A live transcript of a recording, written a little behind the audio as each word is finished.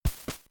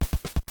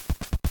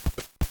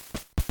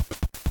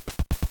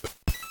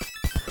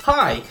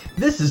Hi,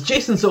 this is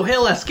Jason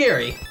Sohail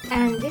Ascari.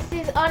 And this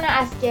is Anna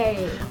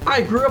Ascari.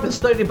 I grew up and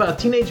studied about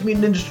Teenage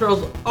Mutant Ninja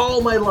Turtles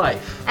all my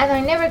life. And I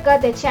never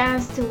got the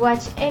chance to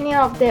watch any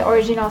of the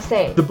original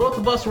series. The both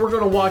of us were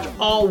going to watch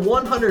all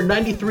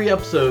 193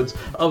 episodes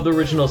of the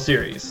original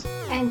series.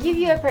 And give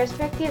you a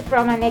perspective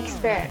from an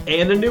expert.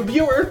 And a new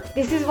viewer.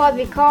 This is what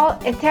we call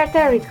a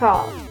Turtle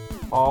Recall.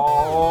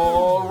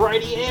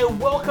 Alrighty, and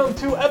welcome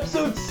to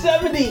episode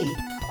 70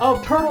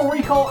 of Turtle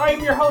Recall. I am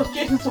your host,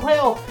 Jason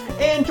Sohail,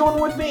 and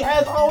joining with me,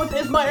 as always,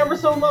 is my ever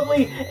so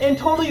lovely and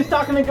totally is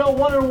not going to go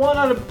one-on-one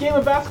on a game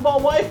of basketball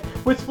wife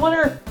with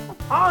Splinter,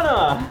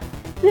 Anna.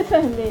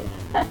 Definitely.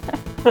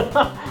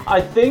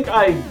 I think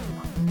I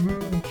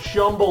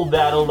jumbled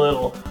that a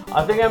little.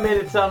 I think I made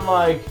it sound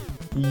like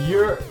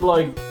your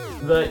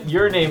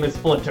name is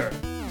Splinter.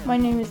 My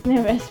name is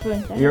Never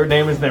Splinter. Your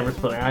name is Never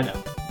Splinter, I know.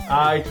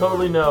 I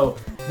totally know.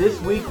 This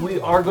week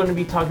we are going to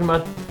be talking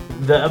about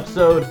the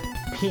episode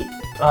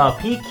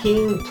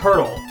Peking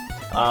Turtle.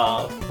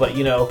 But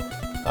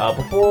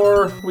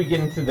before we get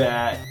into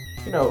that,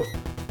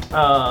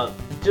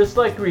 just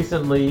like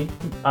recently,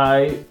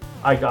 I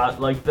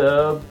got like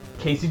the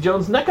Casey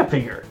Jones NECA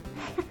figure.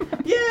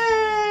 Yay!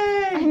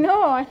 I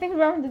know. I think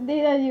around the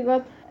day that you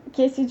got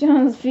Casey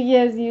Jones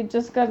figures, you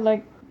just got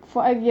like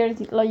 5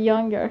 years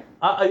younger.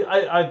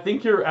 I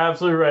think you're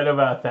absolutely right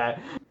about that.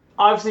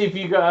 Obviously, if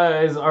you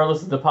guys are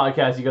listening to the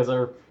podcast, you guys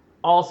are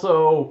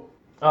also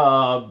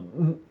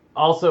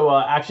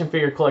action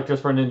figure collectors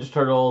for Ninja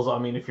Turtles. I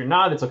mean, if you're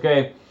not, it's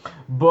okay.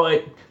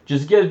 But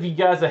just give you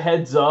guys a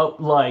heads up,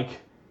 like,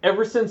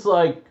 ever since,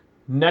 like,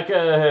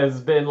 NECA has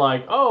been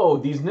like, oh,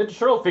 these Ninja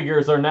Turtle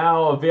figures are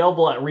now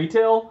available at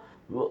retail,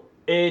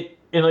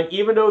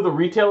 even though the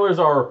retailers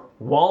are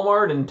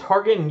Walmart and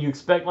Target, and you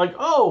expect, like,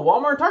 oh,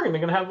 Walmart and Target,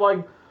 they're gonna have,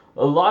 like,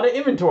 a lot of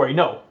inventory.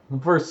 No.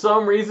 For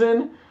some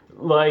reason,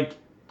 like,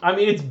 I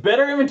mean, it's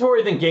better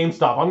inventory than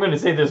GameStop. I'm going to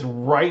say this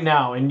right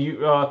now, and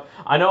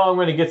I know I'm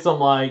going to get some,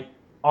 like,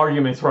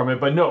 arguments from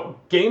it, but no,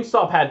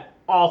 GameStop had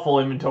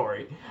awful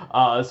inventory.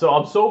 So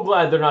I'm so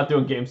glad they're not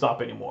doing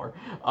GameStop anymore.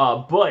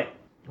 But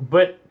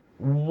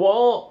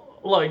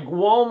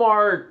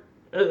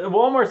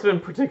Walmart's been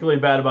particularly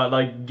bad about,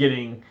 like,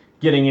 getting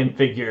in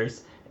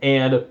figures.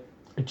 And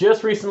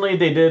just recently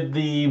they did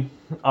they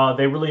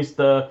released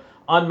the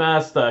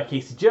unmasked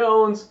Casey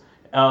Jones.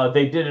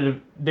 They did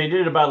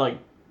it about, like,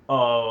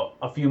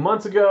 a few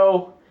months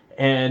ago,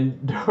 and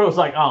there was,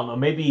 like, I don't know,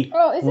 maybe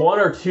one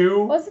or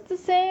two. Was it the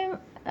same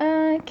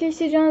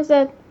Casey Jones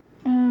that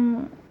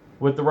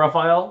with the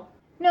Raphael?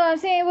 No, I'm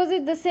saying, was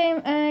it the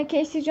same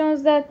Casey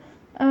Jones that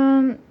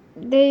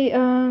they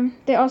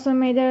also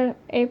made an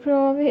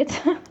April of it?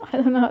 I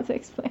don't know how to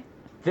explain.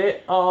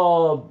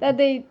 That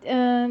they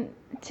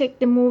checked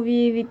the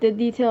movie with the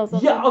details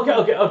of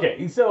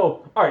okay.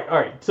 So all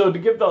right. So to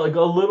give a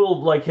little,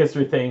 like,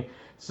 history thing.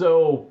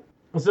 So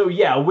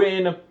yeah,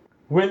 when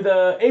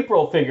the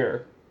April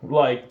figure,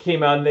 like,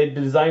 came out and they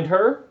designed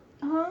her,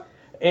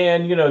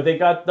 and they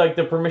got, like,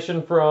 the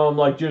permission from,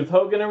 like, Judith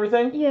Hoag and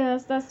everything.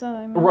 Yes, that's what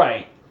I meant.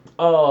 Right.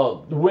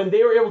 When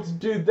they were able to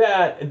do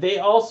that, they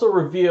also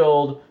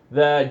revealed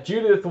that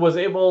Judith was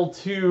able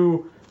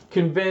to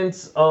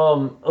convince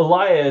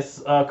Elias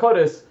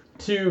Koteas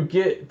to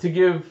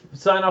give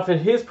sign off in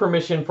his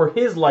permission for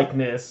his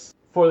likeness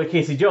for the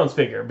Casey Jones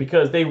figure,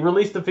 because they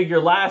released the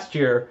figure last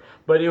year,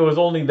 but it was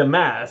only the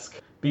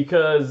mask,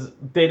 because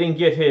they didn't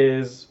get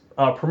his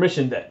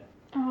permission then.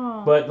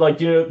 Oh. But, like,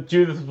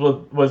 Judith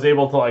was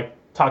able to, like,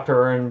 talk to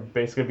her and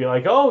basically be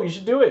like, oh, you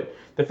should do it.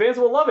 The fans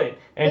will love it.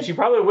 And she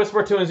probably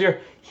whispered to his ear,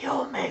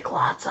 you'll make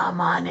lots of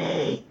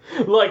money.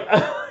 Like,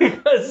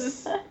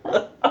 because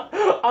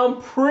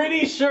I'm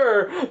pretty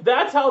sure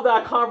that's how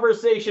that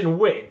conversation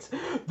went.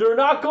 They're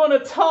not going to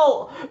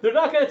tell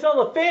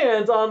the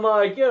fans on,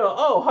 like,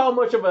 how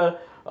much of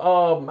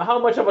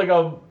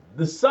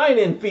the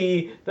sign-in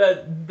fee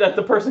that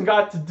the person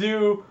got to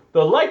do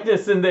the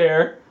likeness in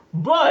there,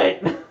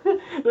 but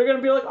they're gonna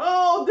be like,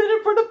 oh, did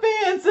it for the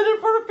fans.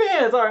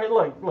 All right,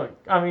 look.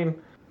 I mean,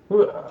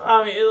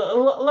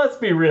 let's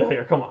be real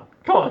here. Come on,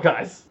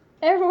 guys.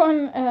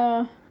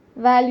 Everyone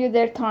value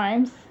their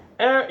times.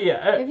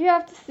 If you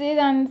have to sit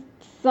and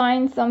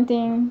sign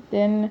something,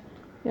 then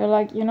you're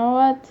like, you know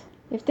what?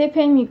 If they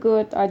pay me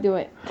good, I'll do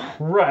it.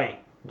 Right,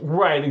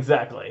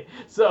 exactly.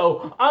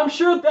 So I'm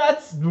sure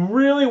that's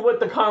really what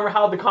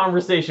how the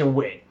conversation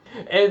went.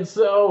 And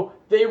so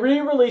they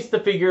re-released the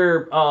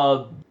figure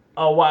a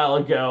while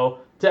ago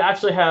to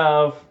actually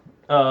have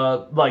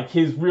like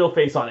his real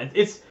face on it.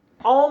 It's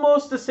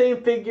almost the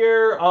same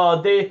figure.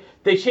 They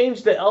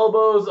changed the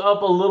elbows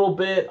up a little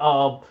bit,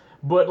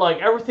 but,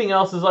 like, everything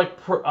else is, like,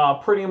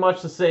 pretty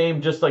much the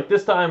same. Just, like,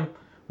 this time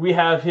we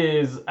have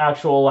his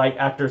actual, like,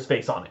 actor's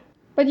face on it.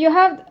 But you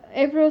have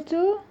April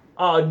too?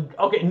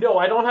 Okay, no,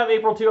 I don't have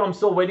April 2. I'm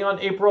still waiting on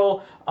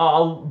April.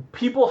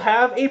 People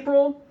have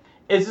April.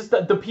 It's just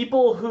that the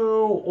people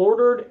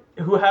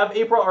who have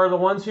April are the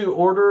ones who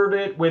ordered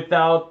it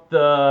without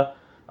the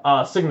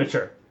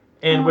signature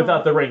and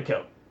without the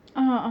raincoat.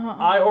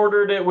 I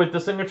ordered it with the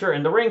signature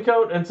and the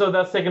raincoat, and so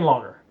that's taken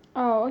longer.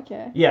 Oh,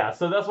 okay. Yeah,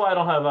 so that's why I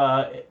don't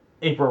have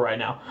April right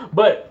now.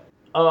 But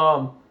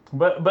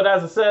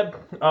as I said,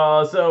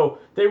 so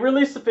they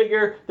released the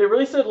figure. They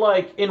released it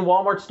like in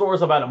Walmart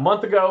stores about a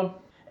month ago,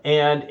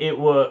 and it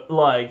was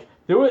like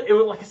it was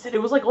like I said,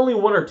 it was like only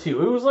one or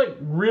two. It was like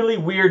really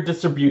weird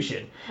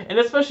distribution, and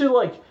especially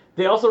like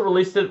they also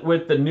released it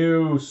with the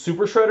new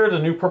Super Shredder, the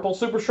new purple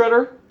Super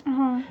Shredder.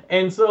 Uh-huh.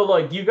 And so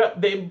like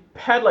they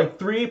had like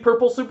 3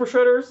 purple Super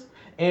Shredders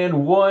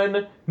and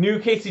 1 new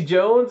Casey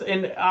Jones,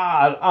 and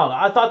I don't know.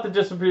 I thought the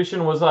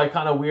distribution was like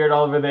kind of weird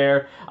all over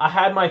there. I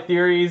had my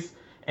theories,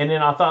 and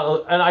then I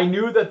thought, and I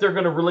knew that they're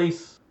gonna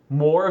release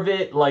more of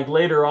it like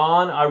later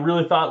on. I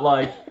really thought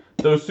like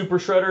those Super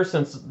Shredders,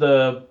 since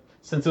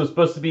it was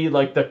supposed to be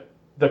like the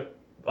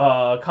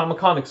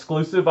Comic-Con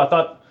exclusive, I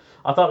thought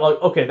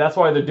like, okay, that's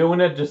why they're doing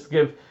it, just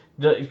to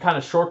kind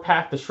of short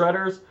pack the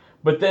Shredders.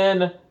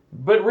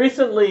 But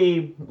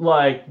recently,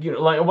 like, you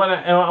know, like when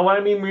I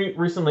mean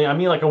recently, I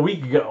mean like a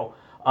week ago,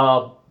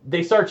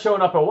 they start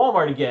showing up at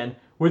Walmart again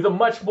with a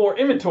much more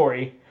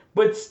inventory.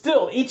 But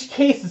still, each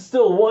case is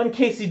still 1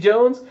 Casey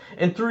Jones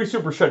and 3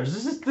 Super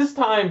Shredders. This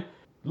time,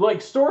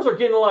 like, stores are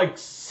getting like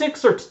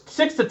 6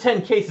 to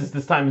 10 cases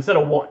this time instead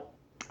of 1.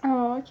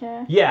 Oh,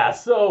 okay. Yeah,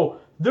 so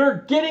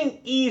they're getting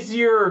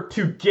easier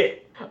to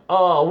get.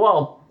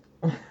 I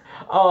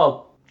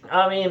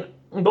mean,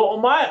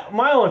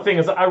 my only thing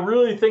is I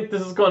really think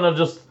this is gonna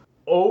just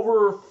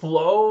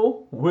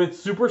overflow with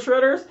Super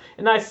Shredders,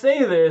 and I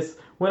say this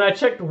when I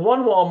checked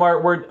one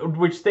Walmart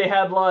which they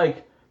had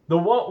like the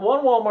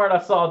one Walmart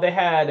I saw, they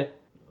had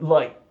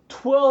like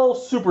 12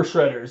 Super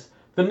Shredders.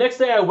 The next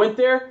day I went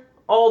there,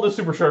 all the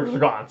Super Shredders are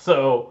gone.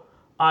 So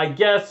I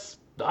guess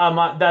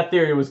that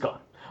theory was gone.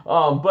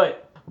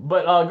 But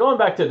going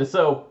back to this,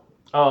 so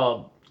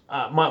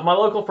my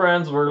local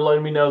friends were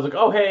letting me know, like,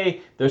 oh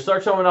hey, they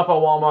start showing up at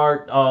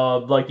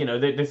Walmart. Like, you know,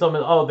 they told me,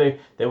 oh,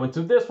 they went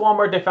to this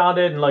Walmart, they found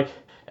it,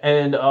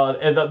 and the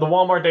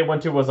Walmart they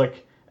went to was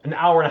like an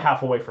hour and a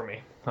half away from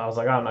me. I was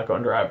like, I'm not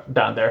going to drive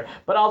down there.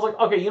 But I was like,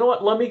 okay, you know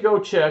what? Let me go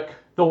check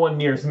the one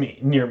near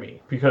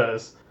me,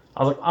 because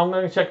I was like, I'm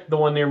going to check the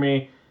one near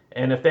me,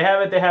 and if they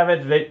have it, they have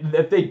it.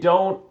 If they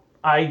don't,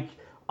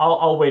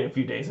 I'll wait a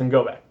few days and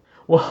go back.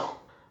 Well,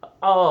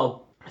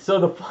 so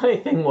the funny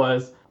thing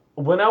was,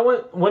 when I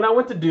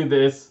went to do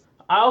this,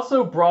 I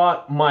also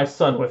brought my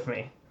son with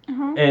me.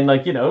 Uh-huh. And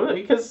like, you know,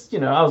 because, you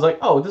know, I was like,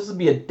 oh, this would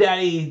be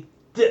a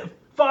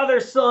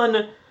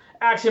father-son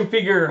action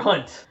figure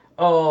hunt.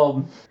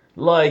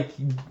 Like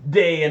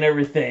day and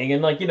everything,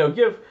 and like, you know,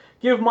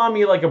 give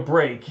mommy like a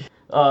break,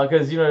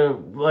 because, you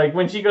know, like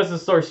when she goes to the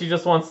store, she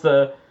just wants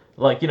to,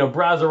 like, you know,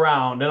 browse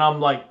around, and I'm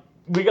like,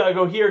 we gotta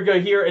go here,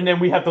 and then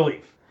we have to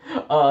leave.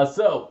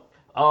 So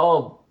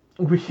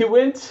we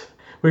went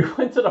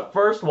to the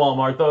first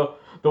Walmart,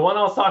 the one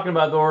I was talking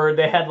about, where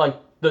they had like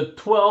the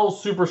 12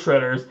 Super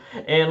Shredders,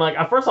 and like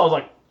at first I was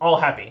like all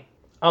happy,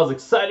 I was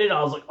excited,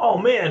 I was like, oh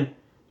man,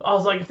 I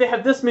was like, if they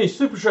have this many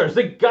Super Shredders,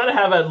 they gotta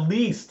have at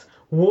least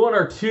 1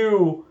 or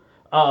 2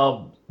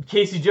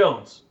 Casey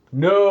Jones.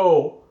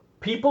 No,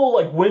 people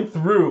like went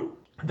through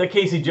the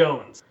Casey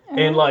Jones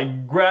and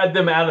like grabbed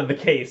them out of the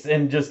case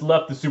and just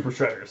left the Super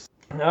Shredders.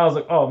 And I was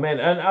like, oh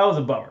man, and I was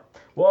a bummer.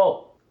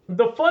 Well,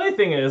 the funny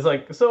thing is,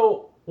 like,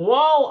 so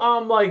while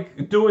I'm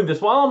like doing this,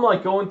 while I'm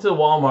like going to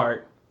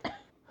Walmart,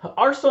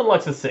 our son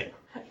likes to sing,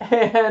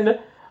 and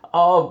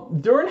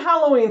during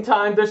Halloween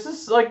time, there's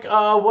this like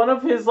one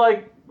of his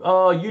like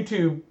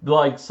YouTube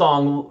like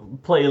song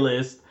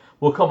playlist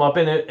will come up,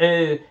 and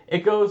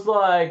it goes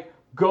like,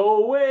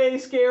 go away,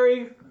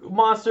 scary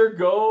monster,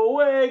 go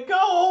away,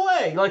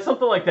 like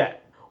something like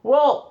that.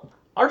 Well,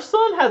 our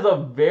son has a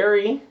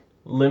very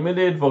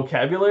limited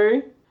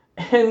vocabulary,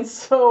 and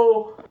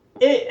so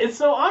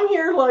I'm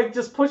here like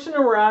just pushing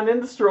him around in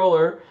the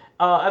stroller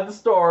at the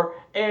store,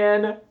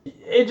 and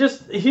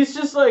he's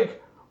just like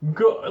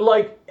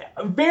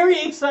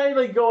very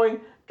excitedly going,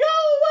 go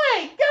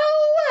away,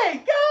 go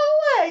away, go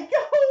away, go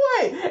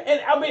away.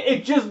 And I mean,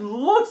 it just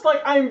looks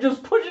like I'm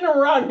just pushing him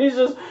around. He's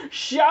just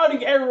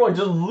shouting at everyone,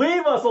 just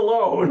leave us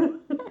alone.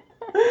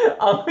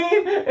 I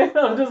mean, and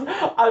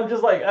I'm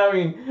just like, I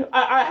mean,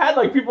 I had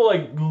like people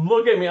like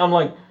look at me. I'm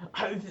like,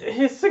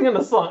 he's singing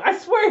a song. I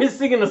swear he's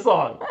singing a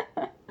song.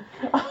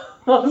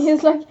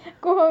 He's like,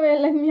 go away,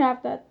 let me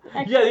have that.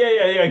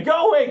 Yeah.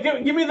 Go away.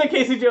 Give me the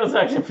Casey Jones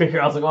action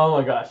figure. I was like, oh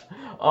my gosh.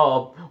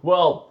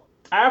 Well,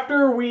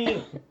 after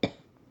we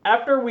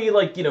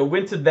like, you know,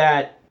 went to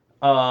that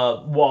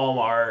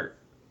Walmart,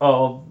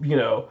 you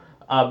know,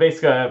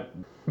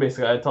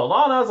 basically I told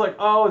Anna, I was like,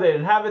 oh, they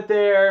didn't have it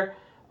there.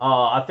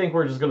 I think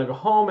we're just gonna go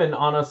home. And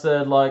Anna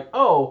said like,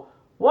 oh,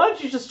 why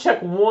don't you just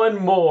check one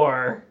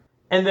more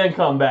and then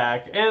come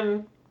back?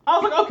 And I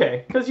was like,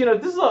 okay, because, you know,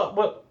 this is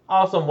what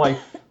awesome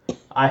wife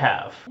I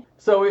have.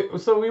 So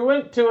we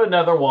went to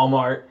another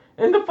Walmart,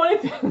 and the funny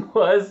thing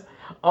was,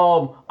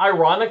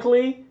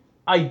 ironically,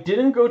 I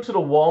didn't go to the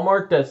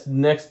Walmart that's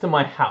next to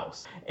my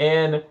house.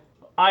 And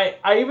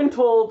I even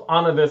told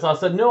Anna this. I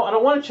said, no, I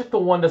don't want to check the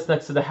one that's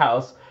next to the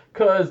house,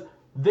 because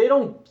they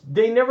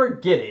never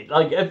get it.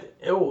 Like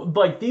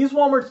these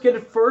Walmarts get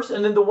it first,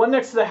 and then the one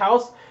next to the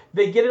house,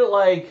 they get it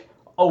like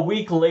a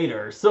week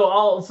later. So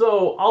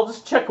I'll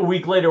just check a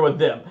week later with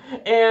them.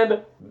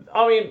 And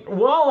I mean,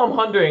 while I'm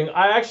hunting,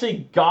 I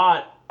actually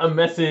got a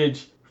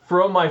message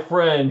from my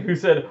friend who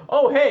said,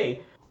 "Oh,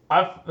 hey,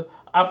 I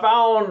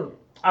found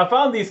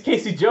these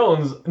Casey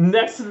Jones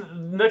next to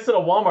the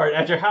Walmart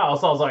at your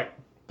house." I was like,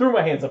 threw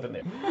my hands up in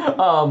there.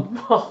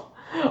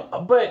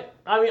 But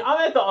I mean,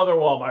 I'm at the other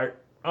Walmart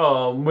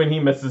when he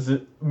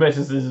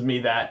messages me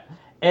that,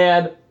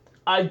 and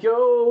I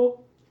go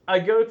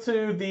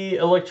to the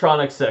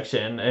electronics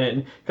section,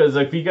 and because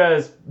if you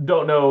guys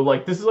don't know,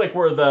 like this is like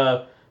where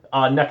the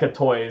NECA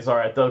toys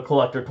are at, the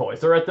collector toys.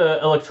 They're at the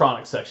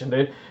electronics section.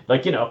 They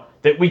like, you know,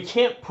 that we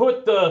can't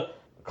put the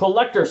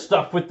collector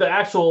stuff with the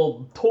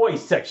actual toy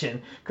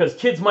section because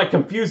kids might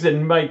confuse it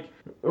and might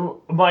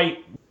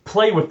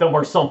play with them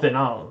or something.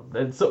 I don't know.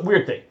 It's a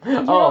weird thing.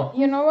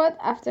 You know what?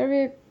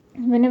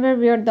 Whenever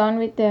we are done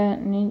with the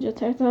Ninja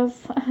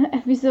Turtles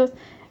episodes,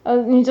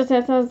 Ninja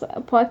Turtles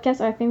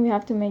podcast, I think we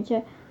have to make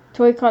a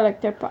toy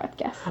collector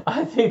podcast.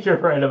 I think you're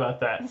right about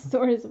that.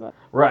 Stories about.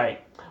 Right.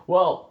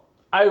 Well,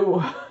 I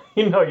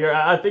think you're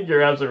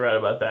absolutely right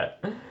about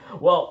that.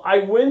 Well, I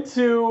went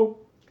to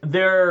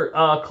their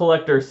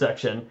collector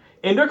section,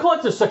 and their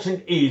collector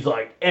section is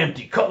like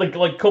empty,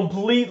 like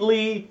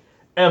completely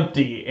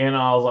empty. And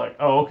I was like,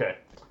 oh, okay.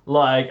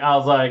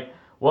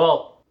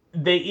 Well,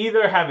 they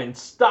either haven't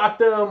stocked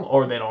them,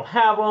 or they don't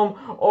have them,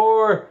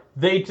 or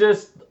they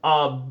just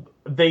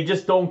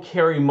don't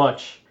carry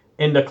much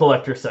in the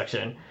collector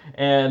section.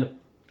 And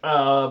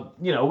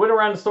went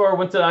around the store,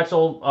 went to the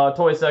actual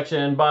toy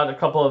section, bought a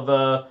couple of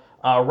the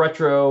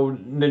retro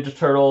Ninja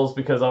Turtles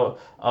because I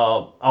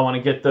want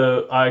to get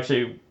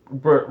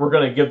we're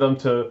gonna give them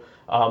to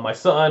my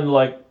son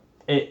like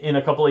in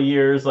a couple of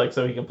years, like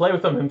so he can play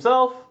with them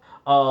himself.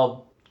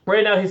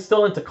 Right now he's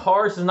still into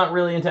cars. He's not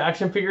really into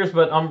action figures,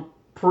 but I'm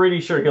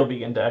pretty sure he'll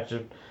be into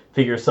action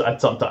figures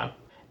at some time.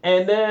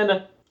 And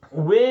then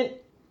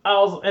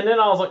I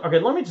was like, okay,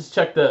 let me just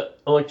check the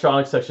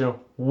electronics section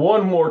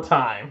one more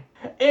time.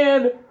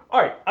 And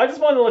all right, I just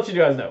wanted to let you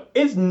guys know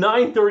it's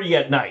 9:30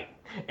 at night.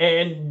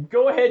 And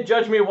go ahead,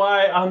 judge me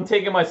why I'm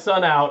taking my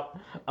son out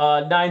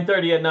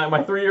 9:30 at night,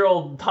 my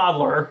 3-year-old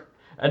toddler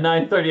at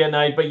 9:30 at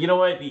night. But you know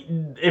what?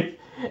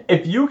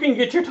 If you can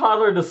get your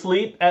toddler to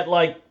sleep at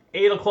like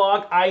 8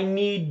 o'clock, I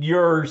need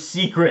your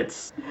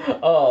secrets.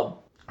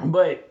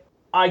 But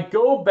I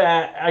go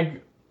back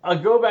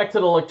to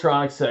the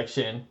electronics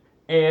section,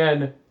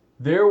 and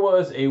there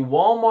was a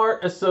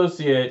Walmart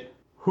associate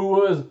who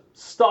was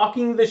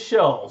stocking the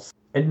shelves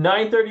at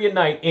 9:30 at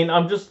night, and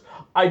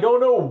I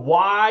don't know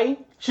why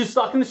she's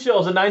stocking the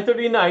shelves at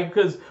 9:30 at night,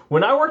 because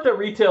when I worked at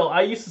retail,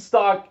 I used to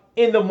stock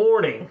in the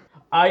morning.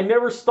 I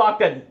never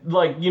stocked at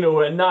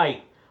at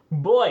night.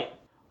 But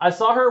I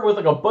saw her with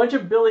like a bunch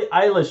of Billie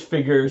Eilish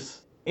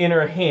figures in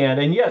her hand,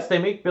 and yes, they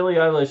make Billie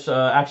Eilish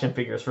action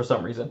figures for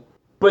some reason.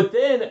 But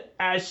then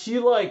as she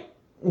went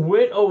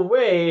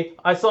away,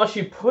 I saw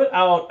she put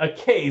out a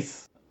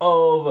case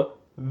of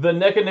the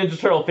NECA Ninja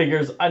Turtle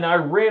figures, and I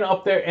ran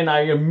up there and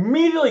I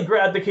immediately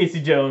grabbed the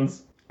Casey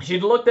Jones. She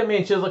looked at me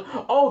and she was like,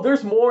 "Oh,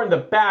 there's more in the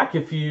back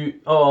if you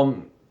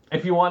want."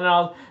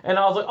 And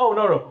I was like, "Oh,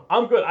 no,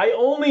 I'm good. I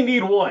only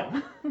need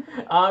one."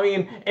 I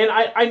mean, and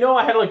I know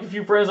I had like a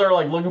few friends that are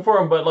like looking for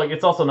them, but like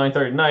it's also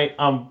 9:30 at night.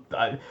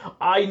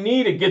 I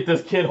need to get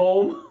this kid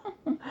home.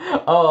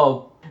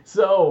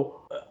 So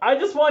I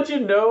just want you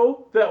to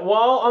know that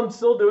while I'm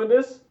still doing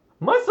this,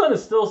 my son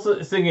is still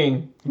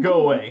singing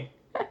 "Go Away."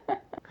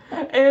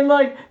 And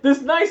like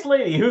this nice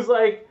lady who's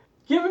like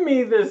giving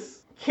me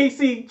this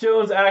Casey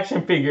Jones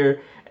action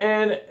figure,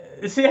 and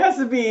she has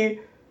to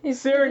be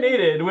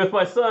serenaded with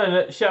my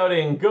son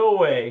shouting "Go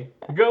away,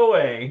 go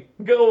away,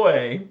 go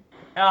away."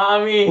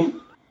 I mean,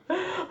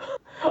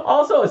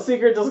 also a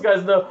secret, just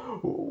guys know,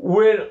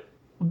 when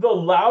the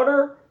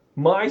louder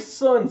my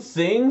son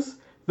sings,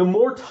 the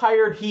more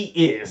tired he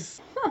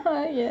is.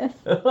 Yes.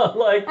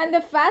 And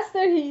the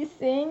faster he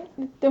sings,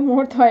 the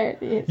more tired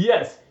he is.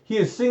 Yes. He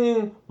is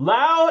singing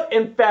loud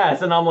and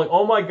fast, and I'm like,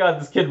 oh my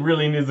god, this kid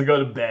really needs to go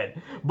to bed.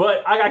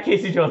 But I got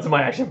Casey Jones in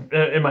my hand.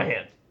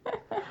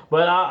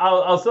 But I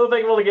was so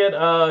thankful to get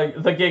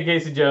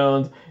Casey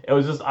Jones. It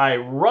was just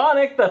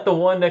ironic that the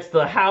one next to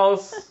the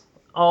house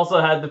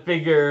also had the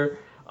figure.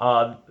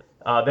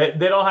 They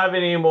don't have it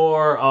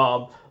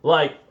anymore.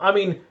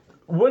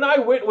 When I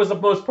went was the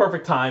most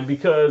perfect time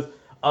because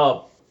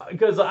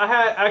I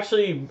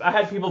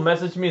had people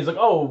message me. It's like,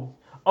 oh,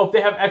 if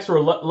they have extra,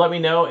 let me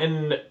know.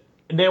 And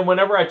then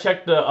whenever I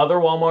checked the other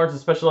Walmarts,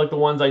 especially like the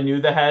ones I knew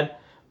that had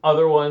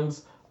other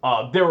ones,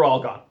 they were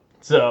all gone.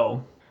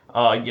 So,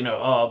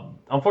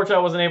 unfortunately I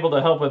wasn't able to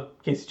help with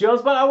Casey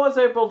Jones, but I was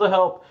able to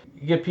help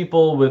get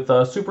people with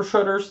super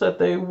shredders that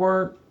they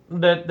weren't,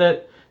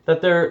 the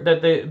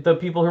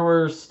people who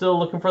were still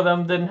looking for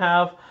them didn't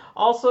have.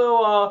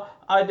 Also,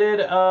 I did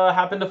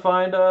happen to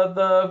find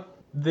the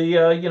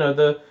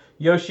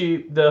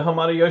Yoshi, the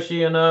Hamada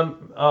Yoshi and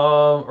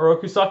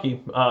Orokusaki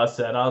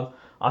set.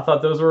 I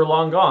thought those were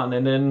long gone,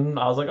 and then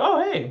I was like,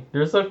 oh hey,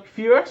 there's a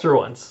few extra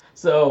ones.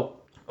 So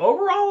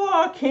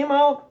overall, came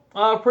out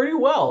pretty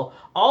well.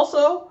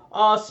 Also,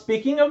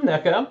 speaking of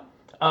NECA,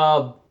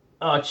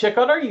 check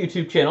out our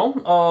YouTube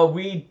channel.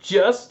 We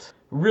just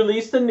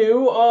released a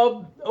new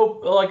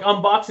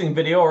unboxing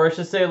video, or I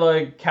should say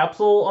like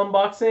capsule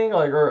unboxing,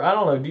 or I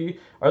don't know.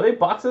 Are they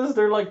boxes?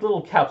 They're like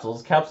little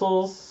capsules.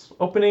 Capsules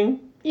opening.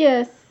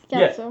 Yes,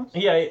 capsules.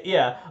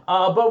 Yeah.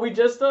 But we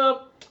just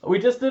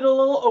did a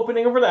little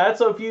opening for that.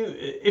 So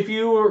if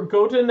you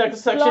go to the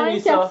next section, Flying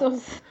you saw.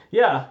 capsules.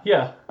 Yeah.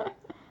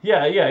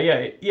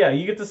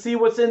 You get to see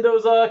what's in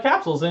those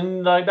capsules,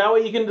 and that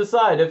way you can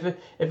decide if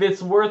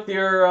it's worth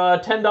your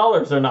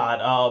 $10 or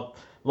not.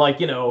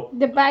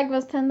 The bag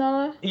was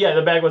 $10. Yeah,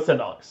 the bag was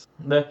 $10.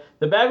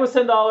 The bag was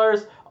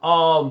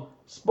 $10.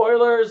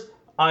 Spoilers.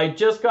 I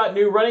just got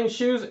new running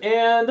shoes,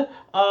 and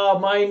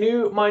my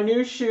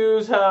new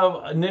shoes have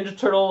a Ninja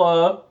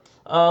Turtle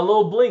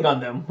little bling on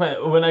them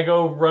when I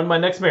go run my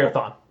next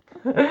marathon.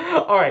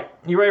 All right,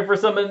 you ready for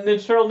some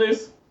Ninja Turtle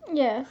news?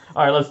 Yes.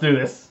 All right, let's do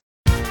this.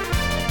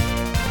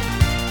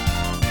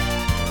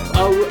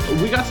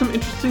 We got some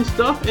interesting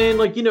stuff, and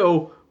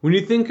when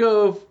you think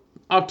of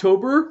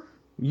October,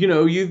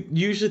 you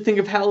usually think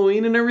of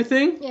Halloween and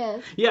everything.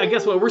 Yes. Yeah,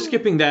 guess what? We're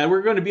skipping that.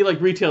 We're going to be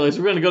like retailers.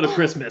 We're going to go to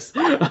Christmas.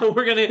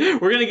 we're gonna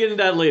get into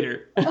that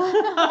later.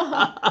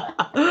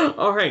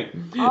 All right.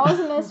 I was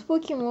in a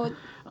spooky mood.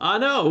 I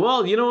know.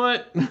 Well, you know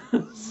what?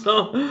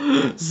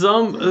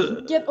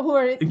 Get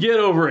over it. Get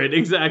over it.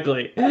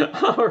 Exactly.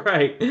 All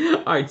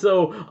right.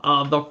 So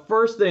the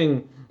first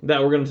thing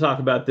that we're going to talk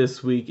about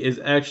this week is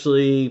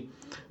actually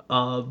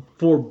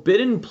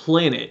Forbidden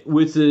Planet,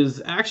 which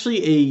is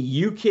actually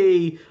a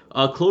UK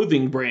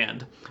clothing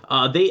brand.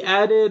 They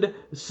added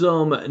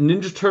some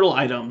Ninja Turtle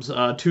items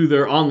to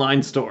their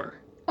online store.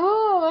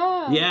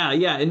 Oh, wow.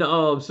 Yeah. And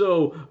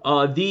so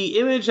the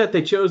image that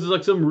they chose is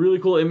like some really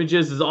cool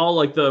images. It's all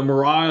like the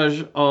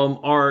Mirage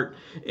art.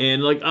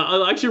 And like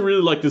I actually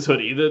really like this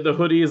hoodie. The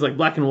hoodie is like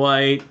black and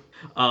white.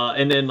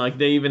 And then like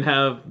they even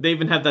have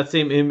that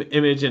same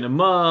image in a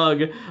mug.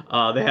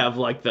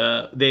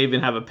 They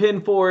even have a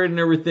pin for it and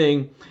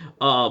everything.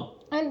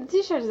 And the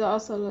t-shirts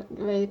also look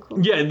very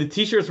cool. Yeah, the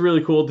t-shirt's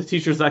really cool. The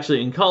t-shirt's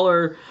actually in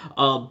color.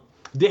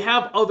 They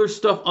have other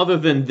stuff other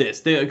than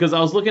this. Because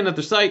I was looking at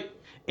their site,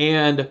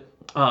 and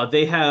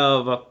they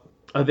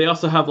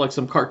also have like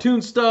some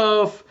cartoon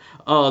stuff.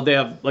 They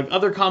have like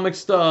other comic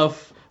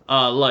stuff.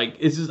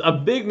 It's just a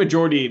big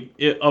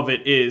majority of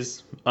it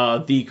is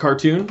the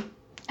cartoon.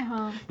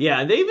 Uh-huh.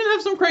 Yeah, they even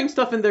have some crank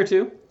stuff in there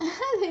too.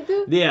 They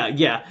do.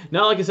 Yeah.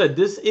 Now, like I said,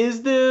 this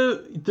is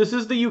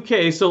the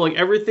UK, so like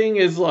everything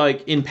is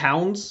like in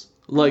pounds,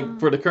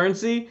 for the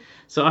currency.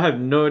 So I have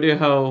no idea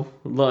how.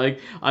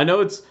 I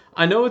know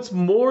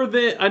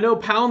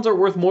pounds are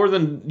worth more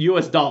than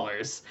US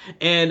dollars,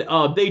 and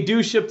they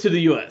do ship to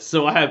the US.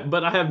 So I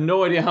have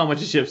no idea how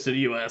much it ships to the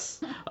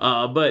US.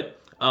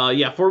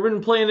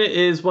 Forbidden Planet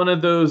is one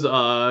of those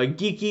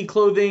geeky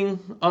clothing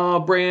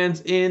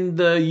brands in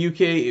the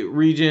UK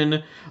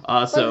region.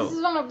 But this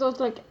is one of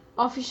those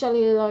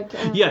officially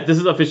Yeah, this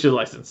is officially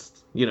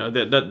licensed.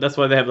 That's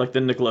why they have like the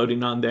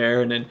Nickelodeon on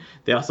there, and then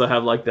they also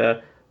have like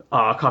the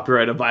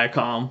copyright of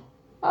Viacom.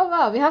 Oh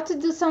wow, we have to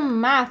do some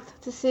math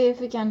to see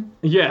if we can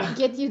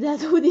get you that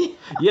hoodie.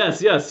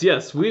 Yes.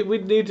 We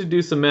need to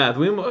do some math.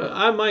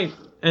 I might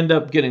end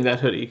up getting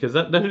that hoodie because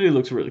that hoodie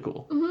looks really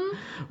cool. Mm-hmm.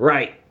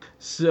 Right.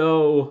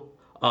 So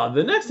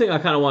the next thing I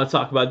kind of want to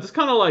talk about, this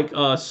kind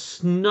of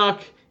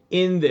snuck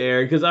in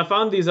there because I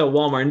found these at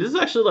Walmart, and this is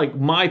actually like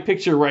my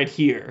picture right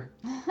here.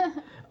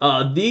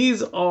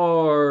 These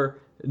are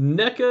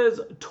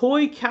NECA's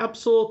Toy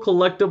Capsule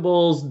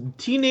Collectibles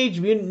Teenage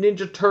Mutant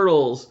Ninja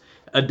Turtles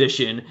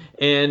edition,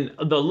 and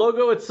the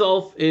logo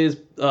itself is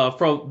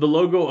from the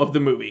logo of the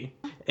movie.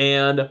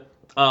 And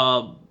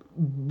to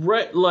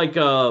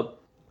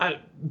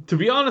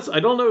be honest, I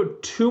don't know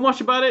too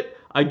much about it.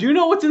 I do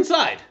know what's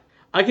inside.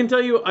 I can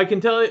tell you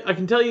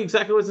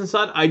exactly what's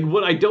inside.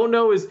 What I don't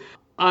know is,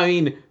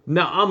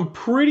 now I'm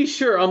pretty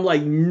sure, I'm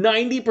like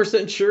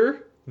 90%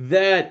 sure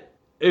that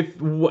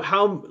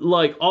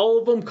all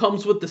of them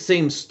comes with the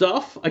same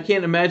stuff. I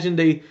can't imagine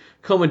they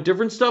come with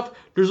different stuff.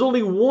 There's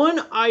only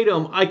one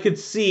item I could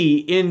see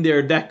in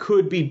there that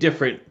could be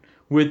different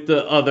with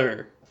the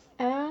other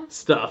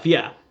stuff.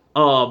 Yeah.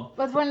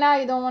 But for now,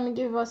 you don't want to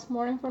give us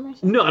more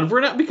information? No,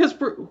 we're not, because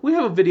we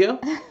have a video.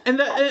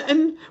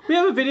 and we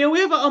have a video.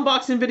 We have an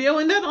unboxing video.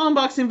 And that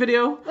unboxing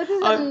video... What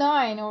is a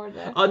 9 over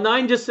there?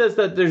 9 just says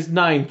that there's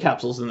 9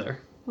 capsules in there.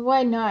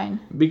 Why 9?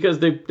 Because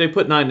they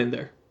put 9 in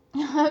there.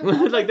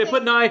 They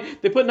put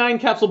 9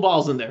 capsule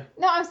balls in there.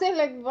 No, I'm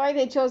saying why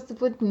they chose to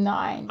put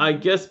 9. I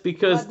guess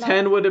because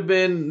 10 would have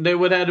been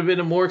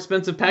a more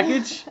expensive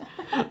package.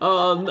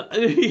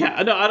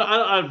 Yeah,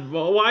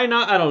 no, why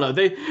not? I don't know.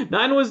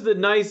 9 was the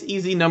nice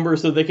easy number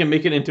so they can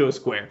make it into a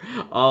square.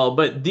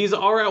 But these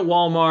are at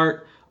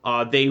Walmart.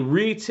 They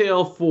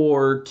retail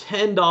for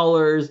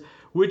 $10,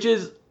 which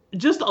is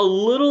just a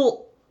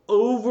little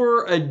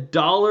over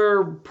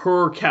 $1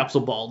 per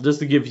capsule ball, just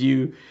to give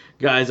you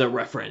guys a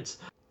reference.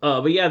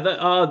 But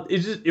yeah,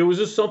 it was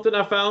just something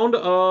I found,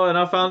 and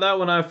I found out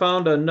when I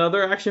found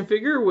another action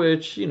figure,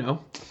 which, you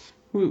know,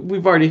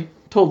 we've already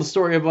told the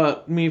story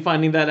about me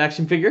finding that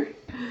action figure.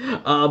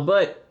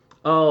 But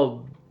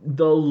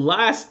the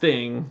last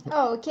thing.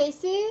 Oh,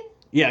 Casey?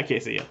 Yeah,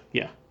 Casey.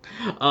 Yeah.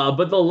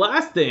 But the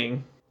last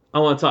thing I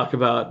want to talk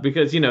about,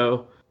 because you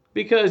know,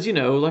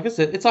 like I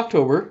said, it's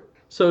October,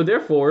 so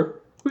therefore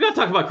we gotta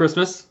talk about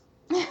Christmas.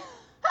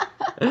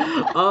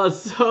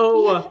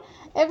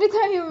 Every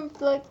time you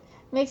like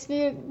makes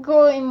me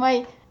go in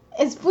my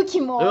spooky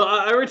mode.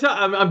 Every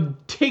time I'm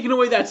taking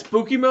away that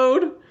spooky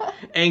mode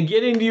and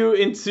getting you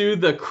into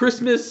the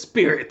Christmas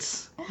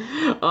spirits.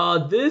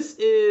 This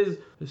is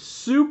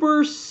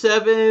Super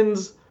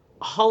 7's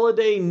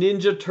Holiday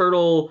Ninja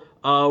Turtle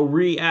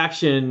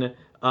reaction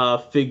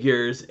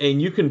figures,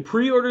 and you can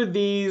pre-order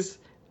these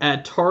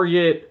at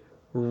Target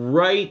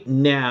right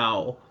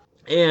now.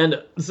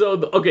 And so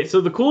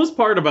the coolest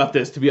part about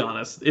this, to be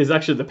honest, is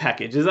actually the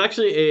package. It's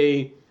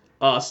actually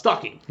a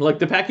stocking. Like,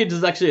 the package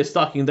is actually a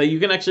stocking that you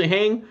can actually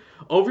hang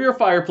over your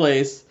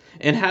fireplace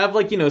and have,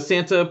 like, you know,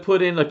 Santa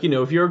put in, like, you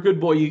know, if you're a good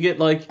boy, you get,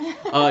 like,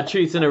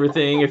 treats and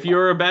everything. If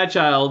you're a bad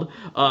child,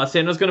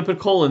 Santa's gonna put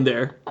coal in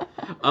there.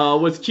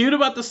 What's cute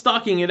about the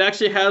stocking, it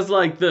actually has,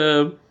 like,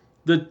 the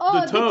toad.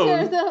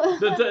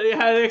 It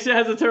actually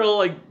has a turtle,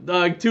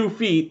 like 2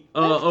 feet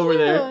over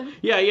there.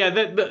 Yeah,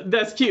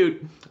 that's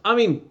cute. I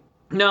mean,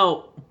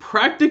 now,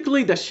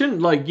 practically, that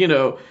shouldn't, like, you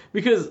know,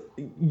 because,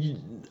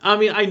 I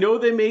mean, I know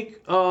they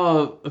make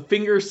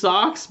finger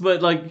socks,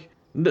 but, like,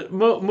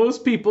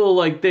 most people,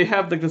 like, they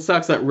have, like, the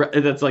socks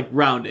that's like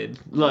rounded,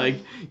 like,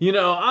 you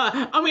know.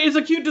 I mean, it's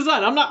a cute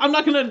design. I'm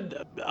not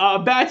gonna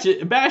bash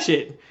it.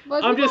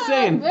 But I'm just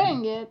saying.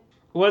 Wearing it.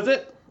 Was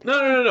it?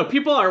 No.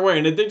 People aren't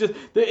wearing it.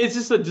 It's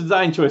just a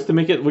design choice to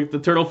make it with the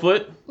turtle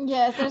foot.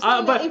 Yes, there's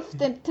but if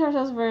the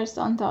turtles were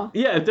Santa.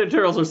 Yeah, if the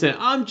turtles were Santa.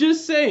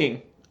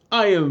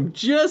 I am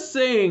just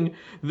saying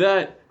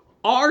that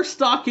our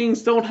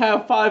stockings don't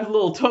have 5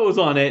 little toes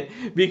on it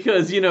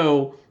because, you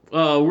know,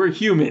 we're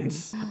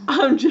humans.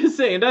 I'm just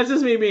saying. That's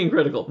just me being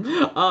critical.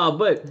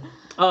 But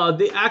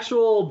the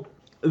actual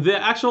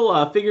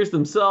figures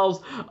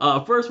themselves.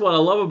 First, what I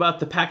love about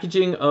the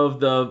packaging of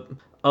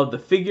the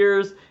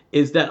figures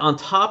is that on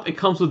top it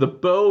comes with a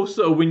bow.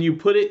 So when you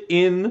put it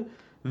in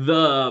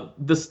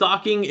the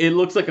stocking, it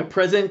looks like a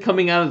present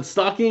coming out of the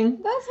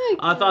stocking. That's really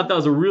cool. I thought that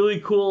was a really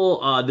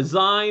cool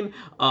design.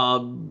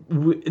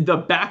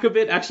 The back of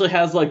it actually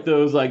has like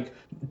those like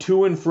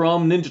to and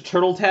from Ninja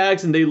Turtle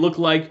tags, and they look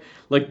like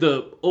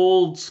the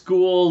old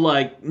school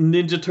like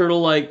Ninja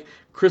Turtle like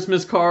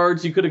Christmas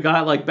cards you could have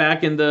got like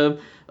back in the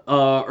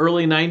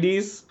early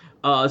 90s.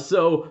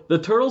 So the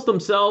turtles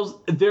themselves,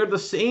 they're the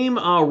same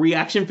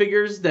reaction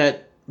figures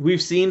that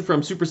we've seen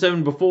from Super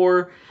 7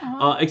 before,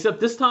 except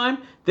this time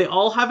they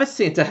all have a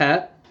Santa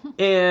hat,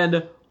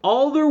 and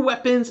all their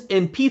weapons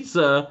and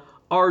pizza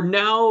are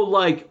now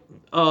like,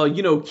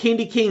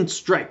 candy cane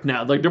striped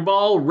now. Like they're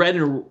all red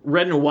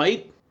and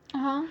white.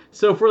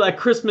 So for that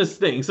Christmas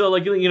thing, so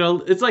like, you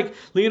know, it's like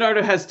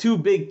Leonardo has 2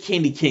 big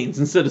candy canes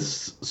instead of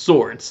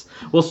swords.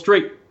 Well,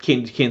 straight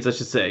candy canes, I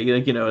should say.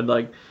 Like, you know,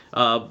 like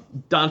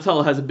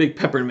Donatello has a big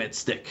peppermint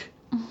stick.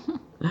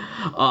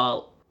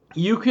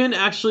 You can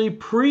actually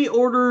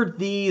pre-order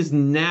these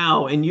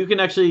now, and you can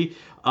actually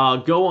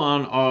go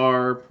on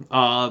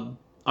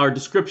our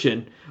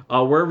description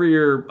wherever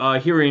you're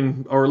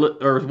hearing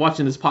or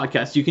watching this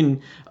podcast.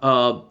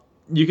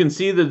 You can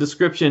see the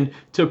description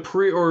to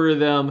pre-order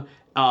them.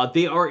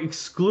 They are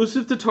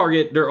exclusive to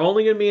Target. They're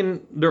only gonna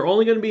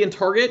be in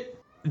Target.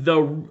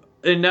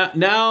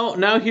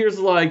 Now here's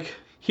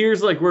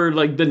where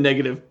like the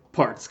negative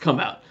parts come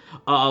out.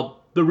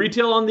 The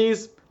retail on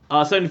these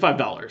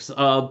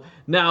 $75.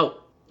 Now,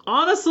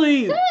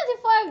 honestly, $75.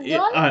 Yeah,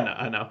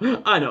 I know.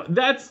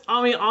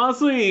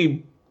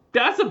 Honestly,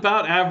 that's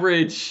about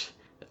average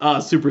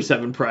Super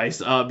 7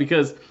 price.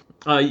 Because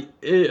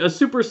a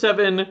Super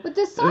 7. But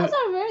the size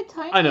are very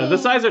tiny. I know the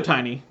size are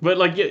tiny, but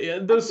like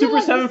those Super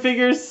like 7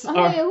 figures.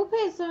 Yeah, who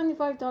pays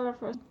 $75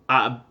 for?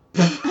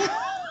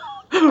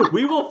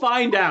 We will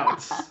find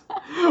out.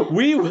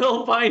 We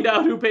will find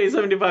out who pays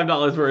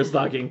 $75 for a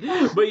stocking.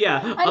 But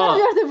yeah, I know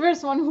you're the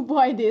first one who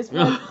buy this.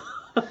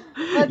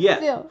 But yeah,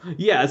 still.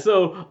 Yeah.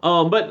 So,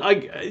 but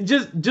like,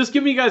 just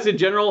giving you guys a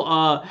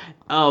general,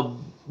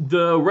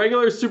 the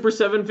regular Super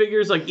 7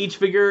 figures, like each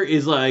figure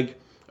is like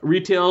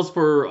retails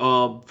for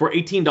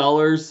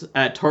 $18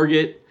 at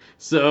Target.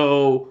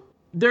 So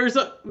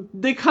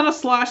they kind of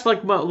slash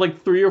like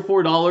 $3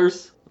 or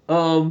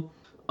 $4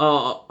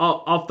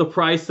 off the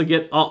price to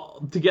get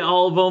all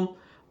of them.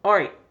 All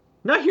right,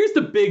 now here's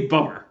the big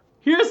bummer.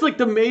 Here's like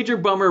the major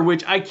bummer,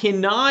 which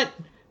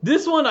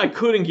this one I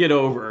couldn't get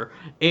over,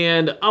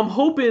 and I'm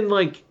hoping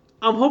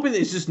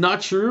it's just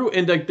not true,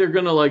 and like they're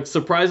gonna like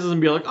surprise us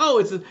and be like, oh,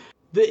 it's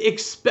the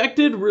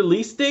expected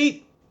release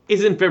date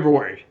is in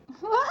February.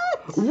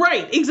 What?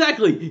 Right,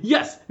 exactly.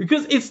 Yes,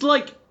 because it's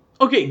like,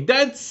 okay,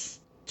 that's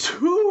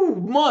 2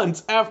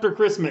 months after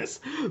Christmas.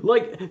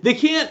 Like they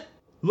can't.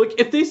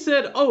 Like, if they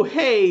said, oh,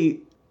 hey,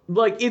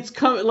 like, it's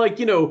coming, like,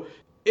 you know,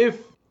 if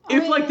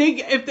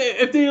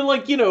they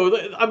like, you know,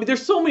 I mean,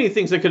 there's so many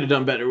things they could have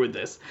done better with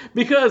this.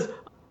 Because,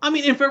 I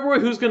mean, in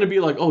February, who's going to be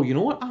like, oh, you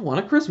know what? I want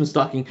a Christmas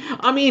stocking.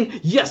 I mean,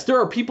 yes, there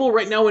are people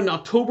right now in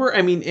October,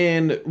 I mean,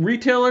 in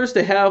retailers,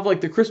 they have, like,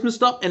 the Christmas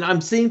stuff. And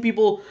I'm seeing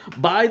people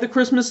buy the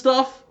Christmas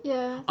stuff.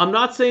 Yeah. I'm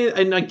not saying,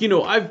 and, like, you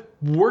know, I've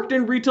worked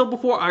in retail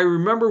before. I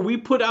remember we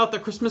put out the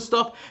Christmas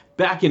stuff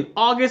back in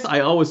August. I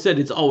always said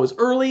it's always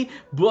early.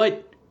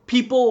 But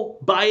people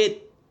buy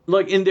it,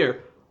 like, in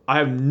there. I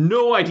have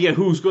no idea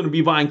who's going to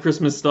be buying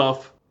Christmas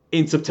stuff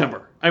in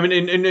September. I mean,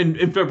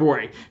 in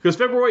February. Because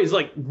February is,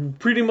 like,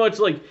 pretty much,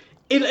 like,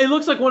 it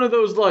looks like one of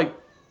those, like,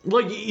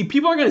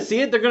 people are going to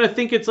see it, they're going to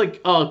think it's, like,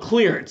 a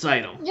clearance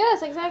item.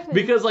 Yes, exactly.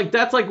 Because, like,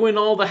 that's, like, when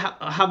all the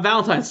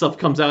Valentine's stuff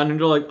comes out, and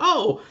they're like,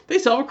 oh, they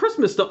sell a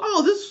Christmas stuff.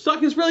 Oh, this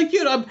stocking's really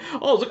cute.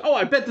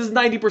 I bet this is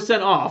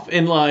 90% off.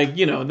 And, like,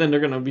 you know, then they're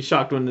going to be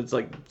shocked when it's,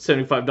 like,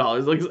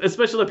 $75. Like,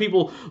 especially the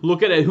people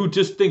look at it who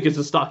just think it's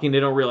a stocking.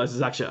 They don't realize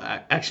it's actually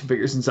action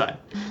figures inside.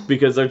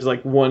 Because there's,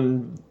 like,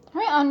 one... I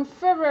mean, on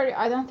February,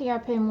 I don't think I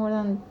pay more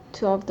than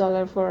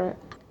 $12 for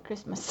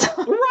Christmas.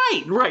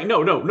 Right.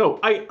 No.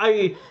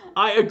 I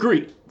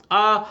agree.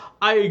 I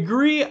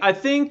agree. I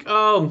think.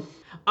 I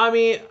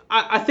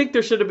think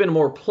there should have been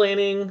more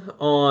planning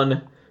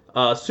on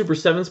Super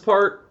 7's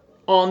part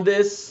on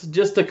this,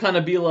 just to kind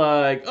of be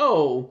like,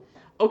 oh,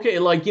 okay,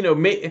 like, you know,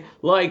 maybe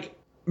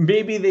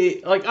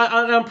they like.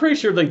 I'm pretty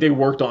sure like they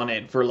worked on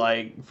it for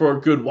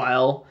a good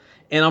while.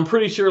 And I'm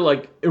pretty sure,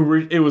 like,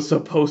 it was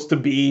supposed to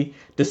be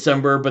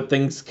December, but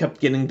things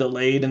kept getting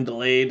delayed,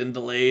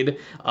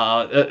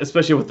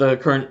 especially with the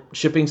current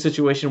shipping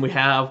situation we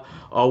have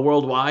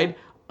worldwide.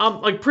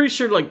 I'm, like, pretty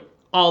sure, like,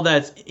 all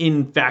that's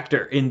in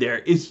factor in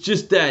there. It's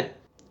just that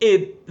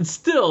it's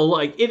still,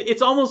 like,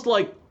 it's almost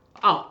like,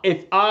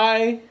 if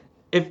I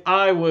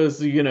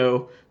was, you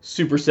know,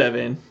 Super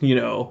 7, you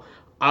know,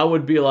 I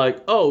would be like,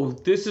 oh,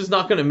 this is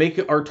not going to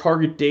make our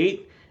target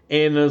date.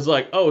 And it's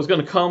like, oh, it's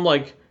going to come,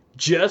 like,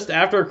 just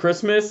after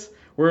Christmas,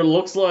 where it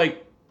looks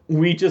like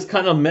we just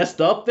kind of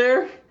messed up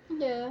there.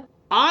 Yeah.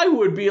 I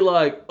would be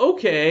like,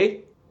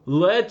 okay,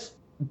 let's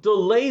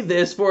delay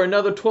this for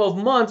another 12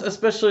 months,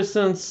 especially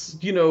since,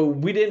 you know,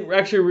 we didn't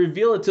actually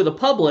reveal it to the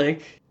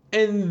public,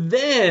 and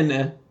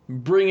then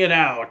bring it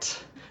out.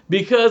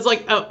 Because,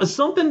 like,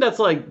 something that's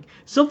like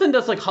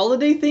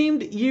holiday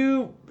themed,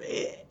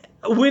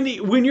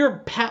 when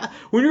you're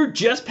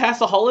just past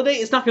the holiday,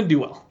 it's not going to do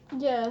well.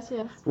 Yes.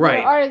 Right.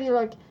 You're already,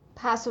 like,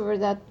 pass over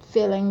that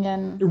feeling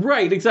and...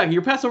 Right, exactly.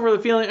 You're pass over the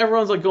feeling.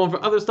 Everyone's, like, going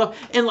for other stuff.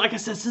 And like I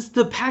said, since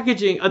the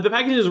packaging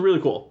is really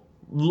cool.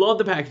 Love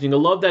the packaging. I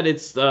love that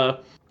it's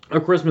a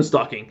Christmas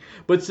stocking.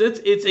 But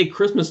since it's a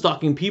Christmas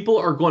stocking, people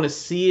are going to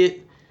see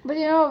it. But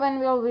you know when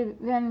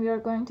we are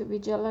going to be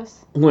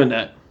jealous? When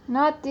that?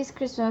 Not this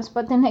Christmas,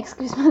 but the next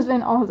Christmas,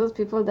 when all those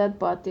people that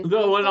bought it.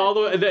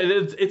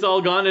 It's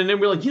all gone, and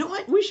then we're like, you know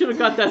what? We should have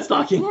got that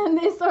stocking. And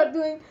they start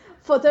doing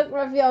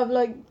photography of,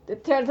 like, the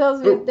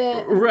turtles with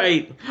the...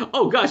 Right.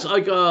 Oh gosh,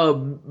 like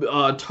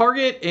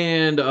Target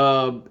and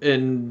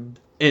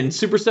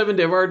Super 7,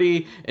 they've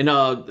already, and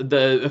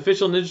the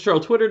official Ninja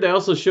Turtle Twitter, they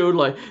also showed,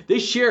 like, they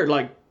shared,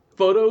 like,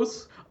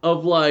 photos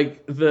of,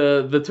 like,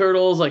 the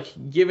turtles, like,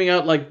 giving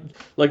out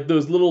like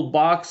those little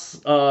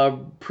box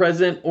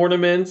present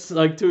ornaments,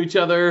 like, to each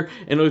other,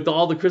 and with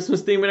all the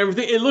Christmas theme and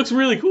everything. It looks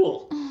really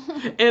cool.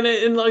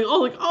 and like,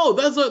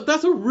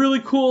 that's a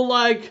really cool,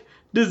 like,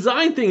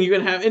 design thing you're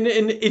gonna have, and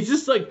it's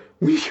just like,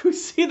 when you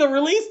see the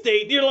release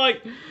date, you're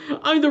like,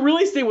 I mean, the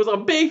release date was a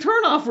big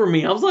turnoff for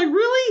me. I was like,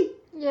 really?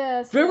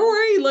 Yes.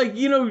 February? Like,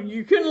 you know,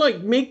 you couldn't,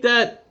 like, make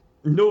that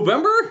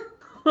November?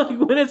 Like,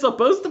 when it's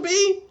supposed to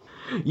be?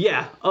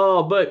 Yeah,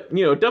 but,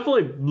 you know,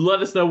 definitely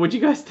let us know what you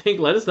guys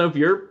think. Let us know if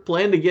you're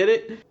planning to get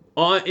it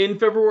in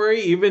February,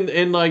 even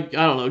in, like,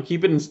 I don't know,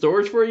 keep it in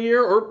storage for a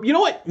year, or, you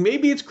know what,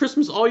 maybe it's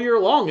Christmas all year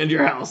long in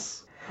your house.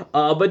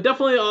 But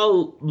definitely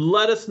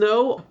let us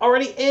know.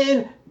 Alrighty,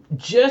 and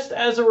just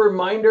as a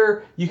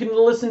reminder, you can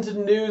listen to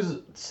the news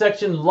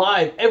section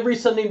live every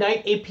Sunday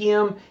night, 8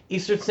 p.m.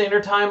 Eastern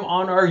Standard Time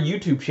on our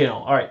YouTube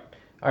channel. Alright,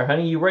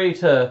 honey, you ready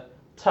to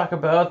talk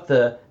about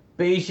the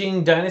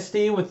Beijing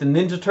Dynasty with the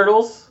Ninja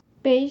Turtles?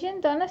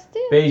 Beijing Dynasty?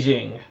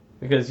 Beijing.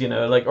 Because, you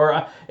know, like,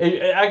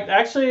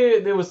 actually,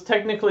 it was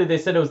technically, they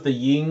said it was the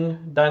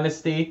Ying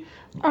Dynasty.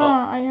 Oh,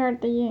 I heard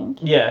the Ying.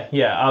 Yeah,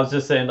 I was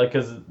just saying, like,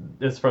 because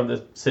it's from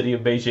the city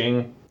of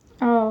Beijing.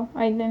 Oh,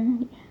 I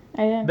didn't.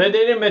 They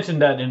didn't mention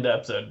that in the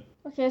episode.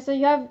 Okay, so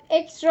you have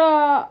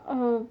extra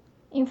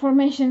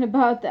information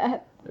about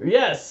that.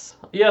 Yes,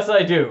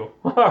 I do.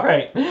 All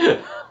right,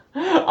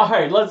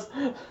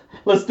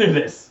 let's do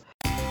this.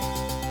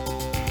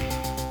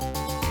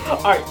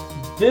 All right,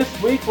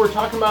 this week we're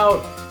talking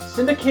about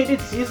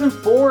Syndicated Season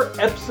 4,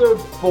 Episode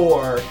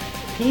 4,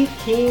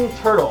 Peking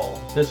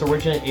Turtle. This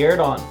originally aired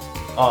on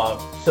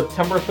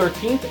September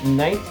 13th,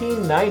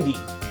 1990.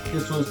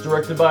 This was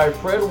directed by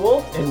Fred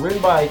Wolf and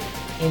written by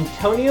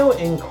Antonio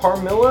and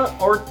Carmilla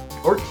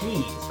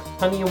Ortiz.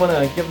 Honey, you want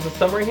to give us a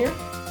summary here?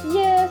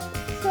 Yes,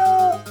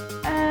 so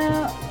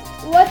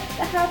what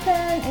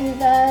happened is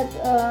that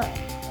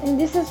in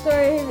this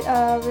story,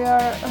 we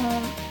are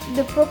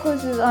the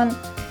focus is on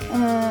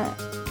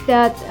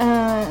that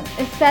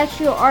a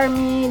statue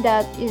army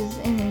that is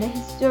in the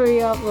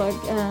history of like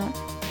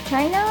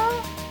China.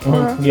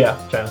 Yeah,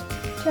 China.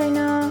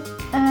 China,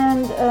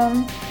 and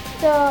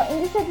so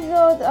in this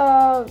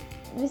episode,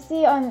 we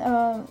see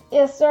on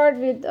it starts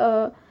with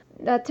the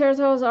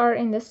turtles are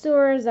in the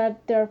sewers,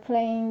 that they're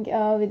playing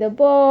with a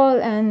ball,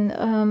 and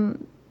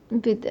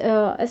with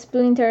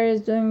Splinter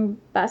is doing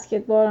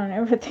basketball and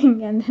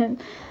everything, and then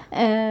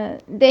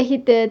they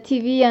hit the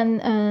TV,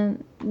 and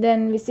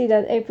then we see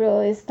that April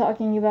is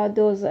talking about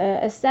those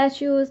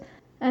statues,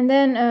 and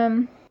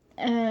then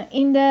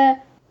in the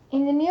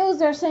news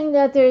they're saying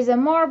that there is a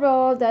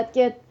marble that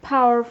get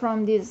power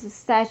from these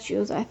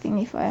statues, I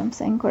think, if I am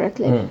saying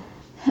correctly.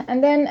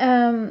 And then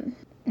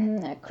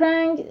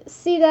Krang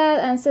see that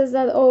and says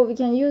that, oh, we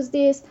can use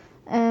this,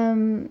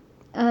 and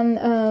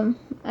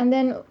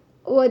then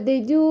what they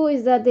do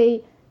is that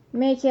they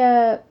make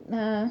a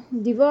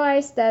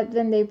device that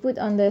when they put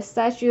on the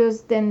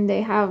statues, then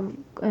they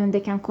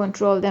can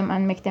control them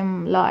and make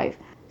them live.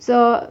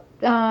 So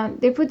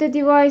they put the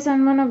device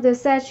on one of the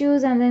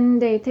statues, and then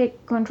they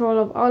take control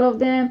of all of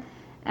them,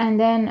 and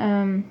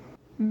then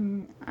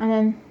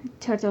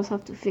turtles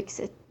have to fix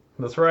it.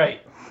 That's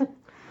right.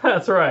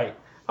 That's right.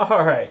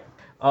 All right.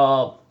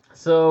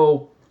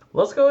 So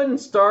let's go ahead and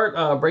start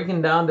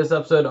breaking down this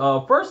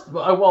episode. First,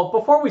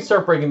 before we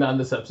start breaking down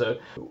this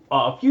episode,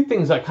 a few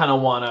things I kind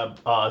of want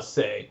to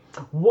say.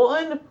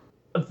 One,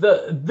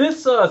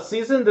 this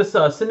season, this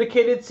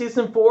syndicated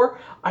season 4,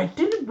 I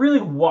didn't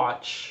really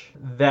watch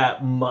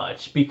that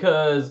much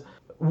because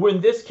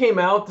when this came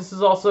out,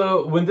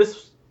 when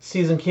this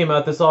season came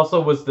out, this also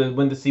was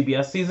when the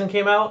CBS season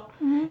came out,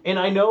 and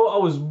I know I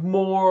was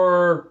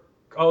more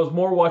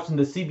watching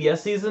the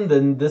CBS season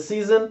than this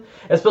season,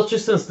 especially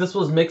since this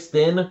was mixed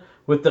in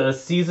with the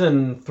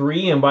season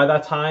 3, and by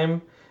that time,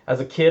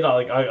 as a kid,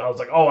 I was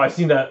like, oh, I've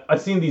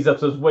seen these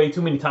episodes way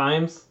too many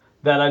times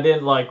that I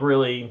didn't like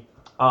really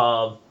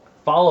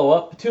follow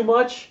up too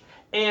much.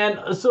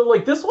 And so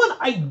like this one,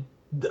 I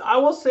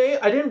will say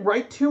I didn't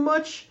write too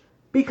much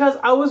because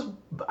I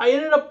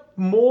ended up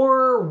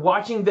more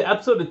watching the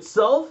episode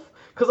itself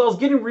because I was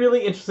getting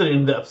really interested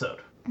in the episode.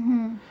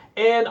 And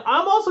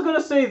I'm also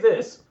gonna say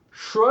this.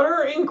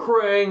 Shredder and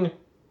Krang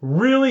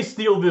really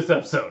steal this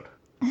episode.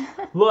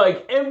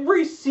 Like,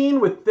 every scene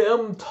with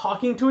them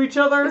talking to each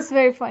other... It's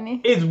very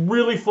funny. It's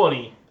really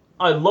funny.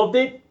 I loved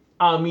it.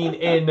 I mean,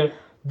 and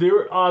they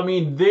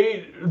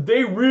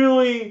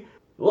really...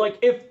 Like,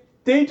 if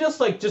they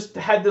just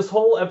had this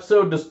whole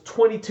episode, just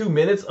 22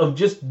 minutes of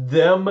just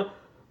them,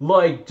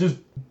 like, just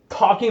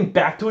talking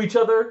back to each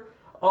other...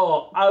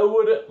 Oh,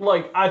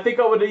 I think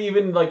I would have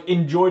even,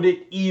 enjoyed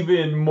it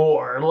even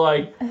more.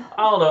 Like, I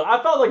don't know. I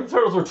felt like the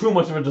turtles were too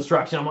much of a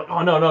distraction. I'm like,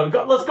 oh, no,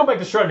 let's go back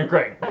to Shredder and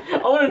Krang. I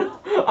want to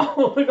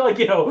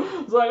know,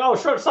 it's like, oh,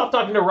 Shredder, stop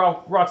talking to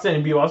Roxanne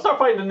and Bebop. Stop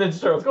fighting the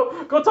Ninja Turtles.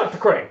 Go talk to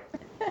Krang.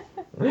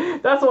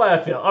 That's the way I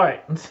feel. All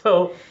right,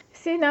 so.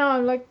 See, now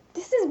I'm like,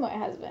 this is my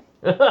husband.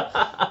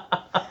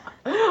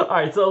 All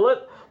right, so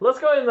let's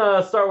go ahead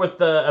and start with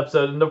the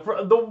episode. And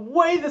the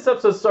way this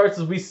episode starts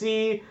is we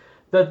see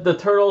that the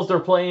turtles, they're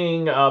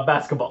playing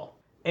basketball.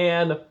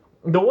 And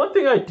the one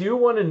thing I do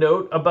want to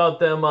note about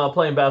them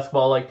playing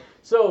basketball,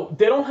 so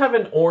they don't have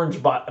an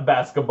orange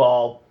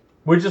basketball,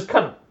 which is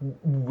kind of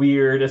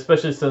weird,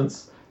 especially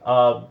since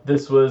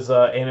this was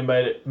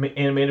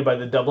animated by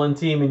the Dublin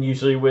team, and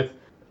usually with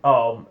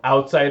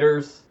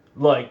outsiders,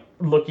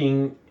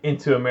 looking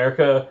into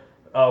America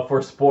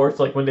for sports,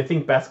 when they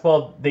think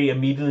basketball, they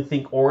immediately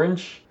think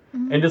orange.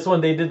 And this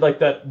one, they did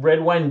that red,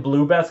 white, and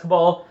blue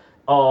basketball,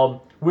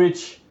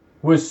 which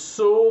was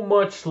so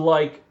much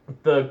like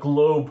the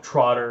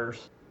Globetrotters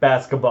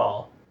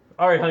basketball.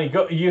 All right, honey,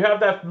 go. You have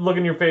that look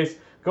in your face.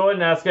 Go ahead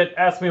and ask it.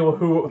 Ask me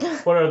what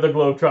are the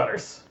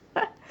Globetrotters?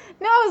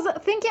 No, I was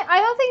thinking. I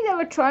don't think they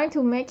were trying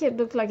to make it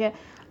look like a.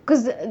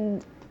 Because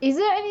is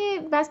there any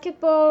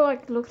basketball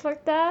looks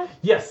like that?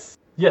 Yes.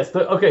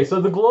 Okay,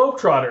 so the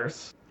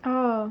Globetrotters.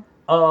 Oh.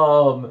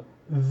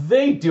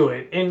 They do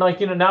it, and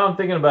now I'm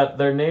thinking about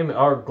their name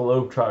are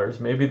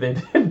Globetrotters. Maybe they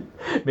did.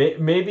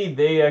 Maybe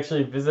they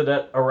actually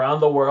visited around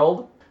the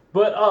world.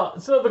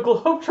 But so the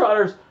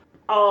Globetrotters,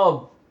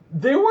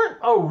 they weren't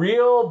a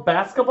real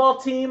basketball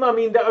team.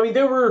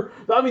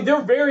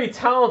 They're very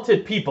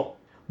talented people.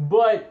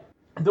 But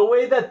the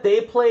way that they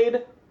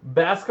played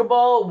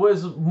basketball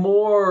was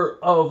more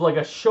of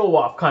a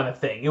show-off kind of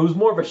thing. It was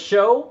more of a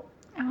show,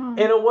 and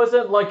it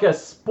wasn't like a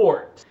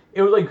sport.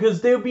 It was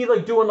because they would be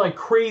doing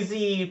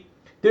crazy.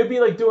 They'd be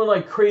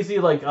doing crazy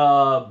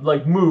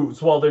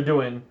moves while they're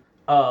doing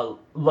dribbling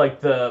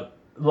the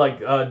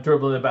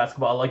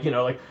basketball,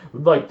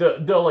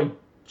 they'll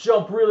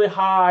jump really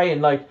high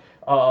and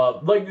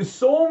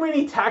so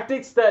many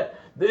tactics that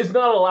is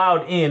not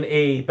allowed in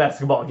a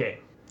basketball game.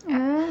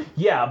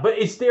 Yeah, but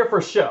it's there for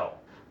show,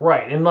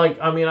 right? And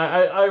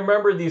I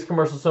remember these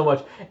commercials so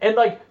much, and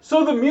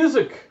so the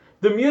music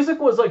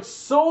was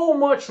so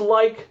much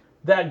like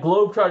that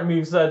Globetrotter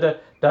music,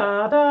 that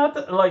da da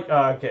da, like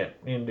I can't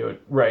even do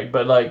it right,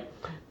 but like,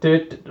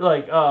 but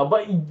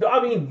I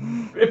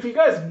mean, if you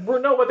guys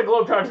know what the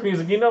Globetrotters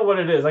music, you know what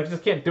it is. I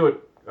just can't do it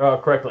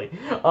correctly.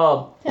 Can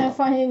I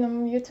find it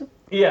on YouTube?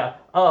 Yeah.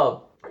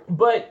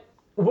 But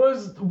what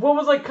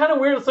was like kind of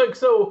weird. It's like,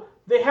 so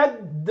they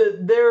had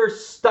their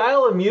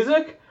style of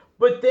music,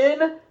 but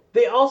then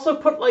they also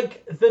put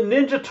like the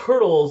Ninja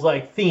Turtles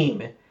like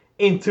theme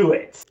into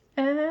it.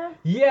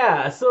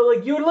 Yeah, so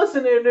like you would listen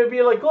and it'd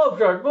be like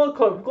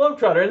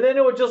Globetrotter, and then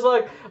it would just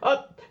like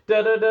da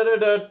da da da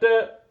da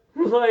da,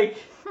 like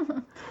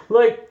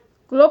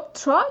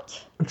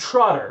Globetrot?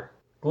 Trotter,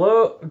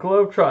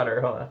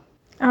 Globetrotter. Hold on.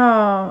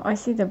 Oh, I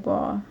see the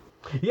ball.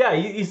 Yeah,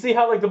 you see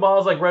how like the ball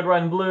is like red,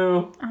 white, and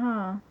blue.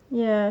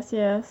 Yes.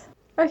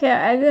 Okay,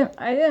 I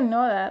didn't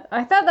know that.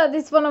 I thought that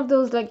it's one of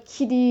those like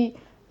kiddie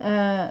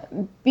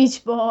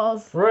beach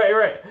balls.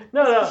 Right.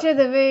 No. Especially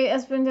the way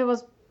Esplendor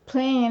was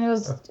playing, and it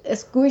was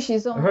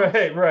squishy so much.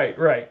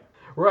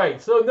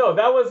 Right. So no,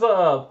 that was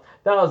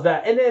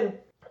that.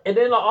 And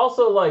then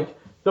also like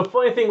the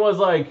funny thing was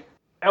like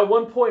at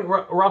one point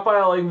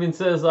Raphael even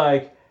says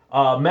like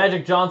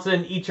Magic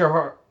Johnson, eat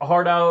your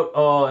heart out.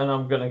 And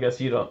I'm gonna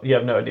guess you have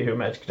no idea who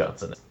Magic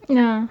Johnson is.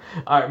 No.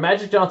 All right,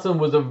 Magic Johnson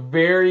was a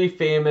very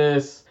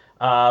famous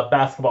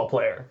basketball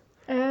player.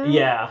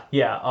 Yeah.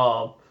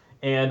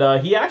 And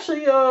he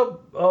actually,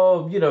 for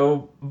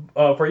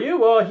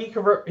you,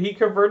 he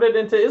converted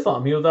into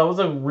Islam. That was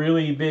a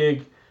really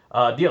big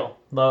deal.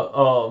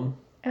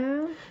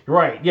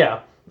 Right, yeah.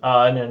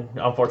 And then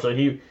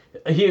unfortunately,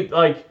 he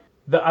like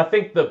I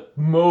think the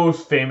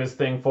most famous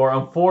thing for,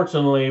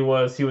 unfortunately,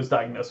 was he was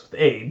diagnosed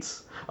with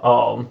AIDS.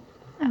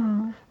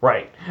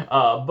 Right.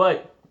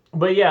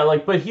 But yeah,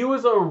 but he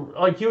was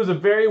a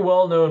very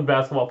well-known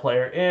basketball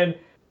player, and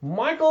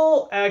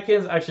Michael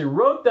Atkins actually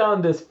wrote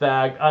down this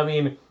fact. I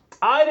mean,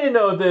 I didn't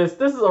know this.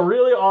 This is a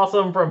really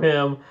awesome from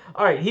him.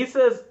 All right, he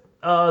says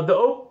the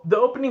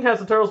opening has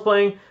the Turtles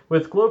playing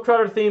with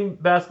Globetrotter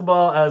themed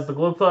basketball as the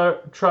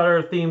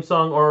Globetrotter theme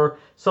song or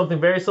something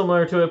very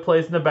similar to it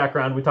plays in the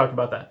background. We talked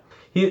about that.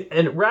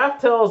 And Raph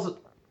tells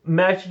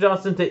Magic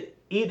Johnson to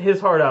eat his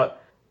heart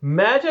out.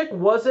 Magic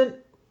wasn't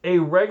a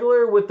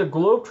regular with the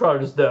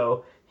Globetrotters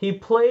though. He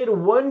played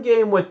one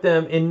game with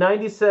them in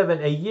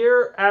 '97, a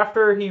year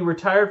after he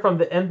retired from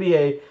the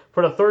NBA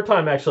for the third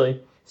time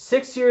actually.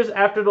 6 years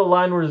after the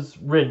line was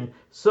written,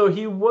 so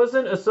he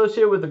wasn't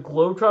associated with the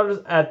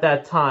Globetrotters at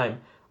that time.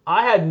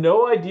 I had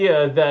no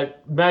idea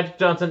that Magic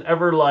Johnson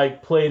ever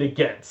played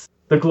against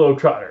the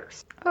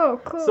Globetrotters. Oh,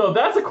 cool. So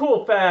that's a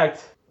cool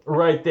fact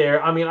right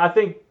there. I mean, I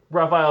think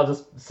Raphael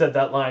just said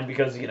that line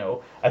because,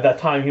 at that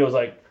time he was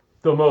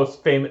the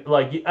most famous,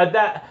 at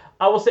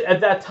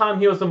that time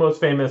he was the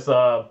most famous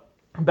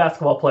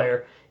basketball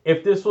player.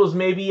 If this was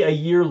maybe a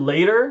year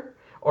later,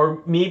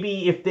 or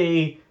maybe if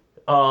they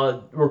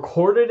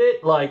recorded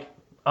it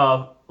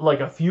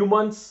a few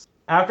months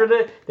after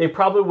that, they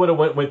probably would have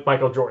went with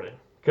Michael Jordan,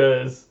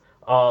 because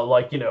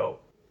Michael,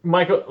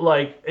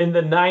 in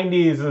the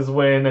 90s is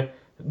when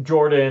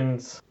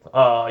Jordan's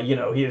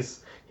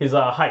his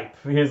hype,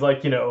 his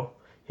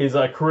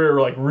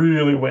career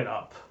really went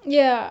up.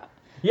 Yeah.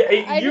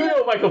 Yeah, you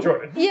know Michael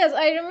Jordan. Yes,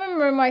 I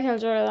remember Michael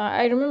Jordan.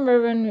 I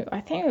remember when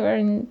I think we were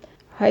in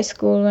high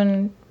school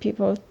when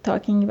people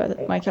talking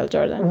about Michael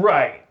Jordan.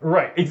 Right,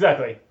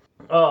 exactly.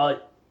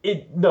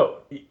 It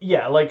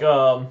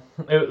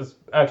was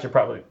actually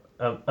probably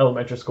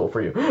elementary school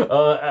for you.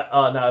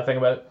 Now I think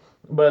about it,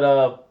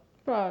 but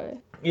probably.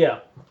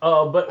 Yeah.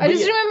 But I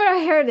just remember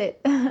I heard it.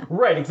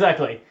 Right,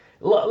 exactly.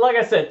 Like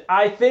I said,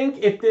 I think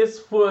if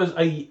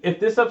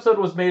this episode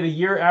was made a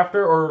year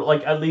after, or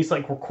at least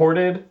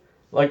recorded,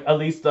 at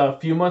least a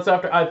few months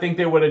after, I think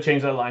they would have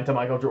changed that line to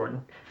Michael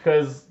Jordan.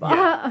 Because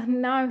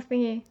now I'm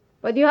thinking,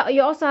 but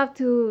you also have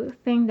to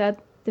think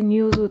that the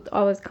news would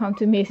always come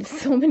to me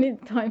so many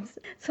times,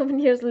 so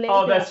many years later.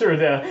 Oh, that's true.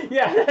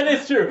 Yeah, that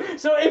is true.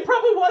 So it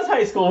probably was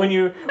high school when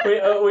you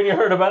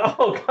heard about it.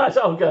 Oh gosh,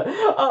 oh god,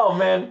 oh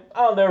man,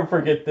 I'll never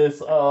forget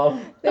this.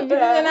 They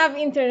didn't have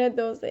internet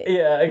those days.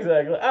 Yeah,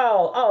 exactly.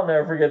 I'll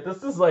never forget this.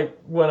 This is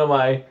one of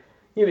my,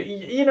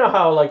 you know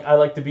how I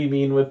like to be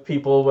mean with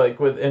people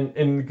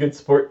in good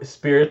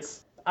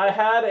spirits. I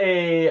had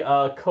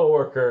a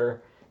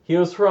coworker. He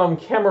was from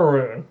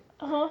Cameroon.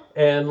 Uh-huh.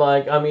 And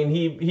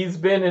he's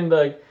been in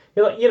by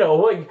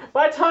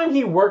the time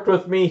he worked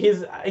with me,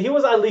 he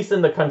was at least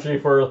in the country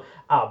for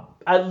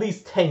at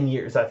least 10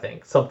 years, I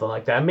think, something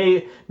like that.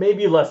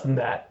 Maybe less than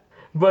that.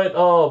 But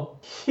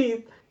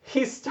he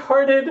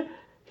started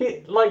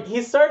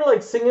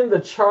singing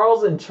the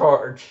Charles in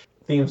Charge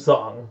theme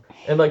song.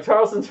 And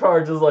Charles in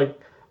Charge is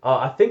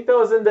I think that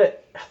was in the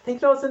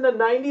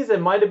 90s.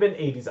 It might have been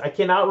 80s. I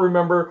cannot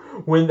remember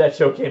when that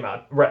show came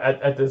out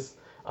right at this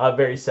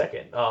very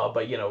second.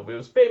 But it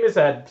was famous.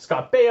 It had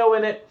Scott Baio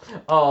in it.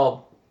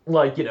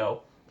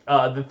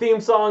 The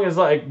theme song is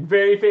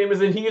very famous,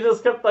 and he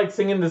just kept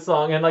singing this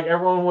song, and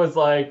everyone was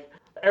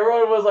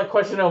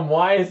questioning him,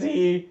 why is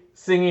he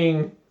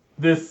singing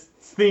this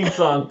theme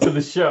song to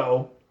the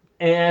show?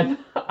 And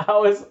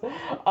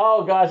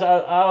oh gosh,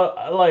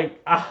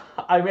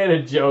 I made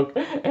a joke,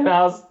 and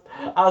I was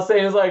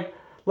saying it's like,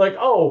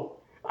 oh,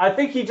 I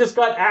think he just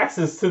got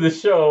access to the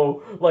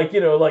show, like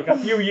a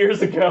few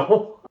years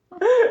ago.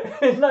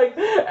 And like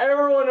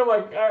everyone in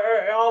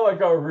all my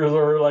coworkers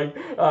were like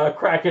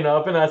cracking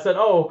up, and I said,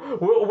 "Oh,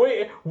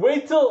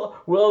 wait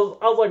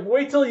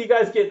till you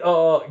guys get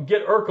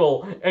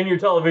Urkel and your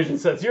television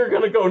sets. You're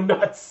gonna go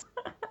nuts."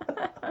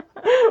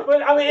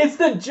 But I mean, it's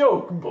the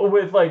joke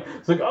with like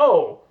it's like,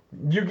 oh,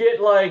 you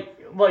get like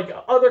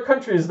other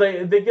countries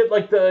they get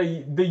like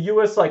the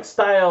US like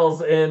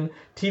styles and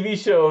TV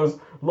shows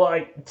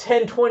like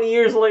 10-20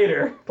 years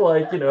later,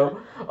 like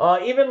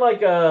even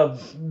like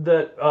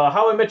the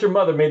How I Met Your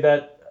Mother made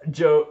a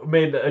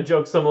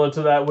joke similar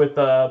to that with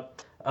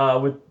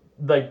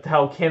like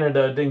how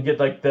Canada didn't get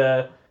like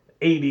the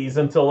 80s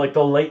until like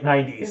the late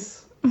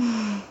 90s.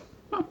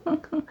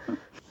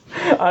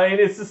 I mean,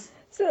 it's just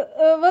so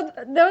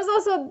but there was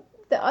also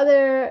the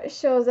other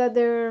shows that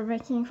they were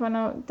making fun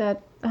of,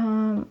 that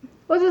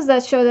what was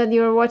that show that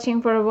you were watching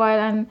for a while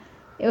and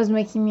it was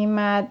making me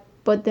mad,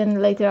 but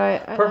then later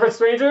I Perfect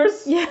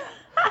Strangers? Yeah.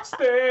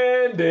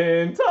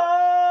 Standing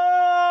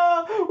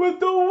tall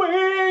with the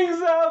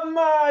wings of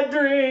my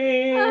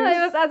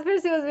dreams. At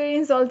first it was very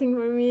insulting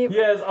for me.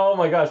 Yes, oh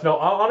my gosh, no,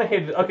 I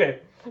hate it. Okay,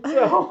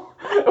 so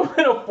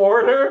when a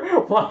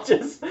foreigner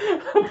watches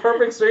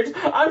Perfect Strangers,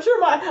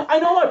 I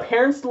know my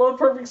parents love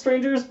Perfect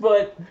Strangers,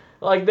 but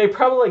like they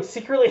probably like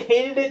secretly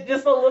hated it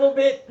just a little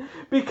bit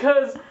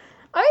because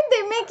I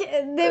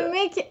mean they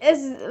make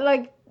as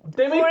like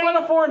they make fun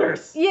of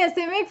foreigners. Yes,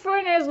 they make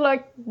foreigners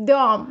like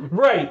dumb.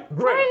 Right.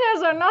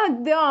 Foreigners are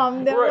not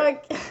dumb. They're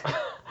right. like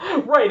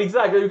Right,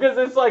 exactly, because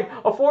it's like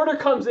a foreigner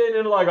comes in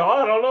and like, oh,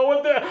 I don't know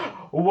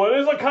what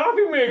is a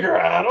coffee maker?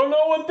 I don't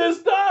know what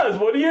this does.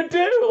 What do you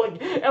do?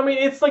 Like, I mean,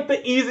 it's like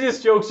the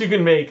easiest jokes you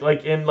can make,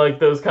 like in like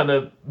those kind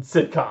of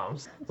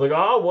sitcoms. It's like,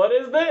 oh, what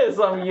is this?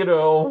 It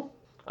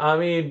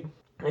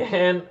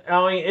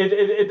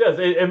does.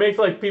 It makes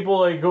like people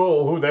like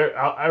go,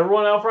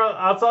 everyone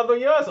outside the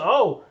U.S.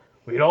 Oh,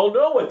 we don't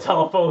know what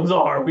telephones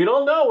are. We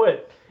don't know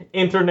what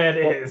internet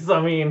is.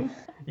 I mean,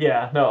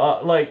 yeah,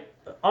 no, like.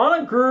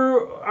 Anna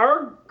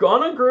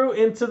grew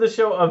into the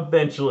show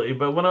eventually,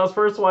 but when I was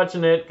first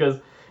watching it, because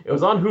it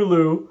was on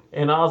Hulu,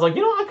 and I was like,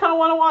 I kind of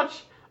want to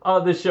watch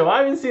this show.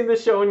 I haven't seen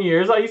this show in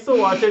years. I used to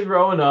watch it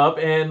growing up,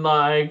 and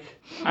like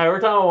every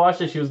time I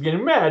watched it, she was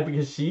getting mad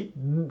because she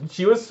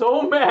was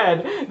so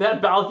mad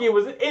that Balky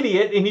was an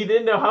idiot and he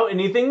didn't know how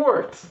anything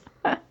worked.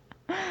 But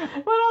I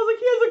was like,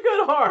 he has a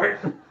good heart.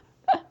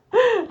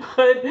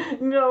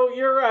 But no,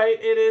 you're right.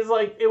 It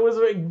was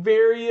like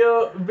very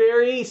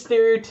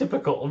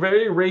stereotypical,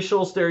 very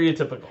racial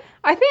stereotypical.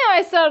 I think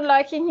I started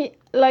liking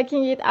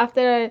it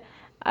after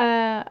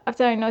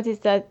I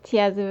noticed that he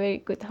has a very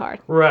good heart.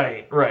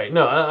 Right.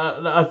 No,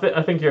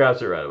 I think you're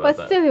absolutely right about that.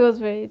 But still, he was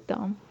very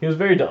dumb. He was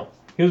very dumb.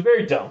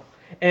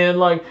 And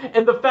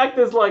the fact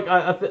is, like,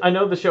 I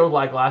know the show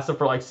like lasted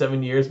for like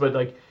 7 years, but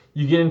like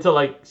you get into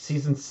like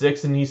season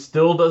 6 and he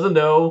still doesn't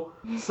know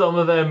some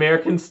of the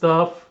American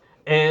stuff.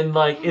 And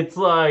like it's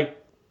like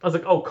I was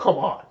like, oh come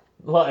on,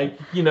 like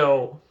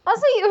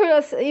Also,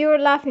 you were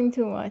laughing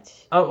too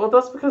much. Well,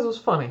 that's because it was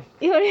funny.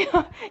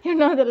 You're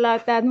not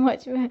allowed that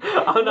much. I'm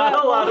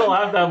not allowed to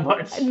laugh that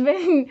much.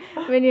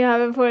 When you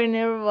have a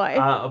foreigner wife.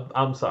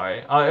 I'm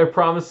sorry. I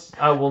promise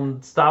I will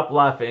stop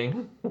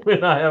laughing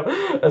when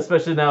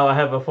especially now I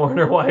have a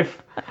foreigner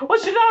wife. Well,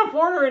 she's not a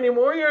foreigner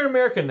anymore. You're an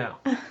American now.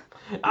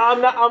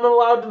 I'm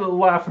allowed to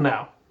laugh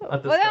now.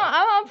 At this time.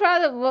 I'm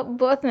proud of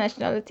both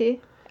nationality.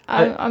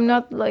 I'm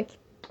not like...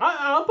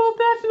 I'm both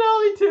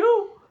nationality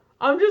too.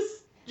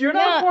 You're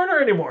not a foreigner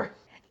anymore.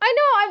 I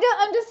know,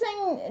 I'm just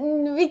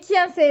saying we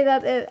can't say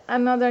that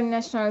another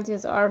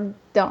nationalities are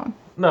dumb.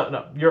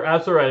 No, you're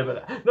absolutely right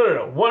about that.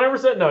 No,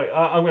 100% no,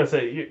 I'm going to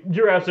say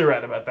you're absolutely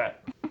right about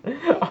that.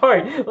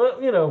 Alright,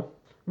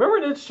 remember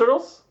Ninja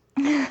Turtles?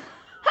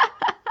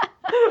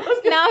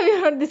 Now we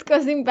are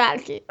discussing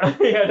Balky.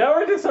 Yeah, now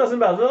we're discussing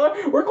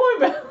Balky. We're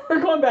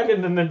going back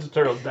into Ninja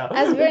Turtles now.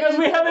 Because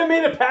we haven't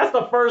made it past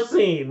the first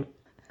scene.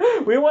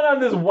 We went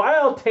on this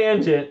wild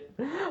tangent.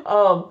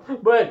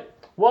 But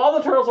while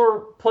the turtles were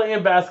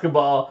playing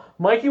basketball,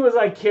 Mikey was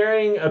like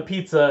carrying a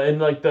pizza and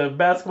like the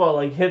basketball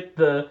like hit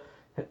the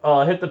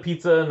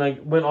pizza and like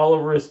went all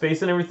over his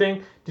face and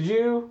everything. Did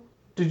you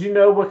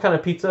know what kind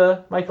of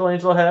pizza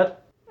Michelangelo had?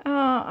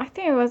 I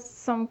think it was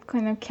some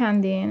kind of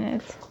candy in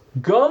it.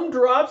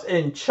 Gumdrops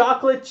and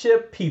chocolate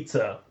chip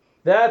pizza.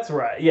 That's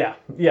right. Yeah.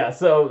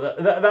 So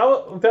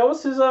that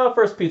was his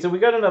first pizza. We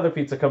got another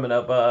pizza coming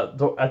up at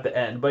the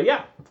end. But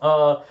yeah.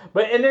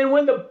 And then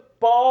when the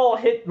ball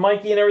hit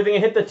Mikey and everything,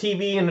 it hit the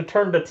TV and it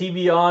turned the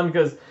TV on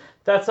because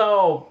that's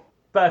how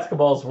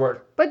basketballs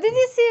work. But did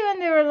you see when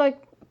they were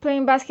like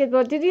playing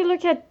basketball? Did you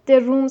look at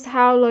the rooms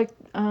how like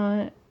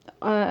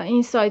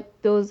inside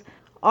those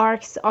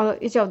arcs.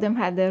 Each of them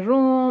had a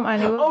room,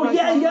 and it was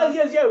yeah.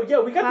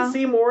 We got to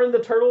see more in the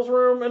turtles'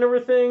 room and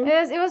everything.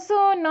 Yes, it was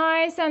so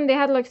nice, and they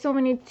had like so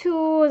many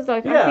tools.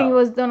 Like I think it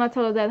was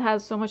Donatello that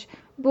had so much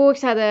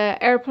books, had an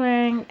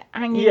airplane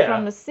hanging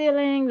from the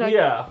ceiling. Like,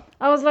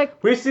 I was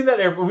like, we've seen that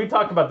airplane. We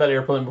talked about that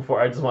airplane before.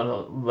 I just want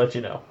to let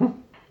you know.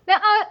 Now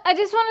I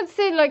just wanted to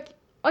say, like,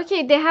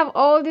 okay, they have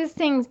all these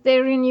things. They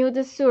renew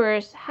the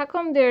sewers. How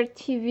come their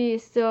TV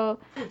is still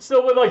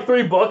with like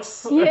 3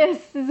 books? Yes,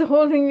 it's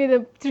holding me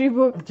the 3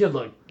 books. Dude,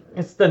 look,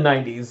 it's the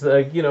 90s.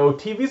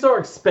 TVs are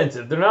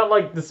expensive. They're not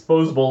like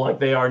disposable like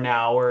they are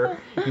now. Or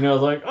it's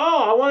like,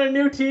 oh, I want a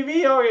new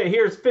TV. Okay,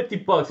 here's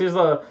 $50. Here's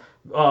a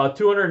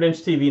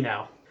 200-inch TV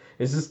now.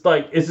 It's just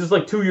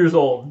like 2 years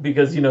old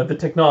because the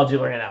technology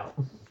ran out.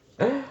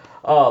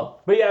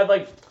 But yeah,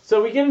 like,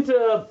 so we get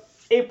into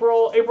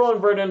April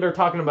and Vernon are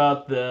talking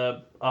about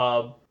the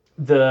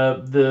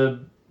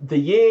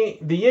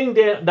Ying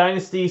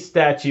Dynasty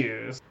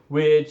statues,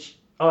 which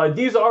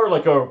these are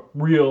like a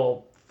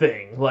real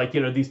thing, like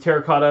these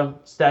terracotta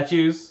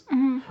statues,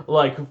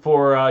 like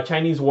for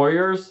Chinese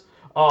warriors.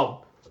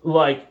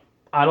 Like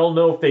I don't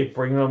know if they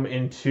bring them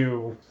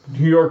into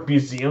New York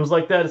museums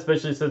like that,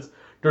 especially since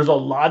there's a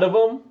lot of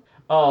them.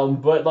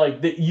 But like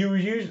you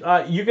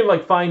can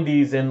like find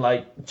these in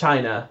like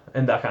China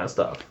and that kind of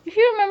stuff. If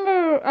you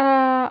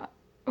remember,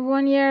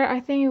 one year I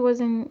think it was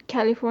in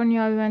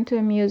California, we went to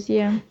a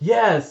museum.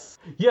 Yes,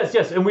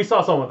 and we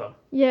saw some of them.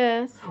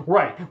 Yes.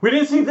 Right. We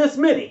didn't see this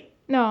many.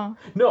 No,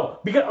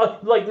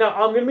 because now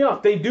I'm gonna be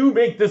honest. They do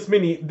make this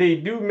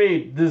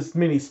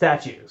many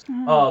statues.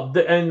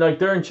 And like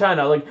they're in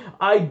China. Like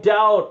I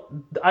doubt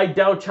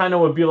China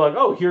would be like,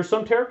 oh, here's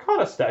some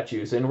terracotta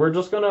statues, and we're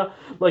just gonna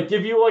like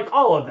give you like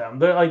all of them.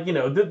 They're like,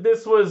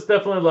 this was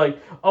definitely like,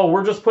 oh,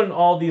 we're just putting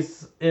all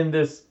these in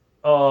this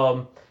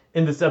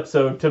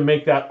episode to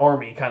make that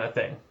army kind of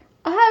thing.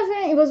 I have a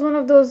feeling it was one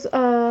of those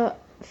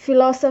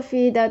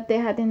philosophy that they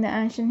had in the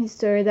ancient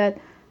history that,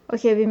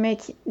 okay, we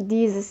make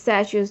these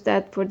statues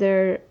that for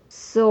their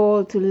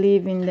soul to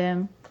live in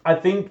them. I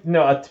think,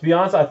 no, to be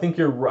honest, I think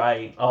you're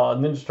right.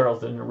 Ninja Turtles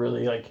didn't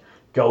really, like,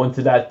 go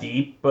into that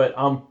deep, but,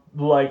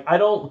 like,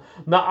 I'm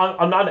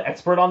not an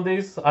expert on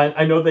these.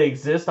 I know they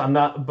exist,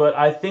 but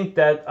I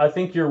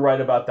think you're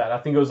right about that. I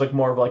think it was, like,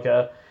 more of, like,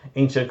 a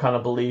ancient kind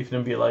of belief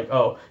and be like,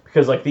 oh,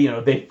 because, like,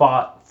 they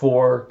fought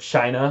for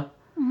China,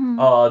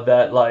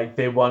 that, like,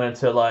 they wanted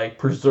to, like,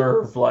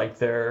 preserve, like,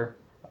 their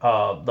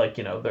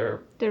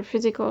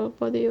physical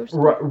body or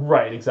something.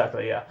 Right,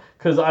 exactly, yeah.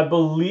 Because I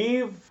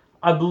believe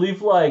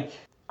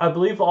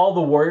all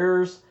the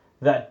warriors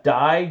that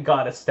died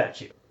got a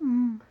statue.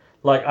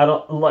 Like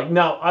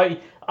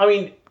I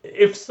mean,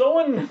 if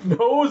someone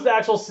knows the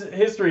actual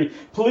history,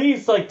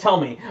 please like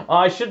tell me.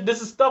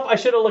 This is stuff I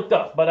should have looked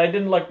up, but I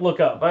didn't like look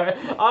up.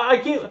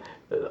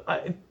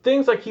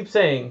 Things I keep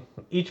saying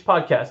each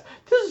podcast.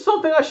 This is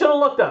something I should have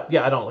looked up.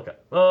 Yeah, I don't look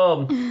up.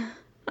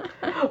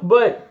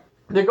 But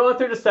they're going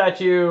through the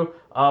statue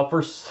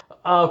for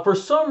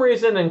some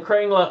reason, and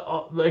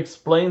Krang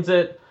explains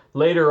it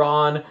later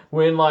on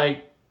when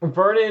like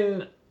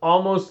Vernon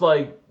almost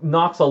like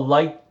knocks a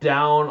light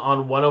down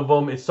on one of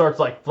them. It starts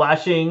like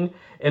flashing,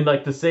 and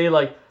like to say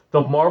like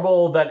the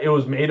marble that it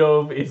was made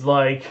of is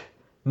like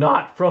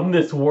not from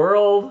this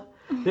world.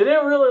 They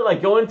didn't really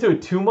like go into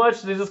it too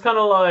much. They just kind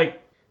of like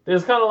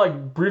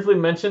briefly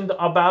mentioned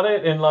about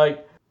it, and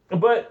like,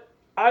 but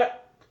I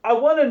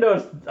want to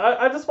notice.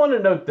 I just want to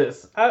note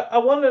this. I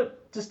want to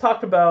just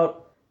talk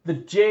about the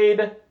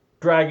Jade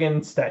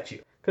Dragon statue.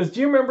 Because do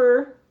you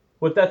remember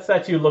what that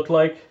statue looked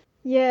like?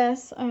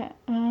 Yes.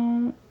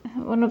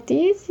 One of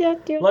these. Yeah.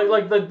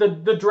 Like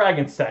the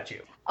dragon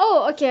statue.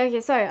 Oh,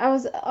 okay. Sorry, I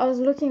was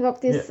looking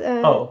up this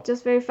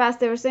just very fast.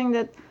 They were saying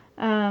that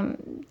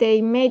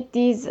they made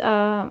these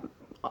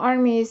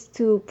armies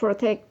to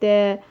protect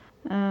the.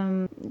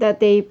 That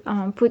they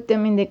put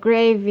them in the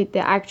grave with the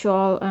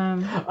actual.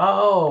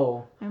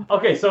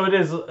 Okay. So it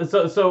is.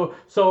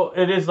 So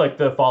it is like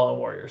the fallen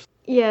warriors.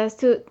 Yes.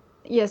 To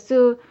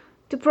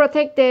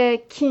protect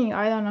the king.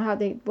 I don't know how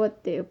the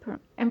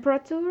emperor.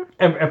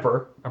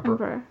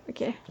 Emperor.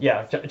 Okay.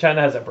 Yeah,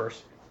 China has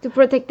emperors. To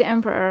protect the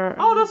emperor.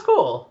 Oh, that's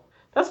cool.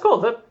 That's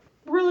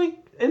really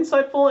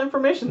insightful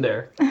information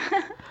there.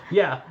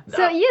 Yeah.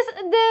 So yes,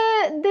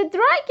 the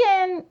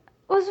dragon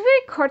was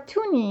very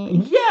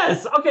cartoony.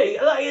 Yes. Okay.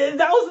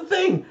 That was the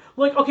thing.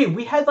 Like, okay,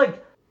 we had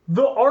like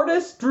the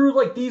artist drew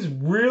like these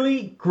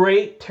really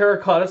great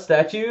terracotta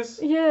statues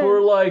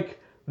for like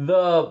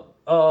the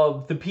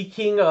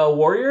Peking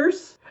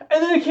warriors,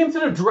 and then it came to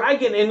the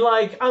dragon, and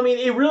like, I mean,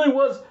 it really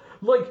was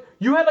like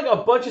you had like a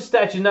bunch of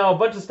statues. Now a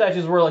bunch of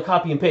statues were like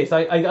copy and paste.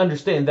 I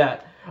understand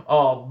that.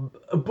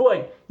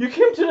 But you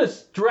came to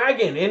this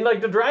dragon, and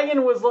like the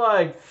dragon was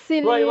like,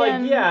 it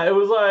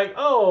was like,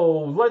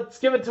 oh, let's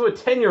give it to a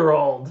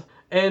 10-year-old,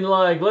 and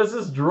like let's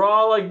just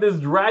draw like this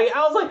dragon.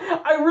 I was like,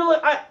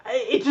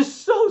 it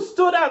just so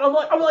stood out.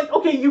 I'm like,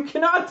 okay, you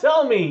cannot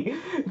tell me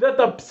that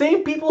the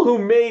same people who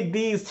made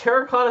these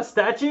terracotta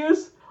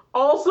statues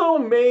also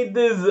made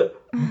this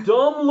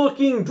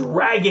dumb-looking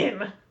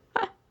dragon.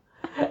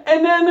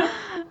 And then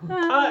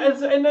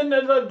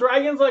the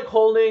dragon's like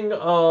holding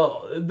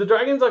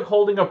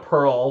a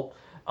pearl.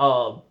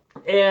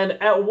 And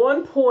at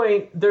one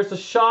point, there's a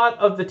shot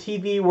of the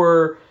TV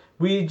where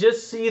we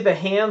just see the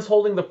hands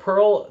holding the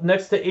pearl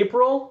next to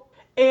April,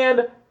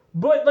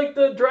 but like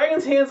the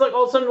dragon's hands like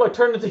all of a sudden like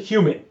turn into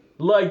human.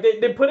 Like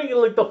they put it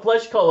in like the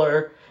flesh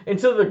color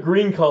into the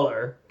green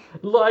color.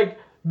 Like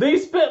they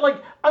spent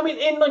like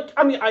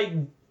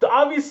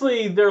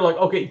obviously they're like,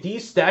 okay,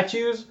 these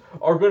statues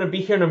are going to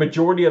be here in a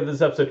majority of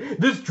this episode.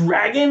 This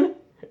dragon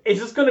is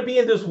just going to be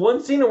in this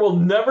one scene and we'll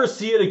never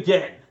see it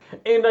again.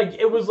 And like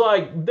it was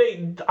like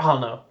I don't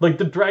know, like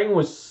the dragon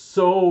was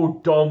so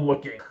dumb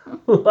looking.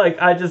 Like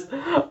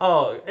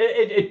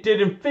it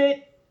didn't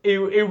fit.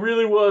 It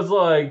really was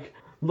like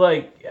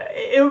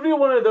it would be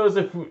one of those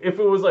if it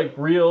was like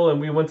real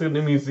and we went to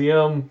the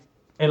museum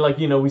and like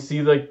we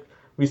see like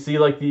these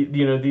like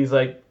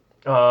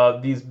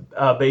these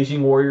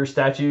Beijing warrior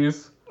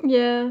statues.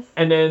 Yes.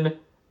 And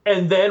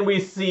then we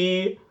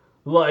see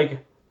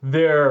like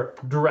their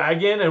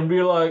dragon and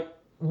we're like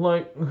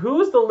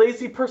who's the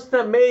lazy person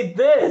that made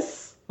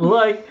this?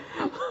 Like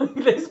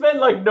they spent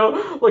like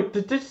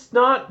did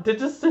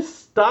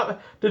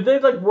they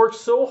like work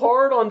so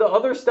hard on the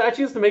other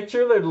statues to make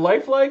sure they're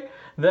lifelike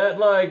that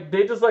like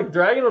they just like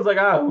dragon was like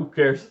who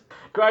cares?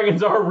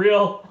 Dragons are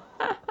real.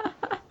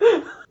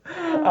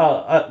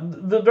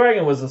 The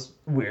dragon was just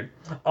weird.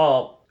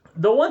 I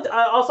want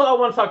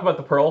to talk about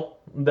the pearl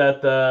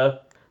that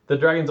the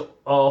dragon's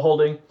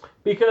holding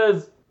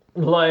because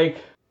like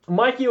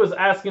Mikey was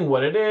asking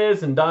what it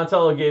is, and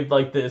Donatello gave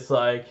like this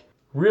like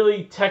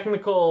really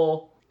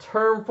technical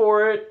term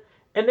for it.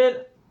 And then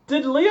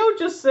did Leo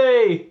just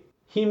say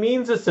he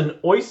means it's an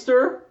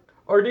oyster,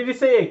 or did he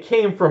say it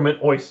came from an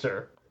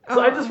oyster? So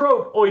I just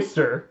wrote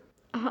oyster.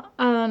 I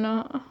don't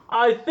know.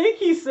 I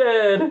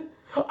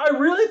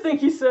really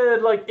think he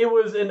said like it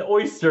was an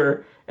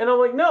oyster, and I'm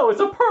like, no, it's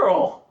a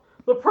pearl.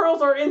 The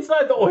pearls are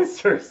inside the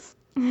oysters.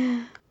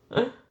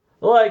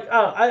 Like,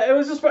 it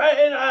was just,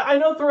 I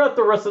know throughout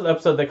the rest of the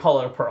episode they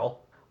call it a pearl.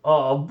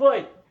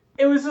 But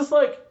it was just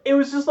like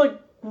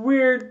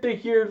weird to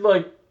hear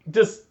like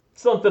just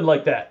something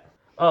like that.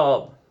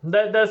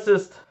 That's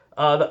just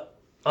that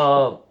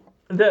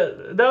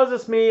was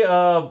just me. Maybe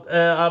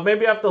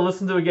I have to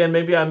listen to it again.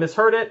 Maybe I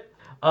misheard it.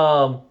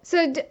 So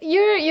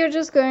you're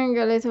just going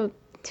a little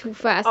too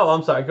fast. Oh,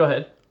 I'm sorry. Go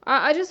ahead.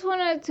 I just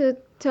wanted to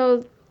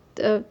tell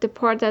the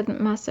part that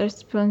Master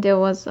Splinter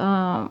was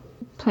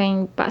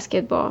playing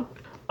basketball.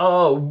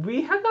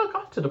 We had not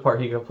got to the part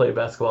he could play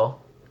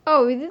basketball.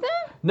 Oh, we didn't?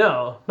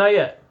 No, not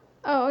yet.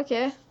 Oh,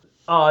 okay.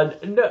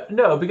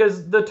 No,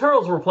 because the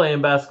Turtles were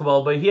playing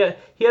basketball, but he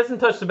hasn't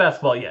touched the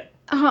basketball yet.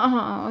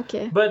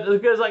 Okay. But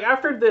because like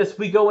after this,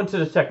 we go into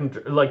the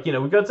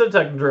we go to the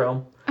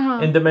Technodrome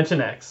in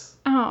Dimension X.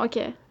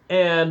 Okay.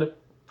 And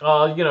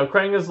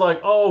Krang is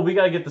like, oh, we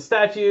gotta get the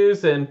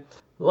statues, and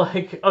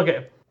like,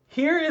 okay,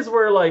 here is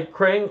where like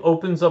Krang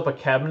opens up a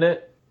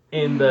cabinet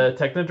in the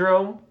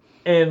Technodrome,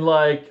 and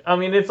like, I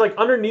mean, it's like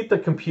underneath the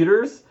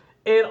computers,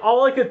 and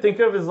all I could think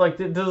of is like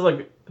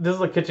this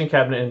is a kitchen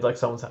cabinet in like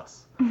someone's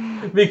house,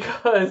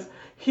 because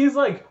he's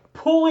like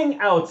pulling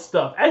out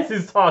stuff as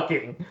he's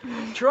talking,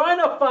 trying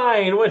to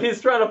find what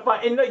he's trying to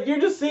find, and like you're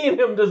just seeing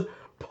him just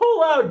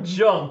pull out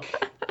junk.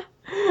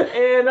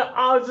 And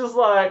I was just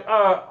like,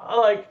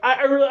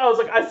 I was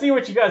like, I see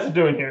what you guys are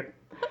doing here.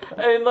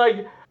 And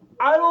like,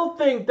 I don't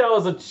think that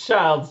was a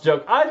child's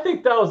joke. I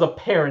think that was a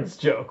parent's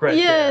joke right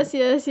there.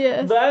 Yes.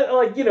 That,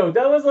 like,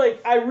 that was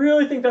like, I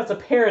really think that's a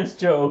parent's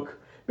joke.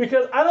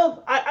 Because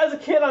as a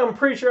kid, I'm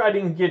pretty sure I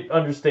didn't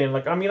understand.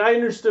 Like, I mean, I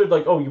understood,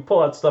 like, oh, you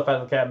pull out stuff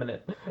out of the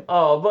cabinet.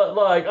 But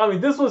like, I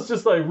mean, this was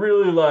just like,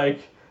 really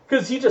like,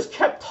 because he just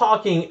kept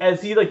talking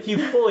as he like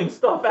keeps pulling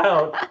stuff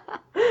out.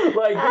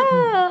 Like,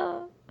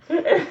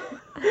 like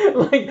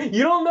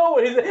you don't know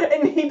what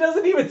and he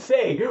doesn't even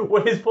say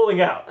what he's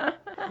pulling out.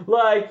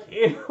 Like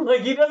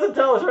he doesn't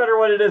tell Shredder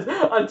what it is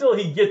until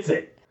he gets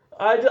it.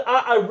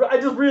 I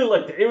just really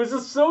liked it. It was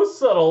just so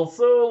subtle,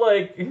 so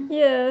like.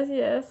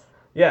 Yes.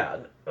 Yeah,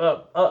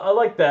 I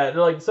like that.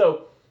 Like,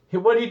 so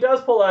what he does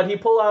he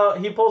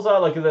pulls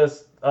out like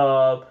this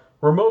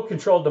remote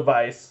control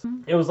device.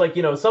 Mm-hmm. It was like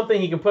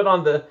something he can put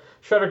on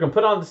Shredder can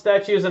put on the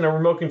statues and a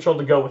remote control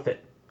to go with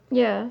it.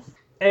 Yes.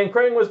 And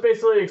Krang was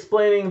basically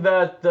explaining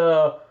that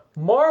the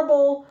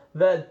marble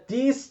that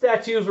these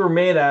statues were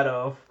made out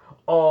of,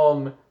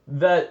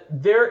 that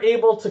they're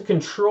able to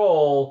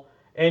control.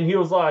 And he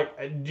was like,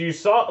 you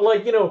saw,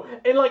 like,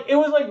 and like, it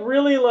was like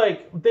really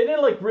like, they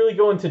didn't like really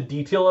go into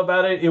detail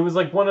about it. It was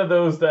like one of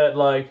those that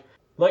like,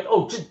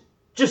 oh,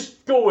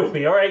 just go with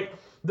me, all right?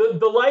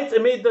 The lights,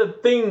 it made the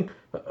thing,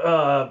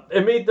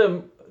 it made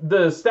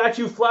the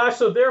statue flash,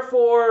 so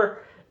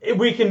therefore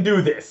we can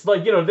do this.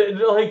 Like, they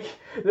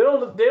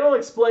don't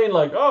explain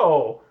like,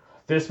 oh,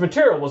 this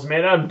material was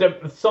made out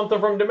of something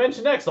from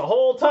Dimension X the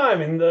whole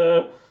time, and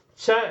the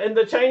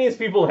Chinese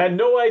people had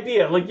no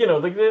idea. Like,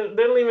 like they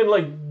don't even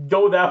like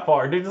go that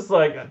far. They're just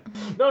like,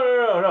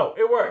 no,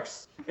 it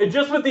works.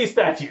 just with these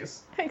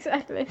statues.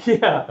 Exactly.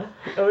 Yeah,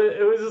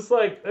 it was just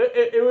like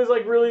it was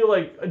like really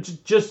like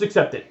just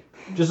accept it,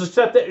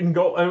 and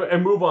go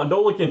and move on.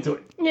 Don't look into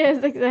it.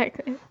 Yes,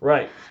 exactly.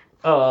 Right.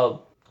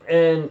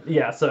 And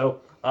yeah,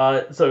 so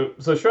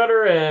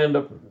Shredder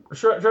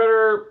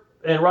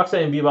and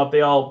Roxanne and Bebop,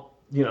 they all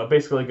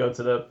basically go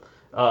to the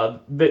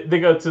they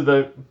go to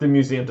the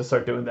museum to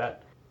start doing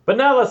that. But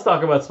now let's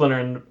talk about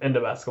Splinter and the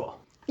basketball.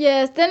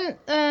 Yes. Then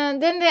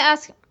they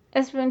ask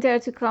Splinter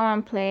to come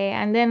and play,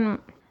 and then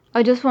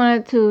I just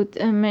wanted to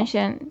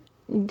mention: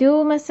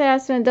 does Master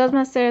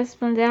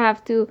Splinter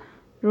have to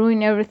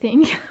ruin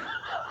everything?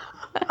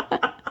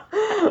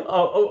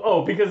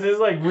 Because he's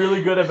like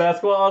really good at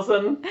basketball all of a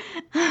sudden?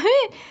 I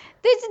mean,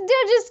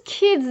 they're just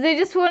kids.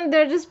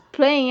 They're just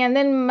playing, and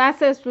then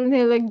Master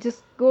Splinter like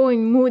just go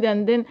in mood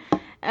and then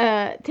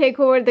take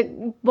over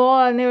the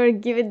ball and never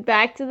give it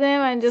back to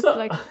them and just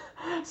like.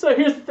 So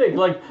here's the thing,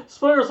 like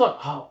Splinter's like,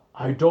 oh,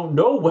 I don't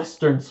know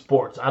Western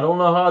sports. I don't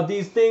know how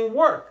these things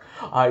work.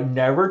 I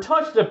never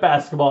touched a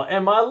basketball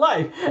in my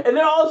life. And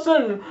then all of a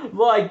sudden,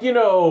 like, he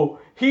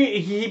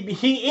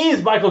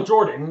is Michael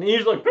Jordan.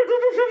 He's like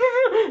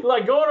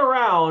like going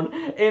around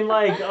and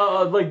like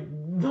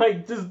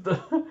just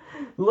do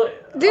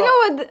you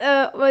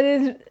know what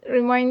it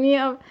remind me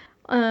of?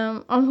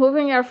 I'm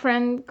hoping our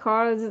friend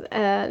Carl is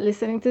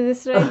listening to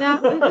this right now.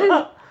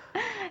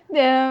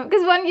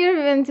 Because one year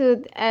we went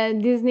to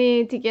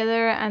Disney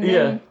together, and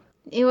then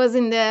it was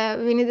in the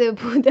Winnie the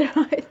Pooh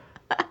ride.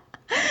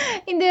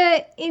 in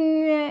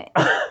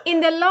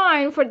the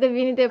line for the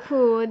Winnie the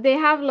Pooh, they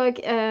have like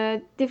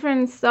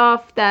different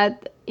stuff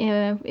that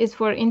is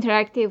for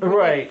interactive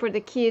for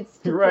the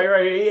kids.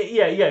 Right.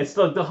 Yeah.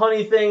 So the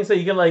honey thing, so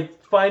you can like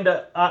find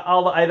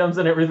all the items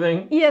and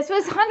everything. Yeah, so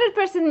it's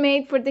 100%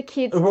 made for the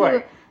kids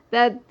too.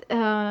 That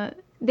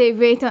they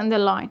wait on the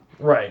line.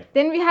 Right.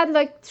 Then we had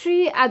like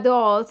 3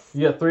 adults.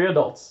 Yeah, 3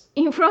 adults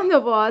in front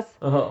of us.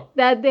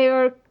 That they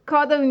were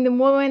caught up in the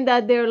moment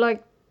that they're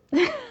like.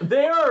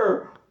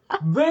 They're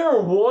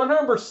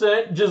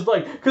 100% just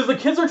like, because the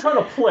kids are trying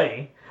to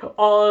play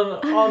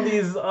on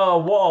these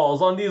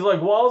walls, on these like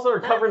walls that are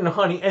covered in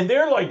honey, and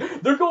they're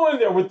going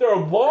there with their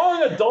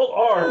long adult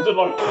arms and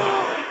like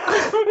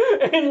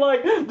and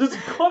like just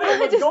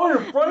going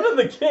in front of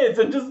the kids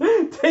and just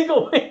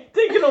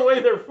taking away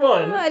their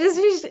fun. I just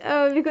wish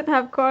we could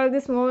have Carl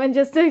this moment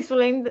just to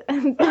explain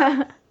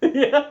that.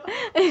 Yeah.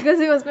 Because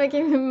he was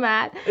making him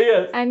mad.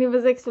 Yes. And he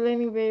was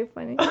explaining very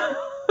funny.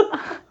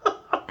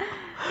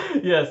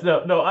 Yes,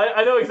 no,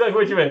 I know exactly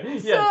what you mean.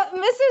 Yes. So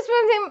Mr.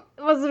 Splinter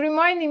was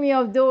reminding me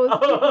of those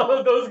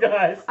people. Those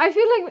guys. I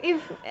feel like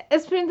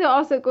if Splinter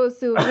also goes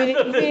to Winnie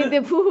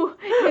the Pooh,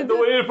 the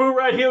Winnie the Pooh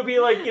ride, he'll be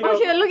like,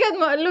 Okay, look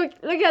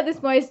at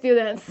this, my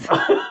students. This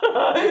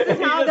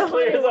is how the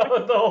honey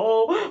works. The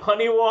whole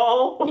honey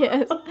wall.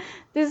 Yes,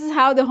 this is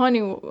how the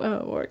honey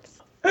works.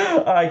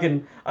 I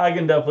can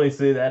definitely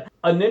see that.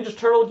 A Ninja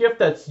Turtle gift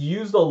that's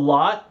used a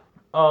lot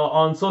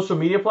on social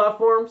media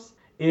platforms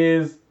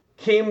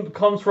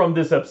comes from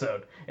this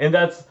episode, and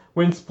that's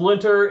when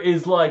Splinter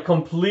is like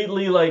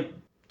completely like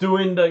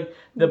doing the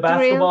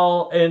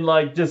basketball and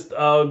like just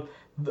and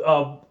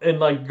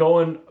like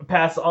going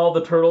past all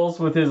the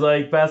turtles with his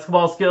like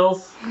basketball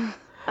skills.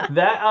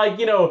 That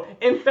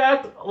in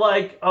fact,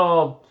 like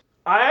I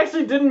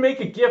actually didn't make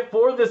a GIF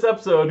for this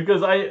episode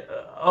because I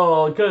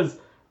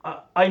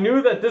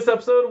knew that this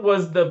episode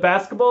was the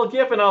basketball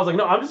GIF, and I was like,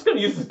 no, I'm just gonna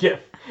use this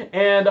GIF.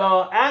 And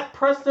at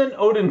Preston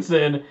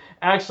Odinson,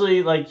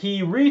 actually, like,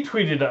 he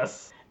retweeted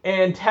us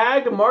and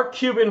tagged Mark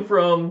Cuban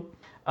from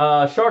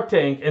Shark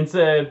Tank and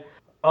said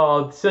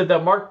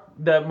that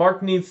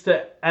Mark needs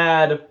to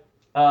add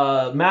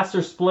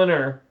Master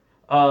Splinter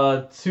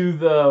to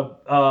the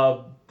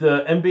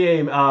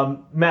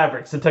NBA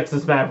Mavericks, the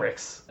Texas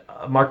Mavericks.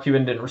 Mark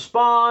Cuban didn't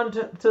respond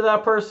to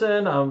that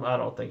person. I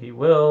don't think he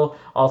will.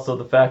 Also,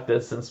 the fact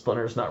that since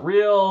Splinter's not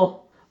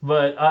real.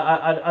 But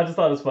I just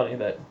thought it was funny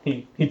that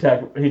he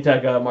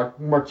tagged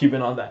Mark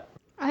Cuban on that.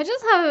 I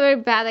just have a very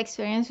bad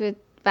experience with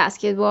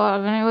basketball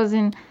when I was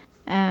in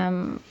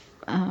not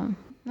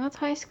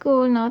high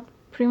school, not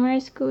primary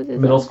school.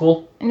 Middle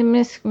school? In the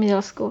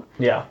middle school.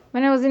 Yeah.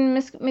 When I was in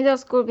middle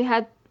school, we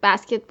had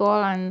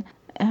basketball, and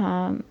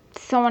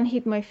someone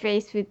hit my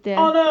face with the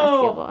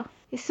basketball.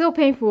 It's so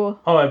painful.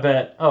 Oh, I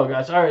bet. Oh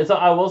gosh. All right. So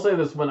I will say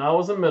this: when I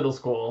was in middle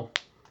school,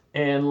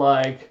 and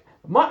like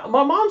my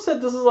mom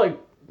said, this is like.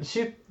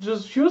 She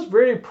was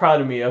very proud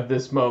of me of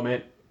this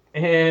moment,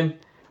 and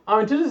I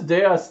mean to this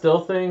day I still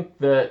think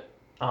that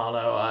I don't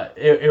know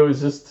it was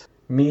just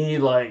me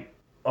like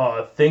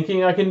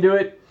thinking I can do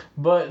it.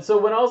 But so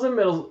when I was in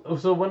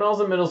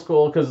middle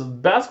school, because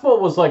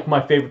basketball was like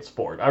my favorite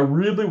sport. I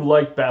really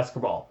liked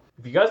basketball.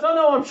 If you guys don't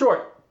know, I'm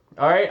short.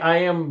 All right, I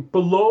am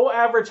below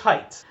average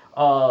height.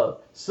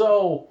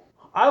 So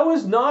I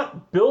was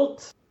not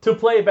built to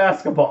play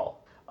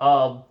basketball.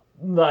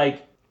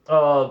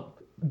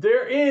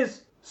 There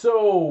is.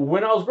 So,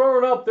 when I was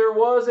growing up, there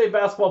was a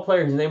basketball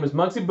player. His name was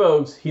Muggsy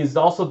Bogues. He's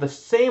also the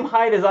same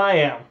height as I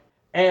am.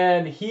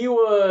 And he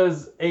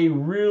was a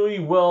really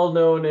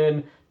well-known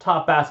and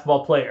top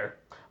basketball player.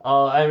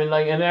 I mean,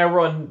 like, and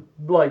everyone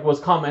like was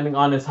commenting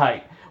on his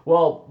height.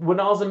 Well, when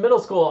I was in middle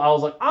school, I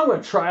was like, I'm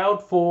gonna try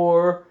out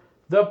for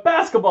the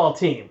basketball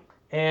team,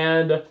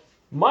 and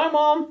my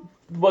mom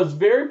was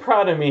very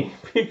proud of me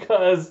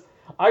because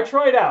I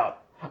tried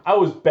out. I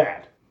was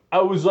bad.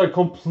 I was like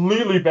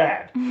completely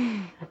bad.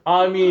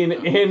 I mean,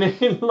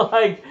 it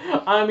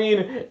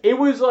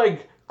was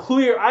like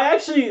clear. I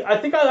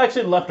think I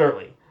actually left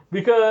early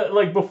because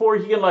like before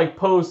he can like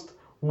post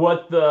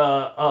what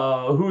the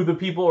who the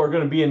people are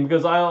gonna be in,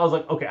 because I was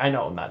like, okay, I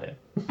know I'm not in.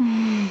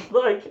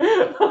 Like,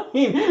 I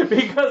mean,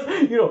 because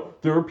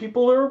there were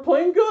people that were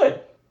playing good,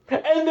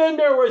 and then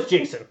there was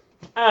Jason.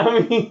 I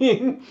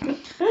mean,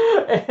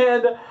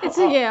 and it's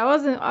okay. I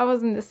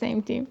wasn't the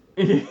same team.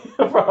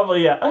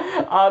 Probably, yeah.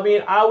 I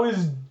mean, I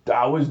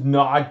was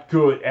not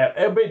good at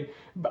it,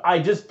 but I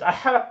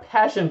had a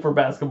passion for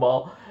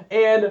basketball,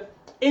 and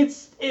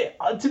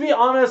to be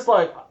honest,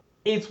 like,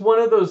 it's one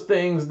of those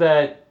things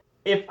that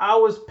if I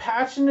was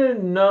passionate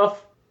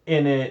enough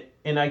in it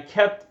and I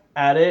kept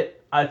at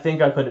it, I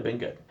think I could have been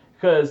good.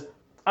 Because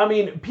I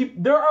mean,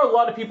 there are a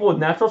lot of people with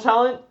natural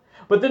talent.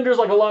 But then there's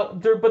like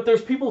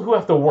there's people who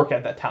have to work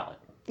at that talent.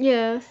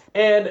 Yes.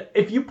 And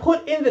if you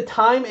put in the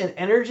time and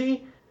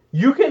energy,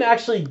 you can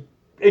actually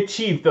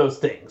achieve those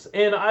things.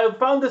 And I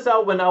found this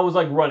out when I was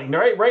like running.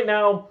 Right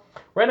now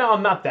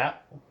I'm not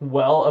that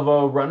well of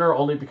a runner,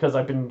 only because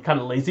I've been kind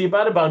of lazy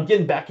about it. But I'm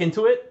getting back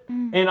into it,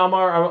 and I'm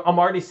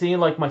already seeing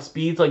like my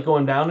speeds like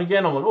going down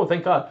again. I'm like, oh,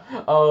 thank God.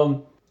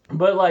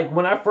 But like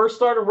when I first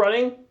started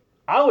running,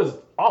 I was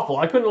awful.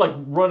 I couldn't like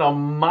run a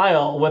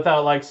mile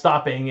without like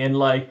stopping and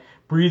like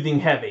breathing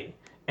heavy.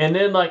 And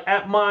then like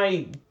at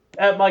my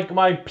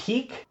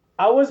peak,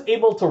 I was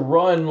able to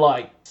run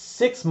like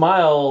 6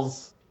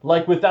 miles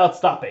like without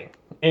stopping,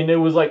 and it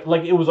was like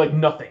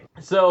nothing.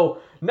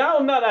 So now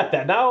I'm not at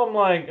that. Now I'm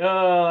like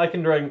I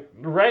can drink.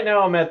 Right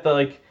now I'm at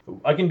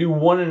I can do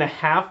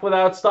 1.5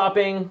 without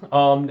stopping,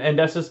 and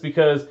that's just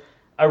because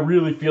I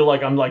really feel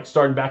like I'm like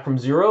starting back from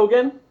zero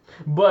again.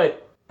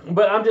 But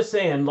I'm just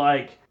saying,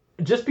 like,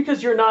 just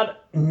because you're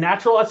not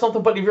natural at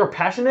something, but if you're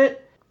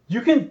passionate,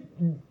 you can,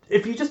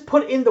 if you just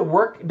put in the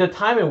work, the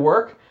time and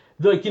work,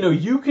 like,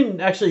 you can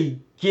actually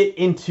get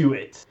into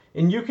it.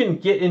 And you can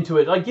get into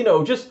it. Like,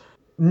 just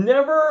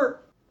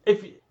never,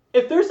 if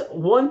there's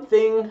one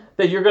thing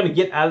that you're going to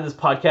get out of this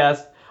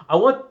podcast, I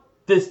want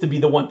this to be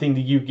the one thing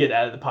that you get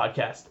out of the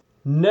podcast.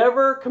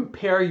 Never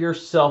compare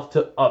yourself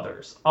to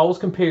others. Always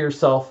compare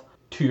yourself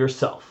to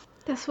yourself.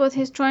 That's what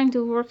he's trying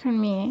to work on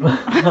me.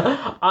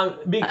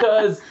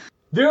 Because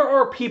there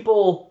are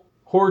people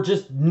who are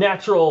just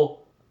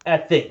natural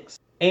at things,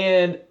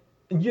 and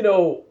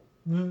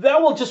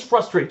that will just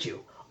frustrate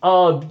you,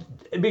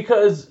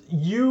 because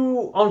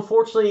you,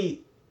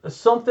 unfortunately,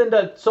 something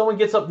that someone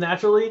gets up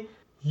naturally,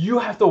 you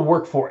have to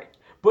work for it.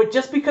 But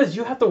just because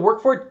you have to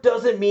work for it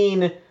doesn't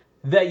mean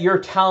that your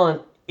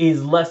talent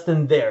is less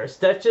than theirs.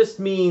 That just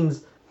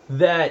means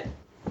that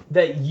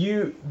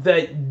you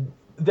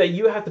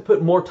have to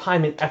put more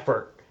time and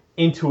effort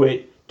into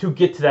it to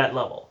get to that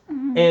level.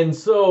 Mm-hmm. And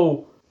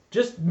so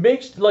just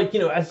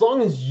as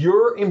long as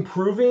you're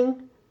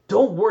improving,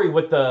 don't worry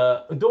what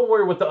the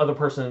other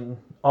person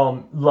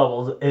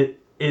levels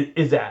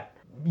is at.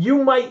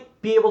 You might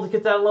be able to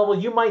get that level,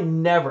 you might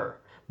never.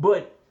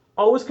 But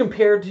always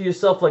compare to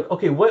yourself, like,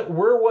 okay,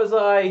 where was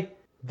I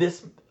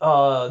this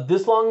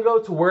long ago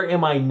to where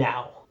am I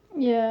now?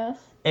 Yes.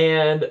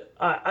 And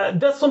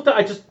that's something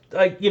I just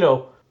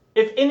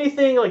if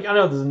anything, like, I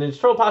know this is a Ninja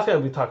Turtle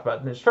podcast, we talk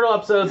about Ninja Turtle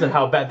episodes and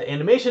how bad the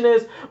animation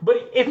is,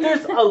 but if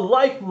there's a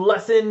life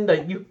lesson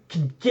that you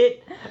can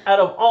get out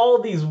of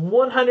all these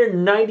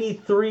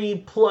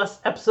 193 plus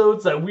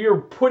episodes that we are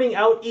putting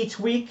out each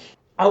week,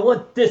 I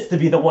want this to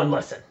be the one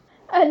lesson.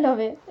 I love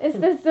it. It's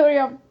the story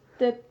of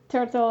the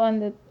turtle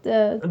and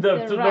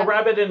the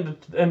rabbit and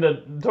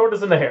the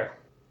tortoise and the hare.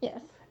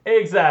 Yes.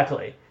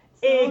 Exactly.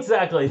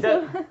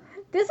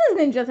 This is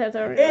Ninja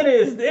Turtle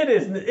related. It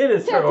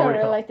is turtle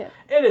related.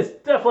 It is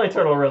definitely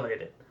turtle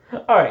related.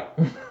 All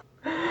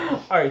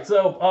right.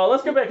 So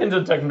let's get back into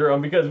the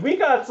Technodrome, because we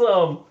got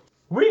some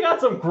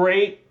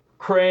great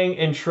Krang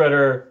and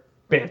Shredder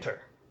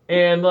banter,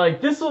 and like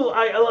this was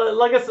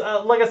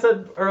like I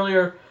said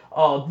earlier,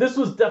 this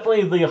was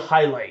definitely the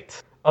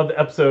highlight of the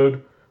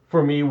episode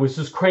for me, was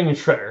just Krang and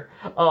Shredder.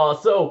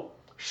 So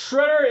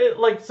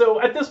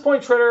Shredder, at this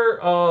point,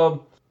 Shredder,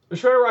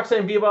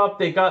 Roxanne, and Bebop,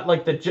 they got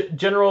like the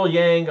General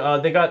Yang,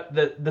 they got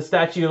the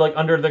statue like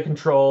under their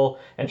control,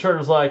 and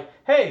Shredder's like,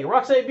 "Hey,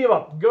 Roxanne and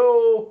Bebop,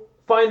 go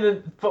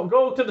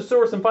to the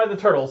source and find the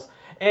turtles."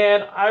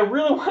 And I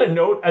really want to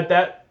note at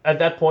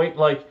that point,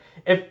 like,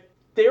 if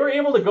they were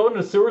able to go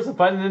into the sewers and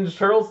find the Ninja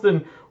Turtles,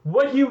 then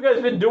what have you guys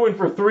been doing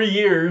for 3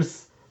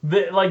 years?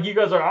 That, like, you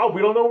guys are,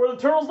 we don't know where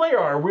the turtles' lair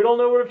are. We don't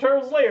know where the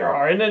turtles' lair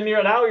are. And then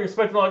now you're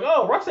expecting, like,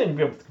 Roxanne and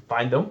Bebop can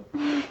find them.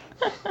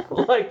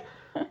 Like,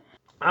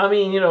 I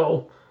mean, we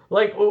know,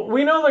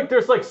 like,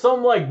 there's, like,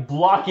 some, like,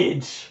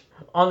 blockage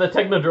on the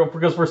Technodrome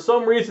because for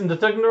some reason the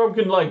Technodrome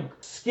can like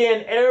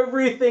scan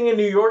everything in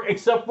New York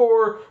except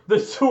for the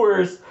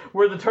sewers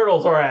where the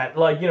turtles are at.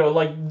 Like, you know,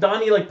 like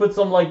Donnie like put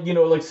some like, you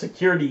know, like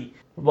security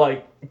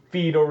like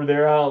feed over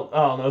there. I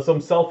don't know,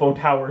 some cell phone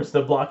towers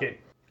to block it.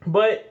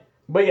 But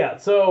yeah,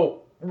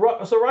 so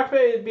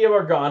Rocksteady and BM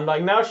are gone.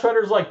 Like now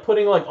Shredder's like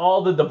putting like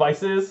all the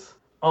devices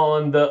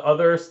on the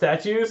other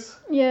statues.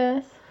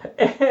 Yes.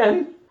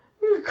 And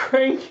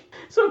Krang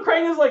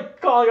is like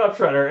calling up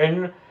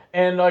Shredder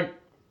and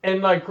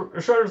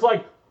Shredder's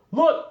like,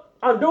 look,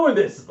 I'm doing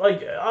this.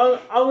 Like I'm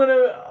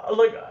gonna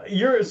like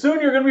you're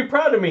gonna be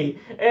proud of me.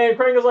 And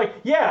Krang is like,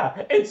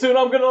 yeah, and soon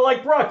I'm gonna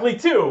like broccoli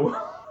too.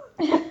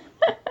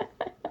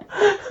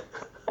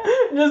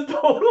 Just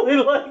totally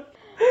like.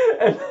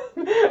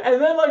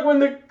 And then like when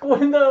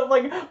the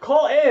like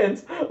call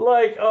ends,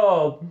 like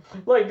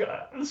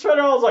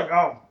Shredder was like,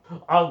 oh,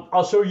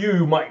 I'll show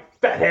you my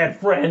fathead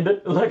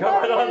friend. Like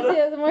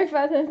yes, my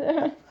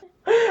fathead.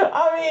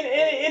 I mean,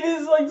 it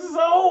is like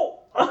so.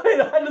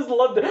 I just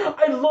loved it.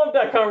 I love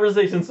that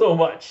conversation so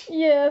much.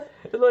 Yes.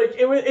 Like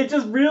it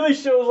just really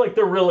shows like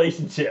the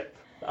relationship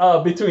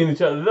between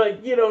each other.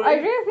 Like, you know. I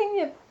really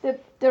think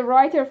that the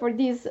writer for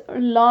these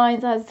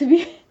lines has to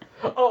be.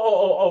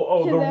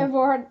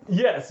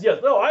 Yes.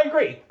 No, I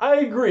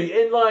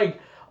agree. And like,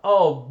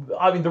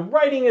 I mean, the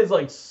writing is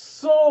like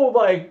so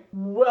like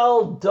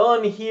well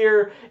done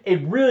here.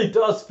 It really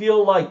does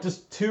feel like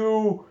just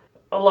two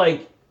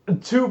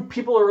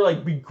people are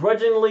like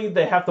begrudgingly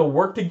they have to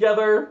work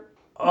together.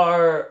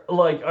 Are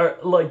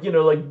you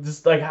know like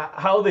just like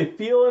how they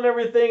feel and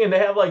everything, and they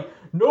have like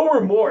no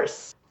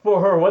remorse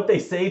for what they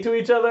say to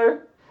each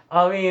other.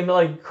 I mean,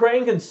 like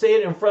Krang can say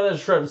it in front of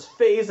Shredder's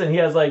face, and he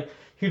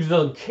just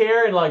doesn't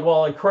care, and like while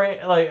like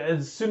Krang, like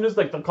as soon as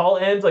like the call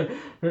ends, like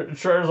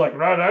Shredder's like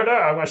nah,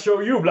 I'm gonna show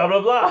you blah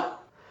blah blah.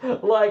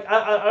 Like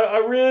I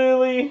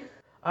really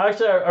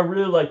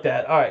like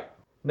that. All right,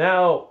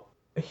 now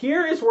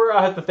here is where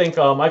I have to thank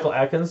Michael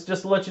Atkins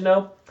just to let you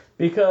know,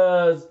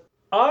 because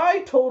I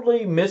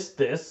totally missed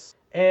this,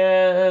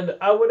 and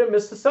I would have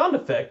missed the sound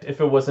effect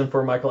if it wasn't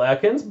for Michael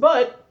Atkins.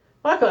 But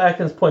Michael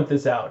Atkins pointed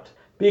this out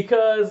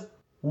because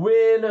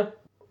when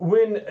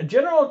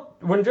General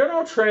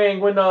Trang,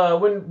 when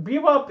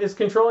Bebop is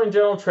controlling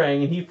General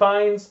Trang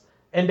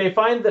and they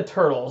find the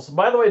turtles.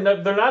 By the way,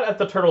 no, they're not at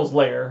the turtles'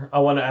 lair. I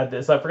want to add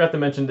this. I forgot to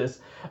mention this.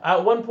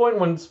 At one point,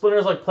 when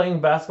Splinter's like playing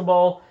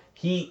basketball,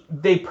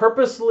 they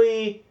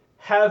purposely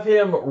have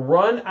him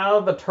run out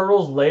of the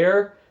turtles'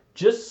 lair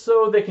just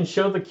so they can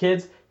show the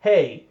kids,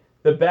 hey,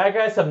 the bad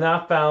guys have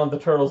not found the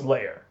turtles'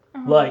 lair.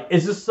 Uh-huh. Like,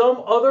 it's just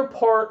some other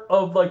part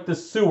of like the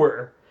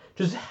sewer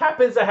just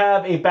happens to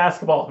have a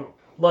basketball hoop.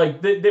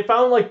 Like they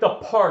found like the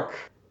park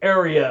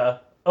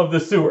area of the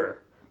sewer,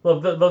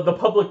 of the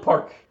public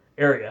park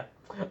area.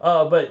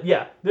 But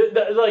yeah,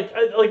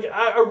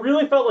 I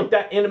really felt like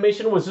that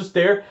animation was just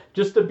there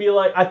just to be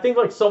like, I think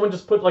like someone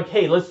just put like,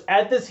 hey, let's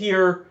add this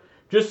here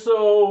just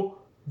so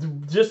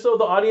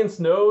the audience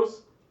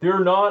knows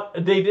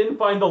they didn't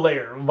find the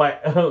lair.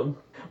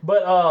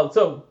 But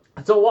so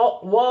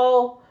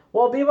while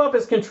Bebop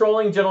is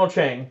controlling General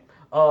Chang,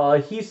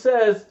 he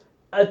says,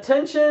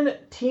 attention,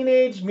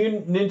 Teenage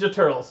Mutant Ninja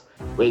Turtles.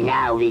 We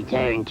now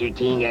return to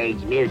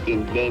Teenage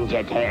Mutant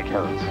Ninja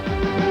Turtles.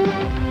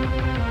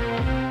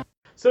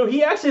 So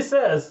he actually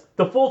says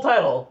the full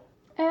title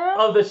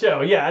of the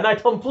show. Yeah, and I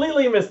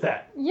completely missed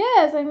that.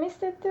 Yes, I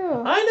missed it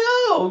too. I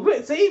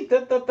know. See,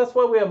 that's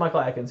what we have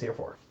Michael Atkins here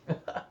for.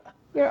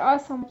 You're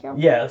awesome.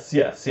 Yes.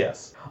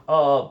 So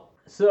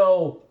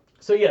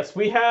yes,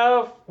 we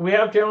have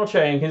General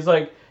Chang. He's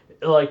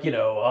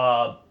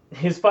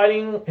he's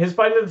fighting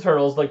the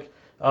turtles. Like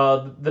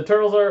the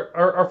turtles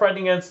are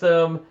fighting against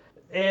them.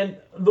 And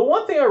the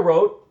one thing I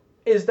wrote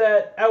is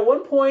that at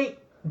one point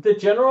the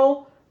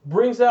general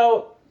brings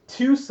out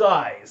 2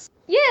 sais.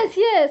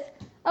 Yes.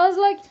 I was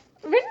like,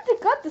 where did they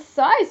got the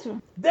sais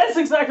from? That's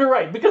exactly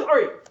right. Because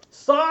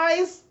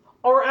sais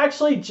are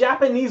actually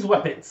Japanese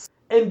weapons.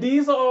 And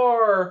these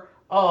are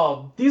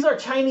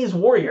Chinese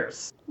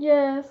warriors.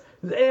 Yes.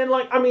 And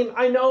like, I mean,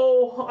 I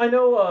know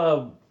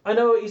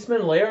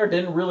Eastman Lair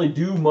didn't really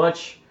do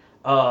much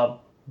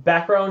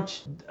background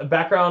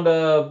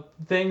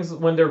things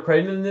when they were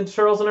creating the Ninja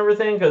Turtles and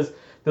everything, because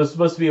there was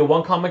supposed to be a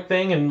one comic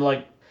thing, and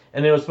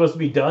it was supposed to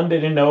be done. They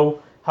didn't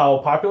know how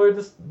popular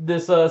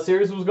this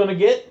series was going to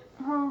get.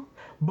 Uh-huh.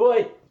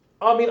 But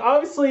I mean,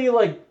 obviously,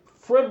 like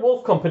Fred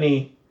Wolf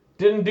Company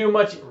didn't do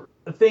much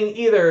thing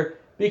either,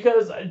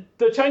 because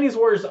the Chinese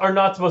warriors are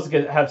not supposed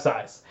to have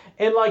sais.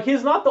 And like,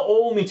 he's not the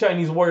only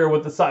Chinese warrior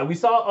with the sai. We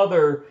saw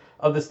other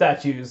of the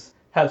statues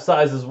have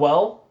sais as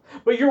well.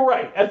 But you're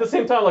right. At the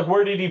same time, like,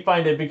 where did he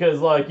find it? Because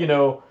like, you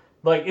know,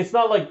 like it's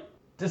not like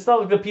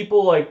the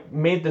people like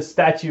made the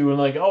statue and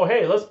like, oh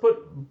hey, let's put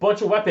a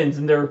bunch of weapons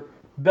in their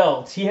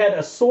belts. He had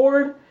a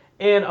sword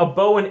and a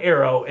bow and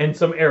arrow and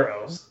some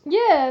arrows.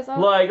 Yes.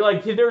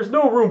 Like there's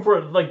no room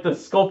for like the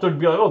sculptor to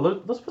be like,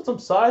 oh, let's put some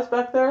sais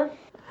back there.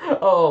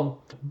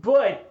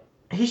 But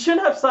he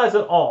shouldn't have sais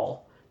at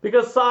all,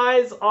 because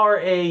sais are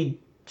a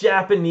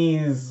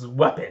Japanese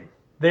weapon.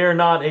 They are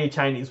not a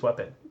Chinese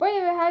weapon. By the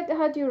way,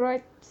 how do you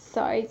write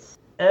sais?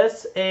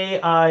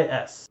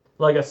 SAIS.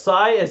 Like a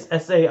sai is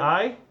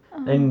SAI,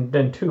 and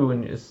then 2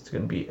 is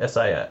going to be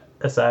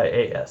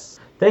SIAS.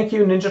 Thank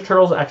you, Ninja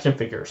Turtles action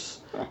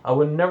figures. I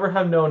would never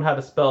have known how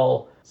to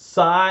spell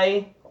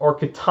sai or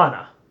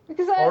katana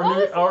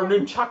or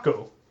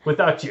nunchaku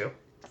without you.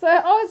 So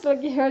I always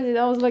heard it.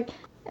 I was like,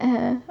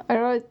 I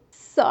wrote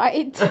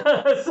side.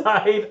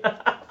 Side.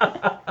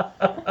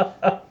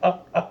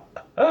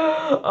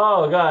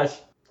 Oh gosh.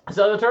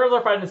 So the turtles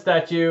are fighting the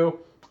statue,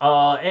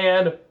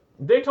 and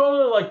they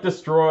totally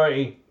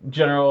destroy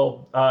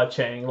General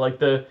Chang. Like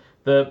the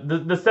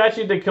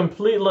statue, they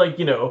complete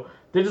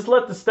they just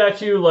let the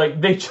statue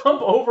they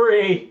jump over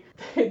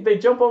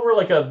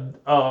like a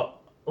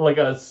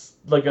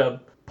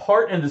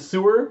part in the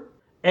sewer.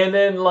 And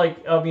then,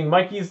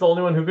 Mikey's the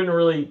only one who couldn't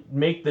really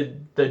make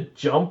the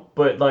jump,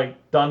 but,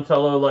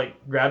 Donatello,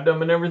 grabbed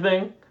him and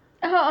everything.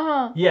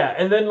 Yeah,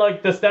 and then,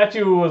 the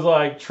statue was,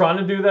 trying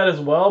to do that as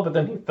well, but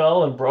then he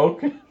fell and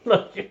broke. And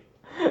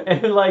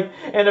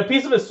a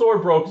piece of his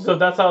sword broke, so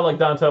that's how,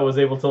 Donatello was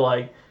able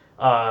to,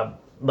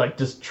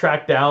 just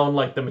track down,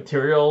 the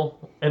material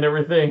and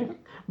everything.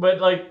 But,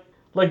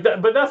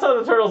 but that's how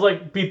the turtles,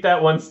 beat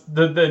that one,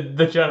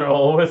 the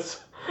general,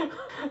 was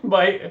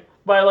by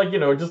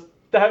just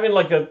having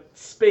a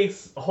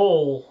space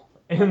hole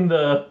in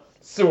the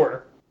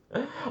sewer.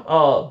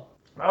 All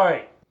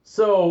right.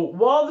 So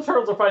while the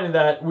turtles are fighting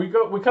that, we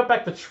cut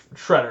back to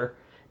Shredder,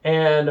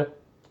 and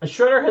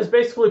Shredder has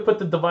basically put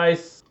the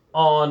device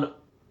on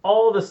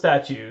all the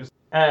statues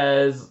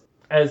as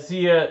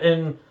he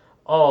and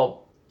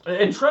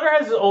Shredder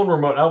has his own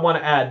remote. I want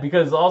to add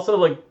because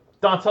also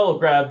Donatello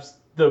grabs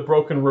the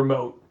broken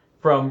remote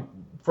from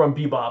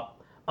Bebop,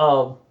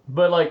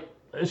 but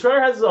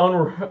Shredder has his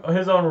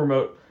own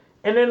remote.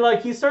 And then,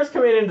 he starts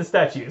commanding the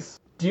statues.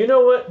 Do you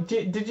know what...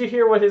 Did you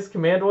hear what his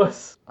command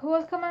was? Who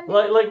was commanding?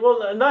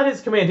 Well, not his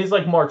command. His,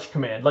 march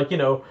command. When,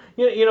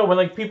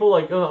 people,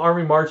 in the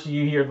army march,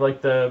 you hear,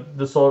 the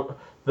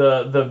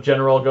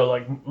general go,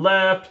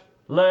 left,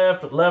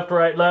 left, left,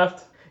 right,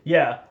 left.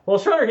 Yeah. Well,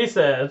 Shredder, he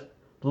said,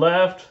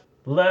 left,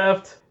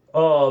 left,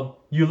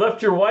 you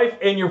left your wife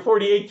and your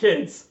 48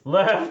 kids.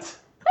 Left.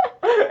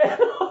 And I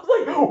was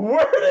like,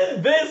 where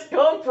did this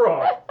come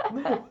from?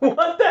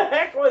 What the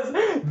heck was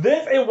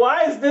this? And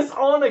why is this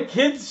on a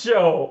kids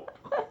show?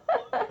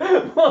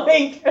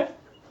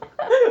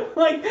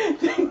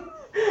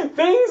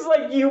 Things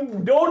you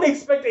don't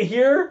expect to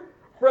hear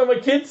from a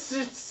kids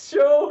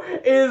show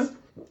is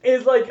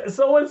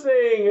someone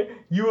saying,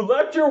 you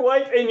left your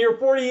wife and your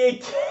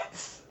 48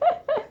 kids.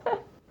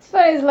 It's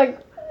funny,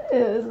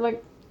 it's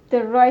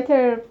the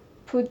writer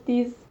put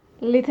these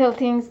little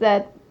things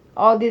that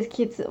all these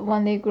kids,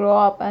 when they grow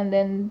up, and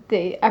then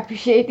they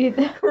appreciate it.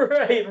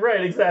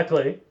 Right,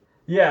 exactly.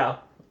 Yeah.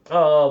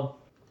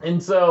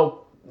 And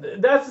so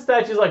that's the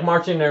statues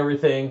marching and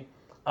everything.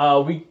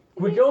 We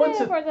go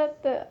into. For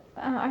that,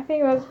 I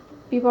think it was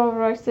people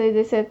were actually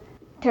they said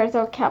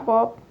turtle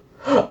kebab.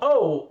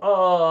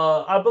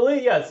 Oh, I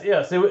believe yes,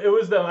 it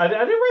was them. I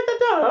didn't write that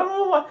down. I don't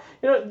know why.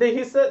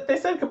 They said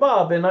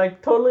kebab, and I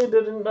totally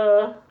didn't.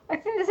 I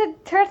think they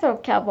said turtle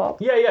kebab.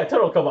 Yeah,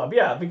 turtle kebab.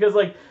 Yeah, because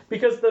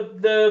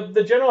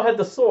the general had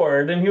the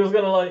sword, and he was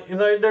gonna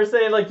they're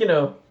saying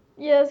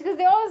Yes, because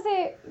they always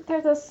say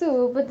turtle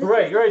soup, but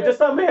right. This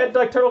time they had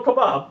turtle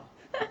kebab.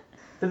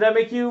 Did that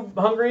make you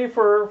hungry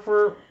for?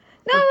 No,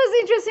 it was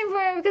interesting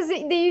for me because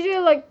they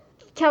usually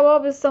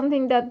kebab is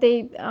something that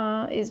they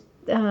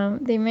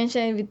they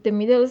mention with the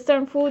Middle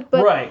Eastern food,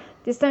 but right.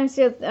 This time she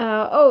said,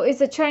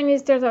 it's a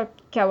Chinese turtle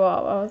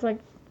kebab. I was like,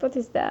 what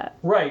is that?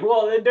 Right.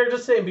 Well, they're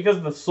just saying because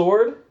of the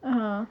sword.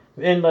 Uh-huh.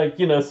 And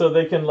so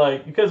they can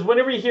because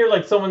whenever you hear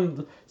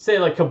someone say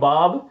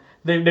kebab,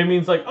 they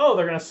means they're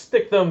gonna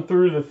stick them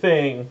through the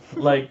thing,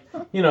 kind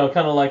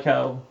of like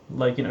how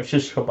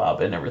shish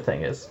kebab and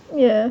everything is.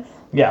 Yes.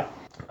 Yeah.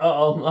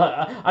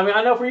 I mean,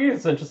 I know for you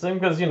it's interesting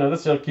because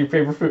this is your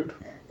favorite food.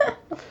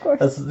 Of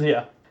course.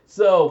 Yeah.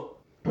 So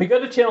we go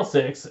to Channel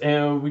 6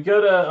 and we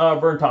go to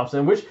Vern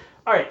Thompson, which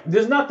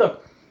this is not the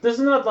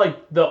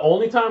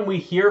only time we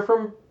hear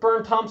from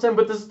Vern Thompson,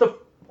 but this is the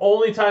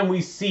only time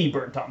we see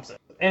Vern Thompson.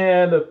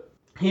 And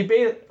he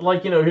he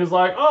was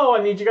like, oh,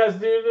 I need you guys to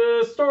do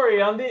the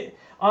story on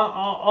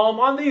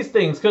these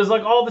things because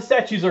all the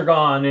statues are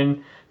gone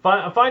and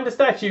find the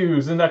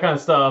statues and that kind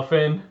of stuff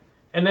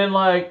and then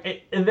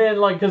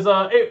because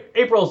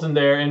April's in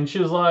there and she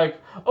was like,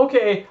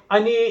 okay, I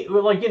need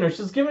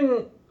she's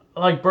giving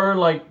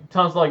Vern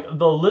Thompson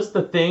the list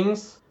of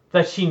things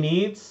that she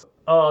needs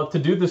to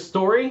do the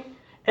story.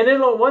 And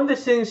then one of the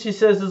things she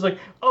says is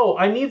oh,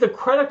 I need the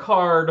credit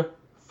card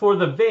for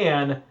the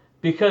van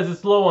because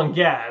it's low on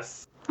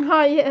gas.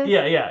 Oh, yeah.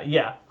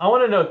 Yeah. I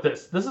want to note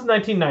this. This is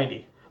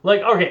 1990.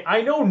 Okay,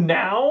 I know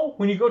now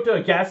when you go to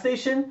a gas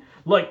station,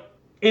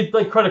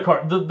 it's credit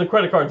card. The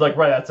credit card's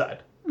right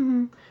outside.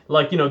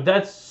 Mm-hmm.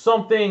 That's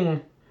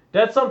something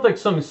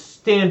some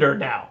standard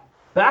now.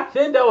 Back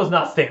then, that was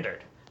not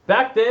standard.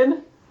 Back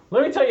then,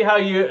 let me tell you how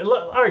you.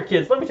 All right,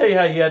 kids, let me tell you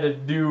how you had to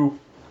do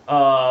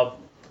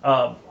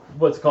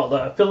what's it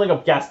called, filling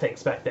up gas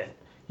tanks back then.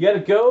 You had to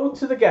go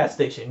to the gas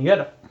station. You had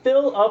to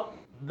fill up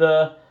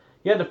the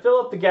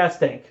gas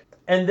tank,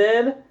 and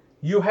then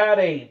you had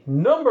a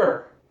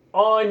number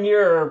on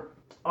your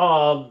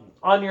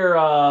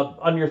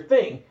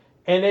thing,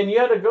 and then you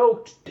had to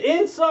go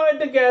inside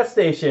the gas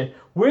station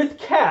with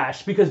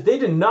cash because they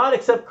did not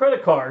accept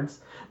credit cards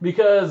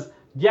because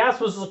gas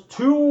was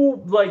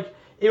too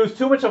it was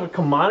too much of a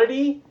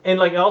commodity, and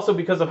also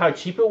because of how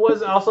cheap it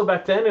was. Also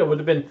back then, it would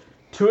have been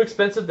too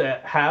expensive to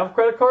have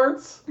credit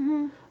cards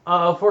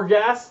for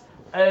gas,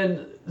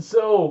 and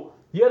so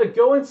you had to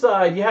go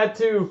inside. You had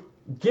to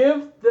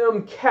give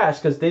them cash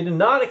because they did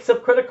not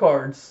accept credit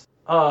cards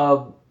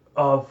for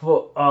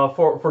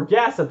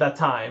gas at that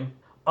time.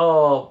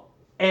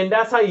 And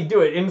that's how you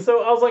do it. And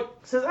so I was like,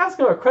 since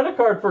asking a credit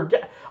card for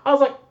gas, I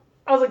was like,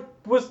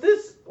 was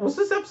this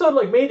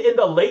episode made in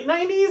the late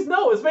 90s?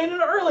 No, it was made in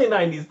the early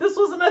 90s. This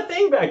wasn't a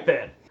thing back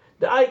then.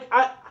 I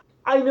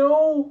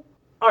know.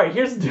 All right,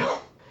 here's the deal.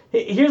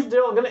 Here's the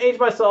deal. I'm gonna age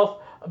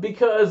myself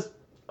because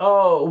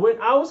when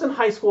I was in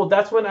high school,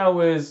 that's when I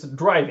was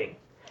driving,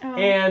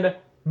 and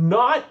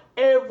not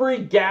every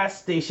gas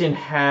station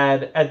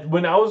had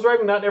when I was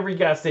driving. Not every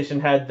gas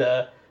station had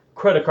the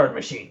credit card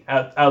machine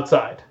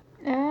outside.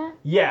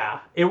 Yeah,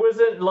 it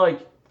wasn't until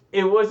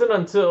it wasn't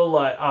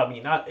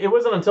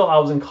until I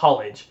was in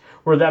college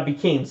where that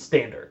became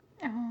standard.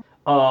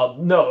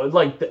 No,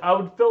 I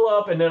would fill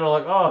up and then I'm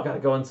like, oh, I gotta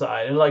go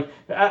inside, and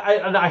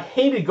I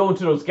hated going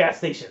to those gas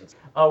stations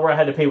where I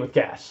had to pay with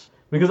cash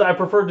because I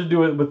preferred to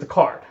do it with the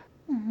card.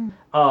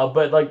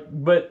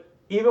 But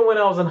even when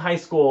I was in high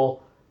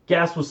school,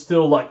 gas was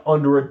still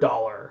under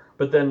 $1.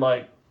 But then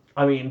when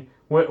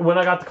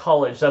I got to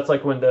college, that's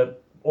when the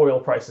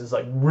oil prices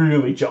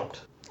really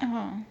jumped.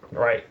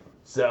 Right.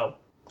 So,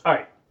 all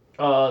right.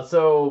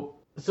 So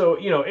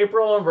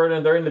April and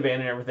Vernon, they're in the van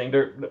and everything.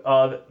 They're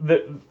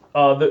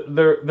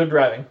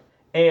driving,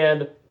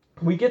 and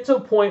we get to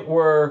a point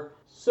where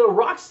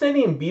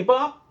Rocksteady and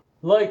Bebop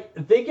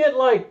they get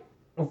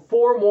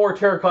 4 more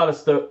terracotta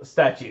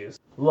statues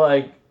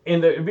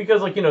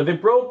because they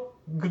broke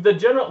the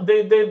general.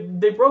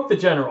 They broke the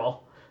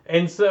general,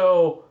 and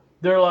so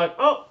they're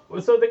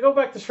so they go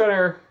back to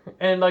Shredder,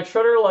 and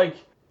Shredder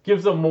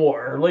gives them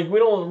more. We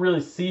don't really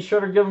see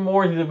Shredder give them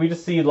more. We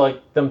just see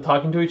them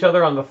talking to each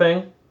other on the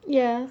thing.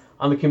 Yes.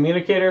 On the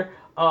communicator.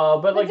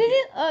 But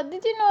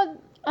did you know?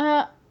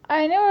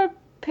 I never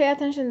pay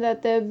attention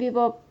that the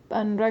Bebop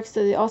and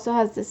Rocksteady also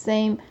has the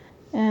same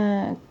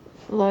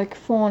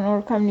phone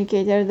or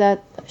communicator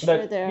that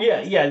Shredder.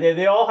 Yeah.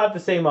 They all have the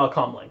same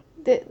comlink.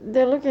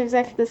 They look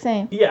exactly the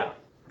same. Yeah.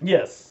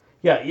 Yes.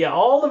 Yeah.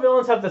 All the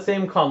villains have the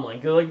same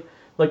comlink.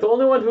 The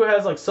only one who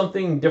has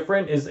something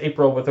different is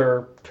April with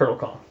her turtle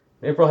comm.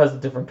 April has a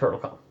different turtle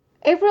comm.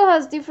 April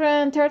has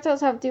different,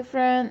 Turtles have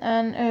different,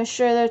 and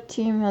Shredder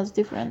team has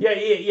different.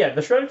 Yeah.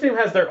 The Shredder team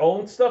has their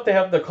own stuff. They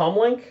have the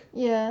comlink.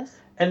 Yes.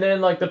 And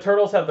then the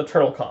Turtles have the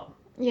turtle comm.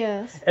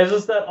 Yes. It's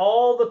just that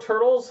all the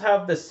Turtles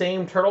have the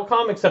same turtle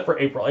comm except for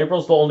April.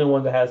 April's the only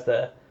one that has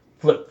the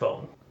flip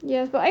phone.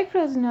 Yes, but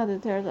April is not a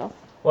turtle.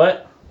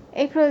 What?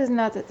 April is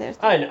not a turtle.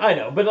 I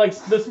know, but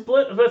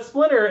the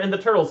Splinter and the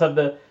Turtles have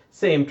the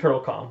same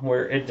turtle comm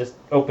where it just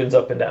opens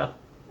up and down.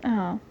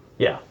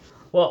 Yeah.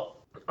 Well,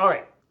 all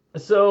right.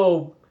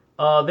 So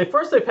they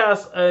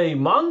pass a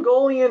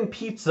Mongolian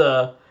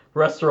pizza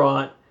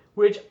restaurant,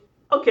 which,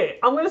 okay,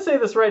 I'm gonna say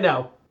this right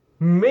now.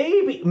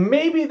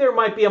 Maybe there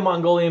might be a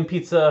Mongolian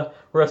pizza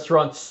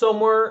restaurant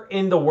somewhere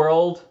in the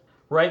world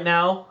right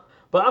now,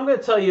 but I'm gonna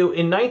tell you,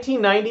 in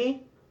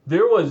 1990,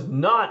 there was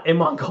not a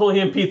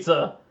Mongolian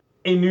pizza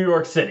in New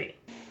York City.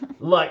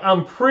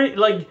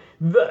 That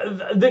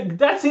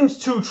seems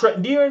too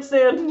trendy. Do you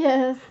understand?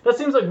 Yes. That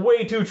seems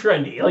way too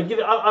trendy.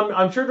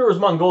 I'm sure there was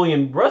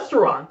Mongolian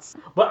restaurants,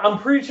 but I'm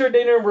pretty sure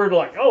they never were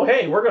oh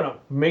hey, we're gonna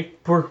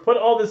put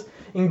all this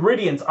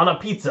ingredients on a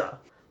pizza.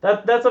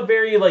 That's a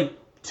very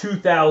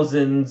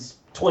 2000s,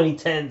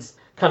 2010s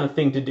kind of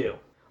thing to do.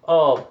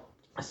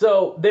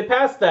 So they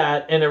passed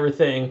that and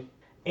everything,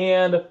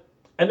 and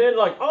then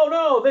oh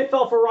no, they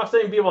fell for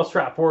Rocksteady and Bebop's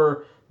trap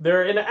where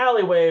they're in an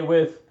alleyway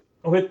with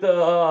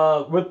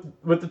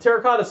the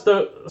terracotta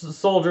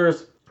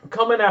soldiers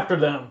coming after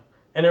them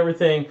and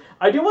everything.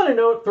 I do want to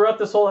note throughout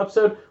this whole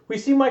episode, we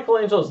see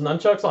Michelangelo's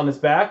nunchucks on his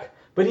back,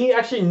 but he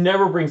actually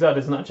never brings out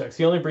his nunchucks.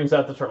 He only brings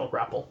out the turtle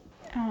grapple.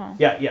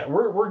 Yeah.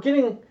 We're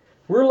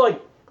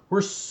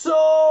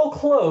so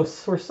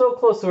close. We're so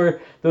close to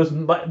where those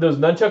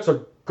nunchucks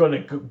are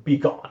gonna be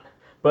gone.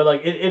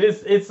 But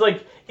it's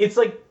right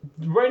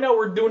now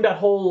they're doing that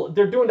whole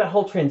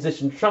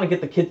transition. They're trying to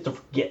get the kids to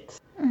forget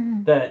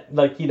that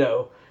they're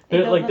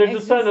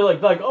just trying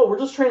to oh, we're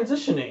just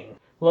transitioning.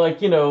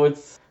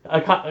 It's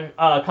a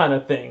kind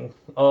of thing.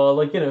 I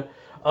was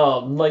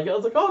oh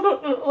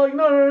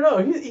no.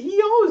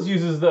 He always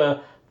uses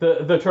the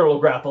turtle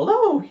grapple.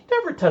 No, he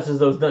never touches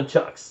those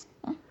nunchucks.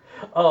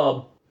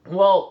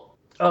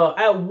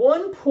 At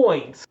one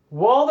point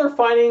while they're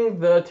fighting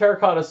the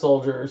terracotta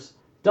soldiers,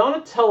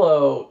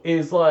 Donatello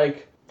is on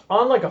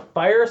a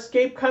fire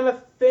escape kind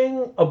of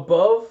thing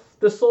above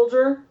the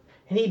soldier,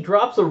 and he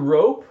drops a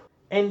rope,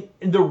 and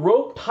the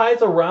rope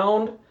ties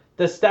around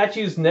the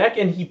statue's neck,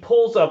 and he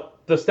pulls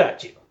up the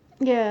statue.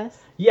 Yes.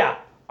 Yeah.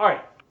 All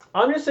right.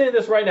 I'm just saying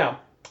this right now.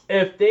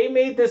 If they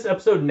made this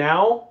episode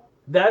now,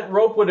 that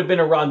rope would have been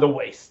around the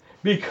waist.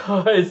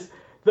 Because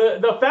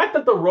the fact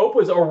that the rope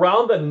was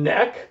around the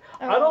neck,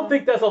 I don't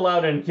think that's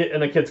allowed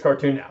in a kid's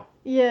cartoon now.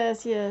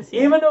 Yes.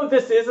 Even though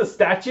this is a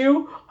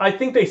statue, I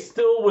think they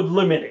still would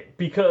limit it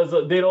because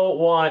they don't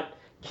want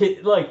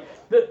kid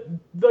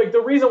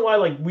the reason why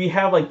like we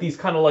have like these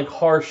kind of like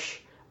harsh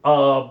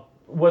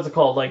what's it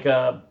called like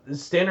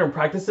standard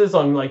practices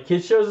on like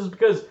kids shows is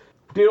because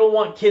they don't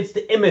want kids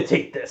to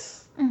imitate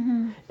this.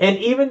 Mm-hmm. And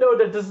even though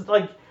that this is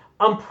like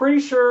I'm pretty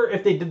sure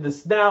if they did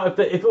this now, if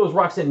it was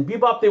Roxanne and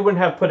Bebop, they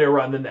wouldn't have put it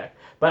around the neck.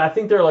 But I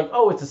think they're like,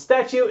 oh, it's a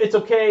statue, it's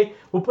okay,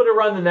 we'll put it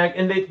around the neck,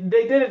 and they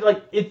did it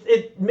like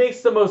it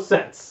makes the most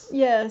sense.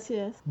 Yes.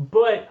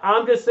 But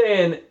I'm just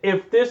saying,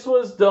 if this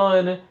was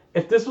done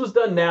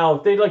now,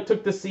 if they like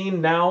took the scene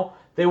now,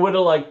 they would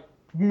have like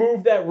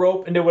moved that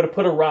rope and they would have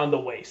put it around the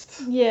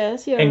waist.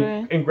 Yes, you're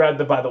right. And grabbed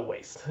it by the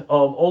waist.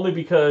 Only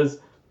because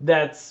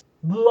that's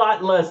a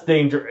lot less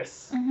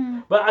dangerous. Mm-hmm.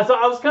 But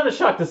I was kind of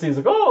shocked to see it's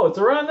like, oh, it's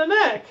around the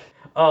neck.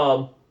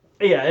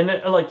 Yeah, and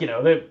like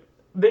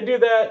they do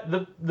that.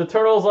 The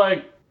turtles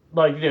like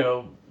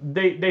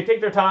they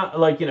take their time.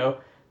 Like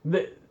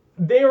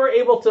they were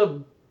able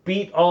to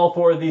beat all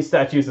 4 of these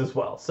statues as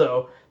well.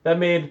 So that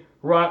made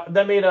Bebop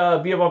and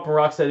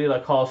Rocksteady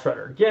like call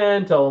Shredder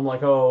again, tell him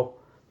like, oh,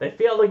 they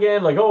failed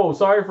again. Like, oh,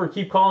 sorry for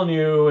keep calling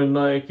you, and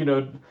like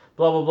blah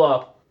blah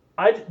blah.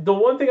 The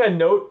one thing I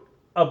note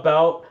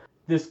about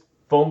this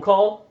phone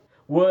call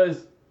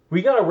was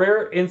we got a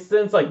rare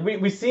instance, like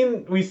we've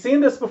seen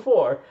this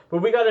before,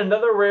 but we got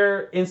another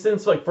rare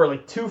instance like for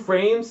like 2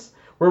 frames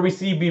where we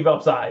see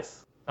Bebop's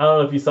eyes. I don't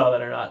know if you saw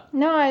that or not.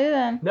 No, I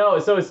didn't. No,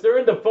 so it's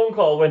during the phone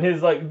call when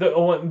his like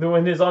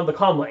when he's on the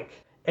comlink,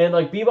 and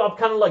like Bebop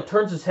kind of like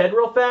turns his head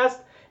real fast,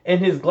 and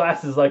his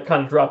glasses like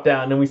kind of drop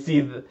down, and we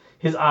see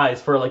his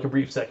eyes for like a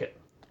brief second.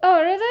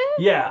 Oh,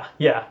 really? Yeah.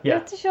 You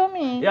have to show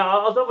me. Yeah,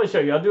 I'll definitely show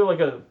you. I'll do like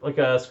a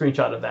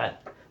screenshot of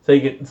that so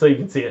you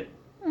can see it.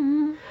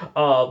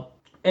 Mm-hmm.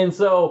 And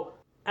so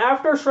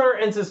after Shredder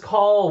ends his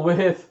call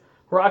with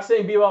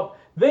Roxanne and Bebop,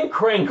 then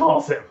Krang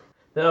calls him.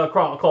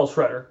 Calls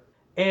Shredder,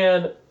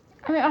 and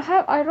I mean,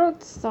 I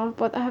wrote stuff,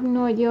 but I have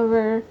no idea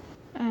where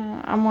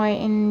am I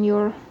in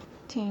your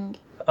thing.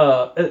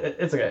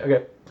 It's okay.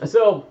 Okay.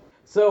 So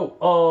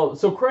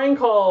Krang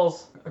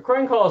calls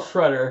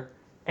Shredder,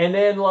 and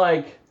then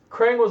like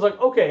Krang was like,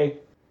 okay,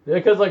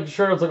 because like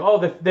Shredder's like, oh,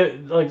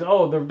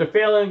 they're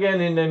failing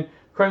again, and then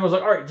Krang was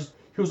like, all right,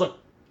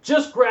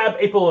 just grab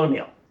April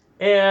O'Neil.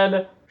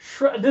 And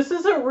this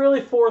isn't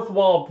really fourth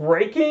wall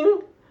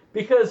breaking,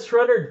 because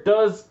Shredder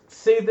does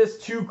say this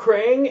to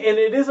Krang, and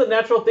it is a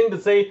natural thing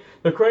to say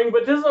to Krang,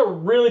 but this is a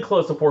really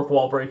close to fourth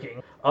wall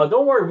breaking.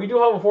 Don't worry, we do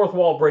have a fourth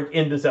wall break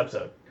in this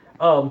episode.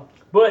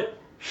 But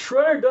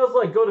Shredder does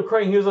like go to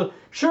Krang. He was like,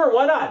 sure,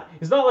 why not?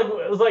 It's not like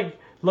it was like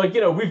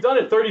we've done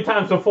it 30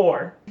 times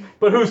before,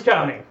 but who's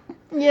counting?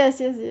 Yes.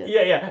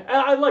 Yeah. And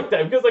I like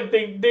that because like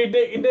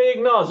they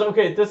acknowledge,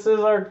 okay, this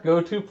is our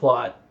go-to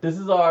plot. This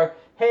is our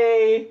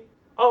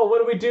what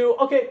do we do?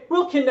 Okay,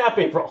 we'll kidnap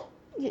April.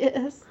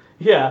 Yes.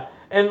 Yeah,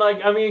 and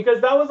like I mean,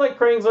 because that was like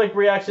Krang's like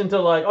reaction to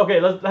like, okay,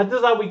 this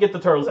is how we get the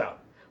turtles out.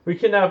 We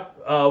kidnap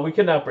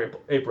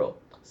April.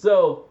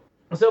 So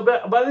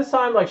by this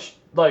time, like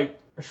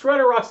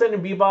Shredder, Roxanne,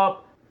 and Bebop,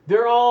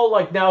 they're all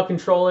like now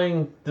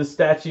controlling the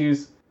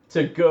statues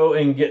to go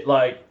and get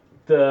like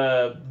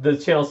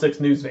the Channel 6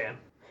 news van.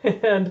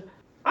 And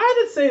I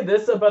had to say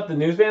this about the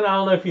news van. I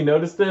don't know if you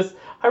noticed this.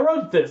 I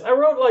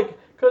wrote like,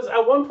 because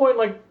at one point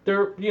like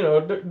they're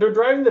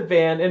driving the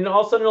van, and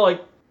all of a sudden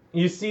like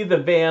you see the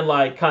van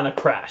like kind of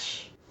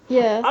crash.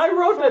 Yes. I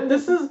wrote that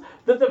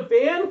the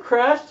van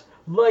crashed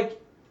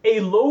like a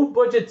low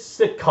budget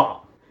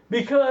sitcom,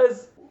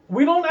 because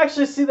we don't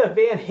actually see the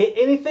van hit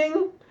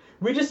anything.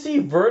 We just see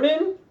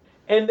Vernon,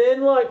 and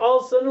then like all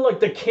of a sudden like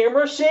the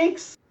camera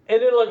shakes,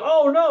 and then like,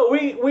 oh no,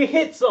 we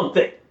hit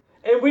something,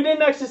 and we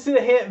didn't actually see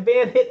the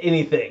van hit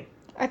anything.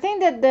 I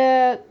think that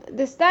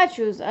the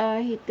statues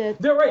hit the.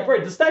 They're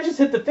right. The statues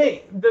hit the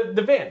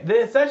van.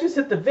 The statues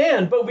hit the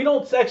van, but we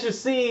don't actually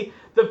see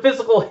the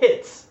physical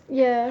hits.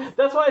 Yeah.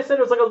 That's why I said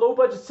it was like a low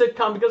budget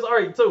sitcom, because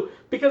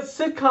because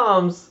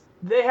sitcoms,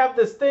 they have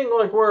this thing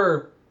like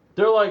where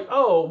they're like,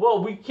 oh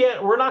well,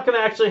 we're not gonna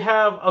actually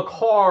have a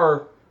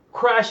car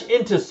crash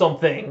into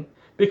something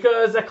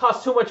because that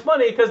costs too much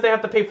money, because they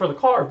have to pay for the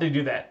car if they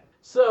do that.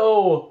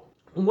 So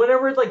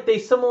whenever like they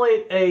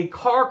simulate a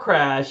car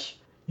crash,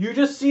 you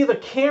just see the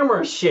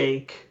camera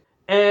shake,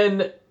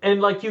 and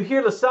like you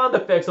hear the sound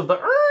effects of the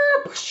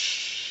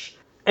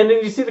and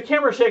then you see the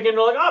camera shake, and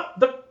you're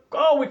like,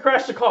 we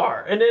crashed the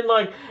car, and then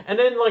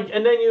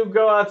you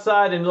go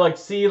outside and like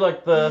see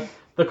like the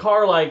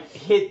car like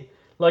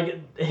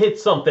hit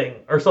something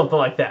or something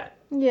like that.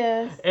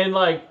 Yes. And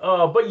like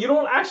but you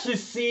don't actually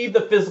see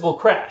the physical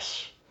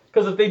crash,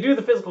 because if they do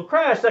the physical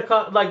crash,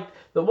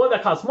 the one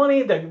that costs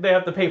money, that they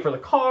have to pay for the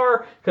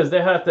car, because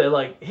they have to,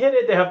 like, hit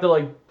it, they have to,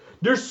 like,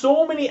 there's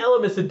so many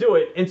elements to do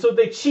it, and so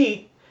they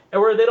cheat,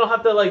 and where they don't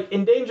have to, like,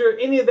 endanger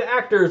any of the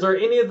actors or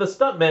any of the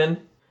stuntmen,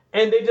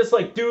 and they just,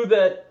 like, do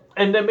that,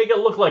 and then make it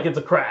look like it's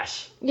a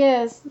crash.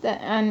 Yes,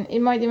 and it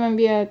might even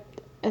be a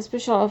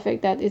special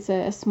effect that it's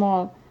a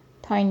small,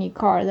 tiny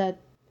car that...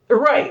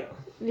 Right.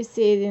 We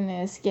see it in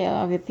a scale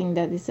of a thing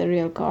that is a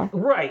real car.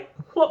 Right.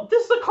 Well,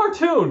 this is a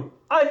cartoon.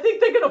 I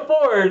think they can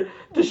afford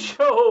to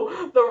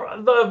show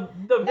the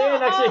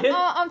van actually hit.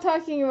 I'm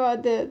talking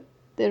about the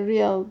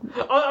real.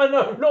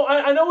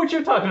 I know what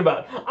you're talking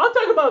about. I'm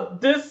talking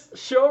about this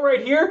show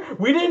right here.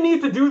 We didn't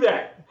need to do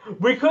that.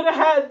 We could have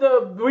had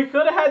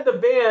the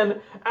van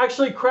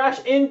actually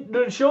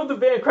show the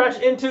van crash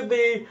into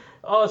the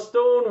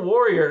Stone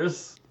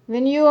Warriors.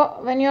 When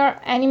you're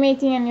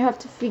animating and you have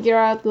to figure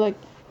out like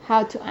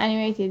how to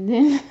animate it,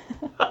 then.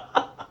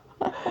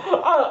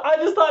 I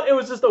just thought it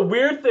was just a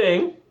weird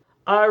thing.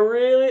 I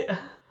really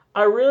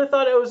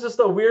thought it was just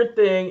a weird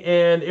thing,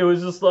 and it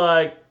was just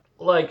like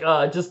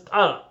just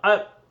I don't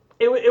know.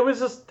 It was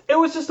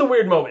just a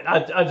weird moment. I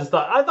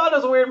thought it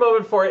was a weird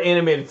moment for an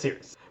animated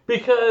series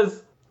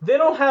because they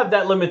don't have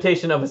that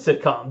limitation of a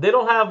sitcom. They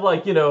don't have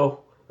like, you know,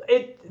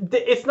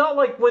 it's not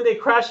like when they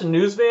crash a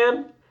news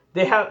van,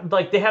 they have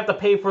to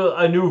pay for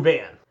a new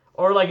van,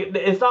 or like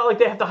it's not like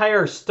they have to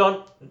hire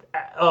stunt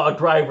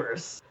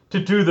drivers to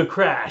do the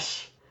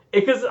crash.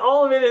 Because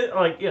all of it is,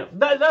 like, you know,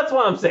 that's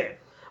what I'm saying.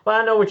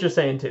 But I know what you're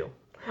saying, too.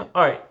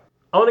 All right.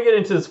 I want to get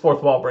into this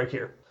fourth wall break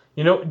here.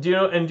 Do you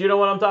know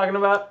what I'm talking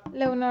about?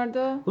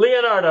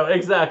 Leonardo,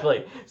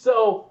 exactly.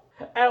 So,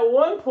 at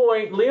one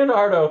point,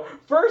 Leonardo,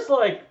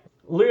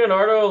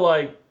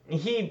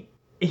 he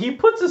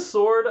puts his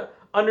sword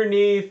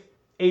underneath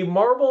a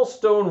marble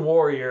stone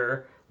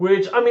warrior,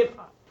 which, I mean,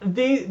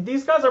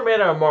 these guys are made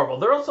out of marble.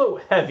 They're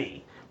also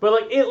heavy. But,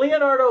 like,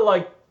 Leonardo,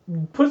 like,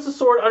 puts the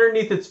sword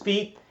underneath its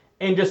feet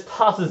and just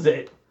tosses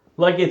it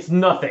like it's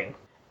nothing.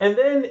 And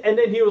then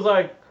he was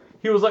like,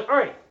 all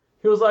right,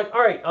 we're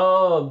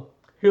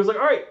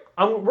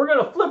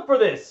gonna flip for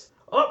this.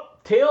 Oh,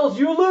 Tails,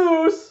 you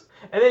lose.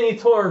 And then he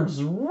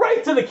turns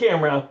right to the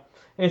camera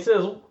and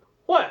says,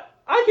 what?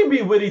 I can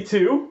be witty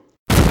too.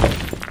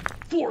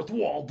 Fourth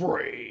wall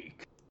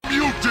break.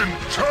 Mutant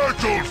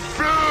turtle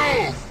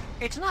filth!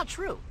 It's not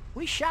true.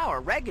 We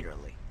shower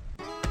regularly.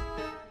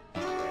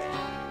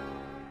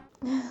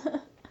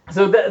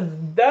 So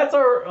that's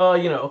our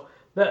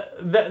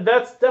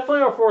that's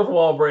definitely our fourth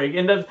wall break,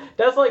 and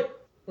that's like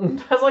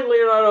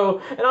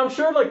Leonardo, and I'm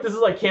sure like this is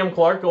like Cam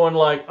Clark going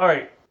like, all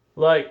right,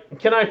 like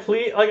can I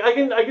please, like I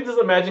can just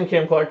imagine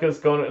Cam Clark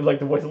just going like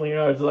the voice of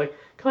Leonardo is like,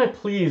 can I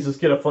please just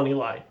get a funny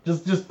line,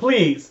 just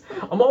please.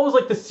 I'm always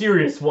like the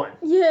serious one.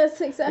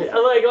 Yes, exactly.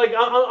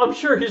 I'm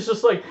sure he's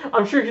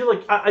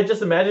like I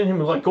just imagine him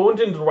like going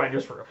into the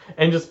writer's room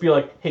and just be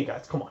like, hey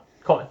guys, come on.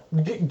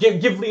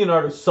 Give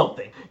Leonardo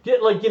something.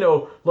 Get like, you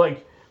know,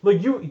 like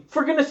you,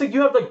 for goodness sake,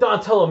 you have like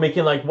Donatello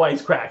making like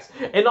wisecracks,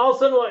 and all of a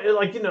sudden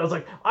like you know, it's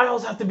like I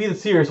always have to be the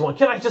serious one.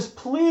 Can I just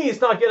please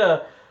not get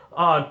a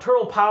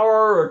Turtle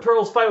Power or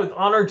Turtles Fight with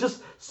Honor?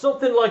 Just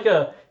something like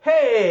a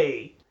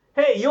hey,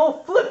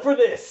 you'll flip for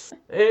this,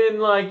 and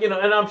like, you know,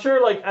 and I'm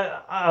sure like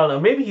I don't know,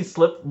 maybe he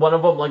slipped one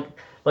of them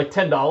like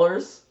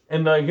 $10,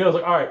 and he was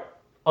like, all right,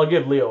 I'll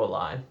give Leo a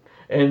line.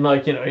 And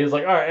like, you know, he's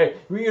like, all right,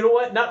 you know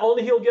what? Not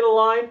only he'll get a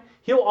line,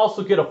 he'll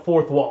also get a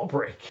fourth wall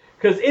break.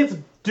 Because it's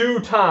due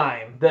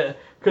time.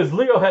 Because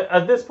Leo had,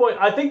 at this point,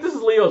 I think this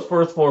is Leo's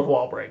first fourth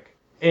wall break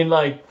in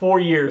like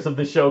 4 years of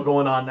the show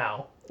going on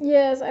now.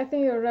 Yes, I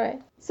think you're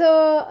right.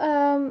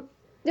 So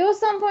there were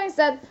some points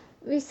that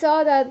we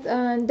saw that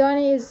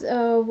Donnie is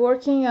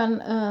working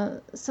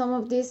on some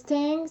of these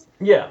things.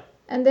 Yeah.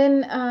 And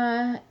then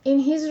in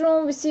his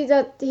room, we see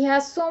that he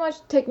has so much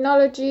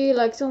technology,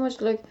 like so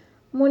much like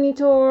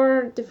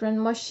monitor, different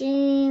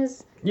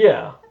machines.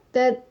 Yeah.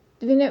 That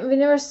we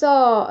never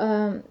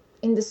saw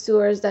in the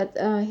sewers that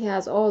he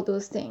has all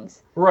those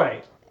things.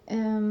 Right.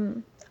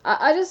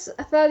 I just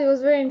thought it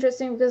was very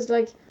interesting because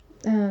like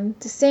the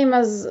same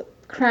as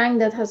Krang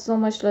that has so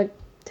much like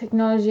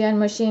technology and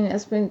machine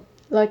has been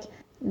like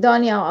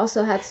Donnie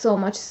also had so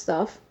much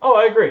stuff. Oh,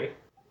 I agree.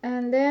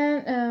 And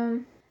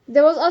then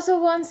there was also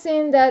one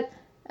scene that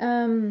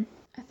I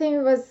think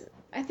it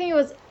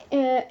was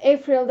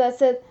April that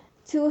said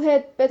 2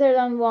 hit better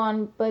than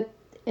 1, but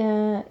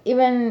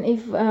even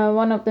if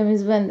one of them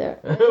is Werner.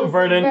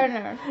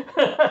 Werner.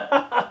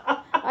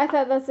 I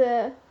thought that's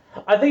a...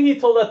 I think she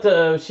told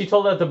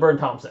that to Bern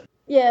Thompson.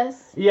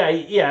 Yes. Yeah.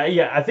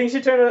 I think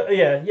she turned it,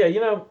 yeah, you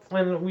know,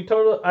 and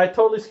I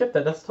totally skipped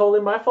that. That's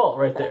totally my fault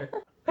right there.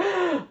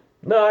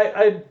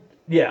 No,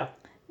 yeah.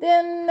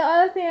 Then the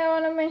other thing I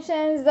want to mention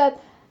is that,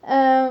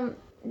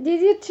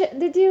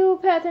 did you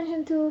pay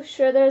attention to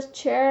Shredder's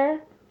chair?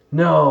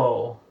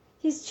 No.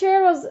 His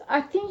chair was,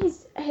 I think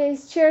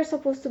his chair is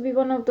supposed to be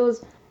one of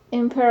those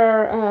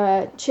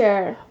Emperor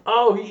chair.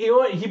 Oh,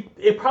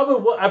 it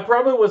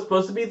probably was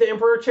supposed to be the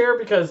Emperor chair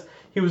because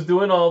he was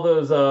doing all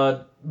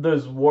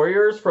those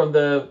warriors from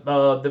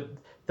the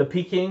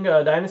Peking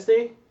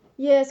dynasty.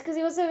 Yes, because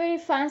it was a very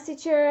fancy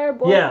chair.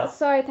 Both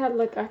sides had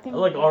like, I think,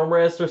 like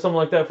armrest or something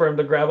like that for him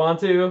to grab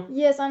onto.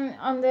 Yes,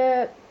 on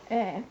the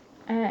it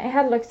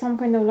had like some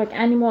kind of like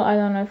animal. I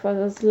don't know if it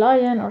was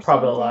lion or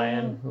probably something. a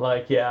lion.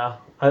 Like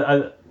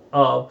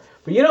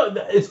but you know,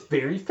 it's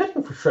very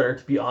fitting for Shredder,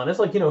 to be honest.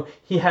 Like, you know,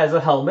 he has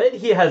a helmet,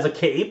 he has a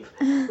cape,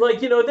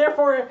 like, you know,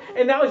 therefore,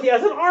 and now he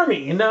has an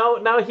army, and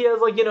now he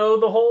has, like, you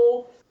know, the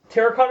whole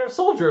terracotta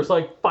soldiers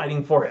like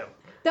fighting for him.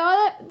 The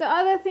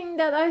other thing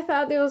that I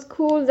thought it was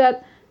cool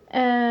that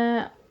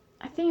I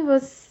think it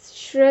was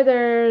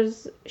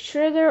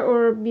Shredder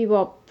or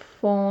Bebop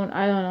phone.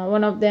 I don't know,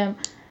 one of them.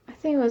 I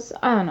think it was,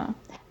 I don't know.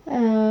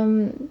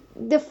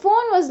 The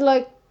phone was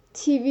like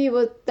TV,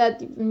 but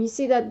that you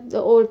see that the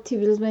old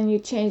TVs when you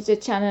change the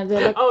channel,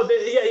 they're like,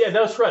 yeah,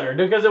 that was Shredder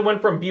because it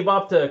went from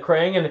Bebop to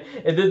Krang and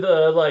it did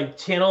the like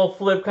channel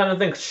flip kind of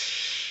thing.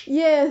 Shh.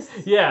 Yes.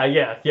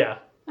 Yeah.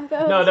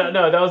 No,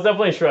 that was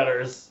definitely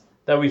Shredder's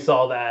that we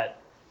saw that.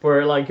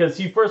 Where like, because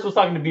he first was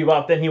talking to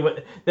Bebop, then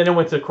it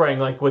went to Krang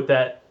like with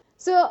that.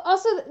 So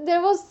also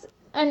there was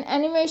an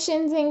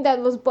animation thing that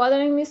was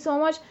bothering me so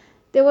much.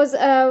 There was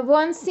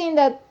one scene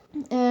that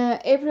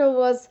April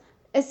was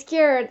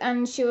scared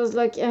and she was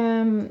like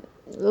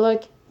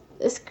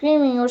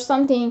screaming or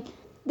something.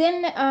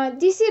 Then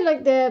do you see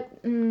like the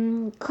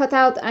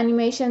cutout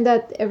animation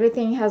that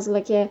everything has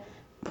like a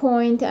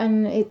point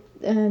and it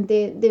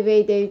the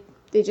way they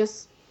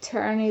just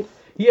turn it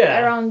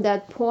around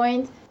that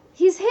point.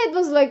 His head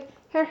was like,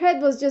 her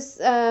head was just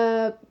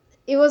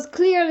it was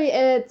clearly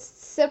a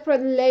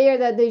separate layer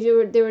that they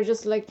were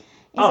just like,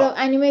 instead of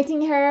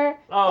animating her,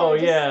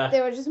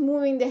 they were just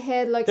moving the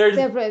head like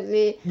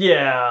separately.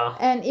 Yeah.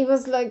 And it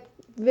was like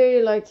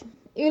very like,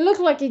 it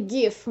looked like a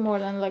GIF more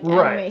than like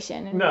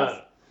animation. And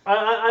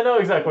I know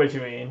exactly what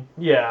you mean.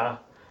 Yeah.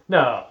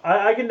 No,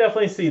 I can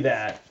definitely see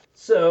that.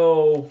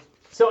 So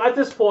at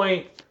this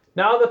point,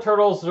 now the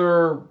turtles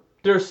they're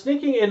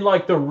sneaking in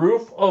like the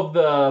roof of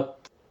the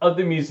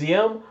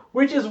museum,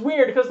 which is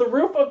weird because the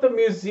roof of the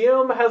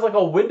museum has like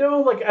a window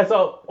like as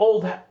a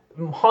old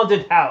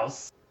haunted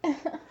house.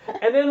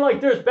 And then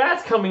like there's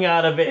bats coming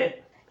out of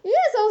it.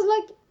 Yes, I was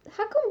like,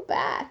 how come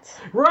bats?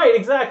 Right,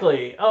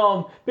 exactly.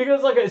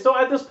 Because like so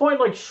at this point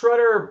like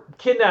Shredder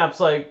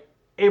kidnaps like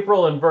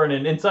April and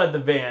Vernon inside the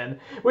van,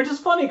 which is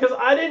funny because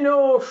I didn't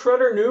know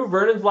Shredder knew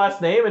Vernon's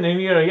last name, and then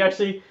you know he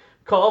actually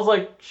calls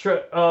like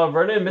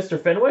Vernon Mr.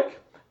 Fenwick.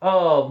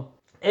 The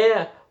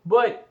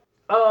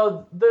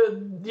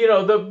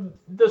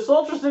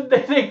soldiers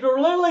they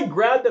literally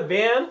grab the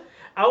van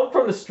out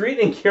from the street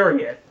and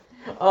carry it.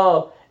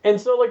 And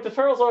so like the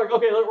turtles are like,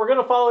 okay, we're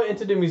gonna follow it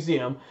into the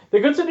museum. They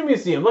go to the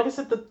museum. Like I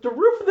said, the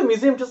roof of the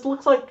museum just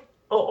looks like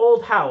an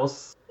old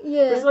house.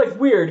 Yeah. It's like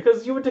weird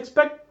because you would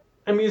expect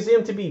a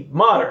museum to be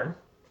modern.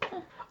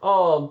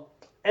 And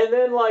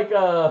then like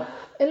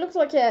it looks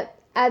like an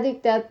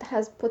attic that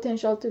has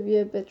potential to be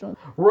a bedroom.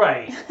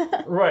 Right,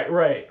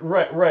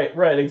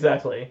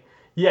 exactly.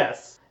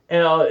 Yes.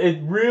 And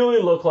it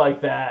really looked like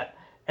that.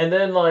 And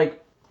then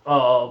like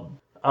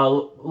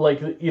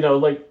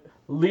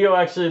Leo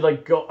actually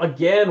like go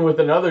again with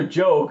another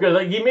joke.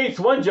 Like he makes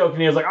one joke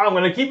and he was like, I'm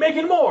gonna keep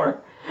making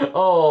more.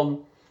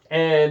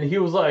 And he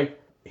was like,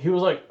 I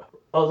was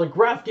like,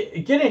 Graf,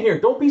 get in here.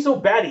 Don't be so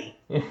batty.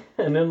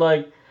 And then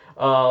like,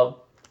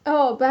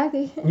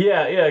 batty.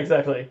 Yeah,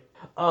 exactly.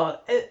 And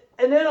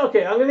then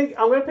okay, I'm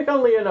gonna pick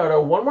on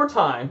Leonardo one more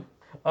time.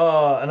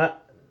 And I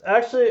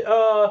actually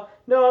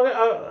no,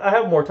 I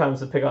have more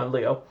times to pick on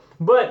Leo,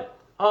 but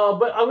I'm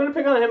gonna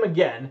pick on him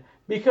again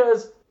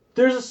because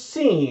there's a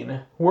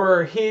scene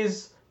where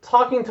he's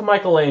talking to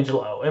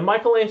Michelangelo, and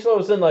Michelangelo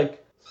is in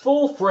like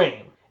full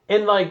frame,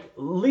 and like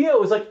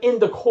Leo is like in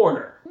the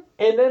corner,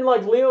 and then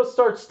like Leo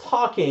starts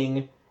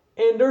talking,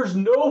 and there's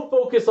no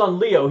focus on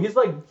Leo. He's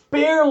like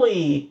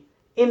barely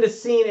in the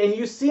scene, and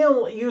you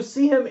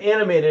see him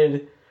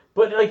animated,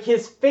 but like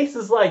his face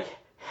is like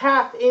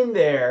half in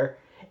there.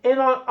 And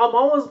I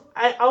almost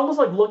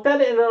like looked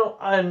at it and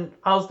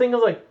I was thinking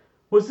like,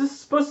 was this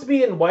supposed to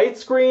be in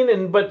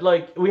widescreen but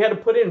like we had to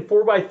put it in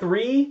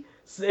 4:3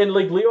 and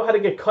like Leo had to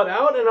get cut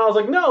out, and I was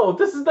like, no,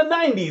 this is the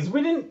 90s.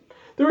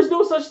 There was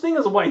no such thing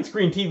as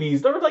widescreen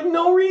TVs. There was like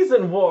no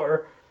reason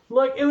for,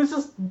 like it was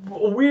just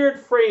weird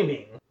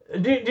framing.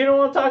 Do you know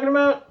what I'm talking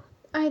about?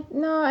 I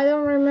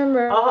don't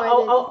remember.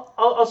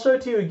 I'll show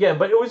it to you again,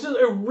 but it was just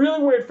a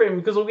really weird frame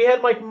because we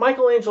had like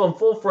Michelangelo in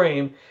full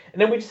frame, and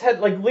then we just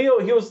had like Leo.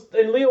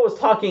 Leo was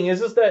talking.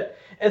 It's just that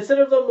instead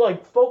of them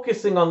like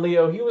focusing on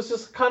Leo, he was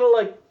just kind of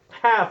like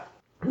half,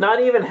 not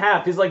even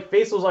half. His like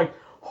face was like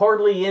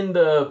hardly in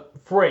the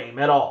frame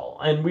at all,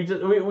 and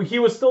he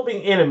was still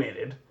being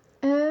animated.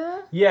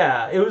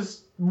 Yeah, it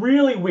was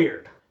really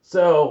weird.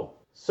 So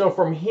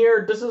from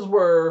here, this is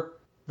where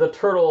the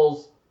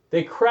turtles.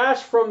 They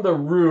crash from the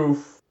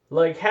roof,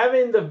 like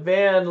having the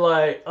van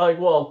the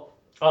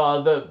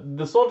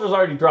soldiers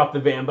already dropped the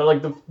van, but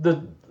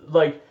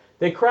like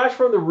they crash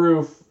from the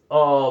roof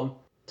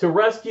to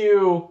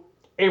rescue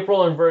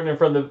April and Vernon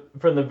from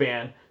the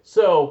van.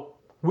 So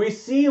we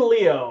see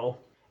Leo,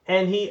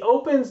 and he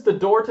opens the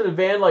door to the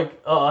van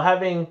like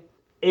having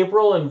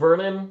April and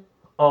Vernon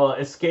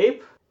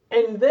escape.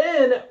 And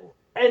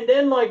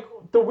then like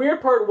the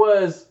weird part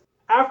was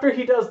after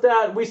he does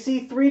that, we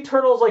see 3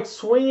 turtles like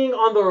swinging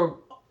on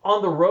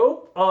the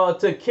rope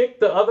to kick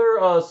the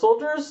other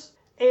soldiers,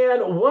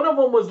 and one of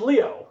them was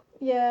Leo.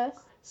 Yes.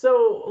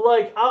 So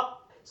like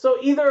so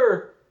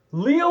either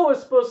Leo was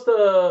supposed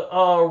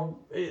to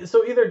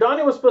so either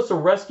Donnie was supposed to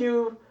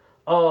rescue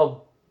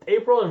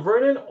April and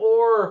Vernon,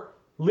 or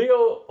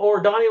Leo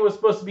or Donnie was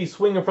supposed to be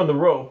swinging from the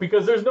rope,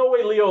 because there's no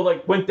way Leo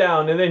like went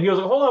down and then he was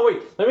like, hold on,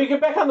 wait, let me get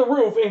back on the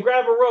roof and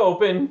grab a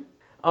rope. And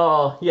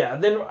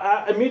then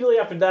immediately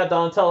after that,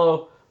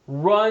 Donatello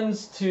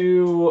runs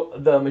to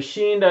the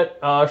machine that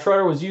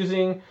Shredder was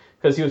using,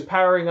 because he was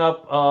powering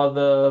up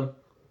the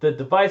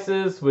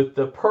devices with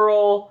the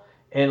pearl,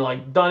 and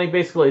like Donnie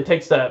basically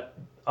takes that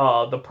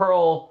the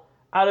pearl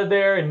out of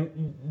there,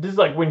 and this is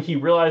like when he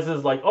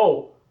realizes like,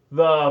 oh,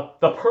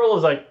 the pearl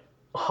is like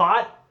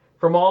hot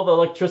from all the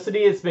electricity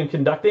it's been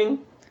conducting.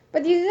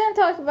 But you didn't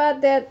talk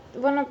about that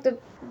one of the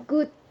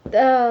good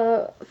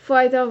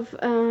fight of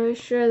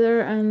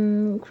Shredder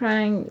and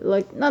Krang,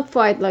 like not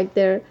fight, like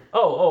their.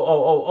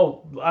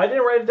 Oh! I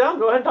didn't write it down.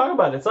 Go ahead and talk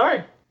about it.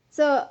 Sorry.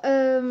 So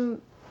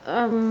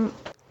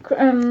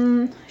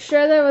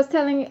Shredder was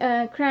telling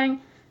Krang,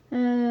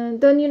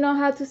 don't you know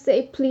how to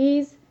say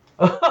please?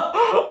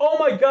 Oh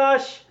my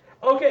gosh!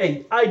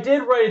 Okay, I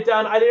did write it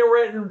down. I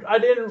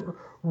didn't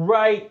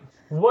write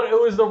what it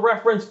was the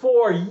reference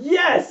for.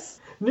 Yes.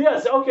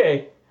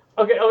 Okay.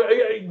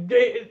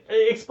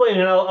 Explain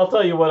it. I'll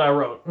tell you what I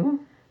wrote.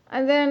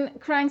 And then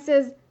Krang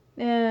says,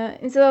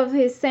 instead of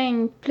his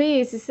saying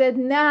please, he said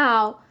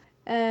now,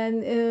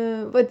 and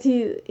but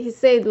he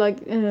said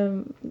like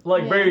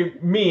very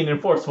mean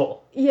and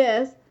forceful.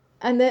 Yes,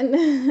 and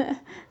then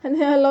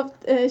I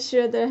loved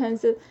Shredder and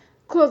said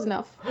close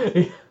enough.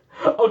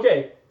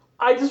 Okay,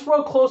 I just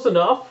wrote close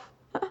enough.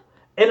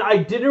 And I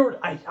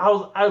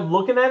was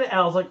looking at it and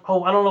I was like,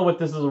 oh, I don't know what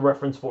this is a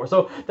reference for.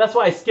 So that's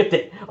why I skipped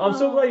it. I'm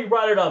so glad you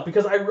brought it up,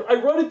 because I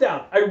wrote it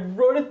down.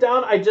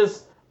 I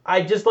just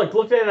like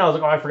looked at it and I was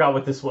like, oh, I forgot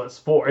what this was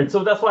for. And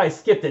so that's why I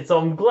skipped it. So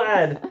I'm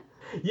glad.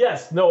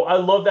 Yes, no, I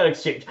love that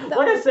exchange.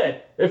 Like I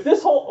said, if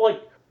this whole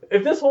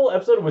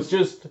episode was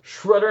just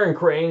Shredder and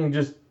Krang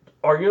just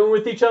arguing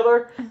with each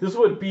other, this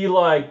would be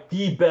like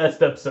the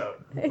best episode.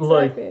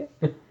 Exactly.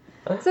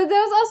 So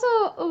there was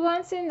also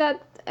one scene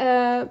that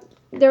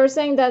they were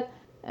saying that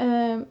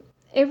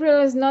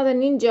April is not a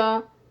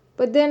ninja,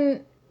 but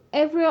then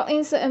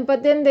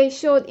but then they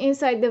showed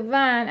inside the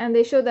van, and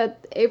they showed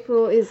that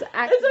April is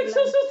actually. It's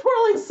like she was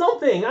twirling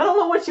something. I don't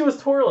know what she was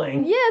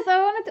twirling. Yes,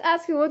 I wanted to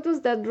ask you, what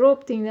was that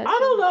rope thing? I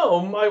don't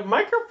know. My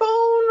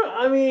microphone.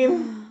 I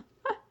mean,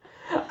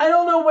 I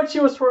don't know what she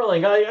was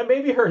twirling.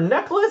 Maybe her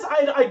necklace.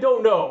 I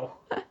don't know.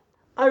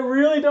 I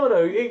really don't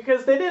know,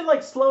 because they didn't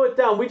like slow it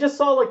down. We just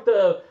saw like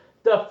the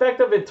effect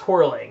of it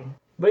twirling.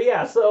 But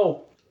yeah,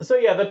 so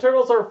yeah, the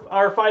turtles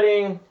are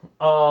fighting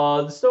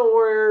the Stone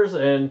Warriors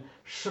and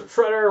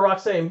Shredder,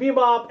 Rocksteady, and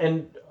Bebop,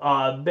 and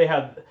they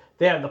have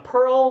the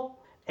pearl.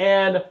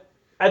 And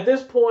at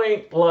this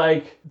point,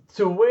 like,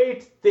 to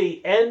wait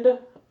the end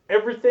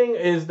everything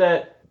is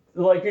that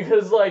like,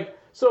 because like,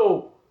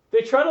 so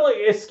they try to like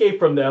escape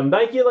from them.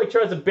 Nike like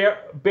tries to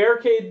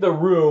barricade the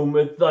room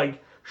with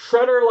like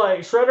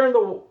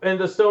Shredder and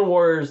the Stone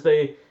Warriors.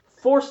 They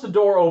force the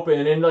door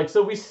open, and like,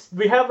 so we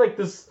have like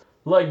this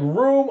like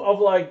room of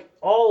like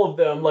all of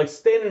them like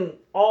standing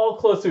all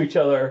close to each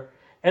other,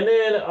 and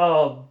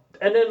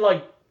then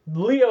like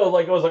Leo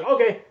like was like,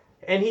 okay,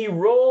 and he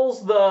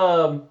rolls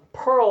the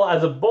pearl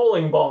as a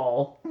bowling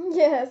ball.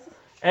 Yes.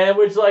 And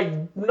which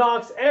like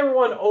knocks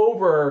everyone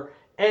over,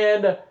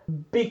 and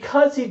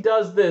because he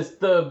does this,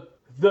 the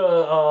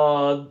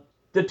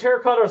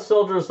terracotta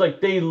soldiers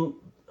like they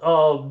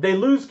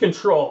lose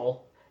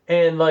control,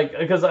 and like,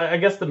 because I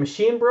guess the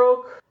machine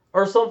broke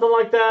or something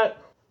like that.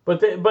 But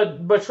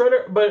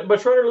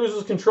Shredder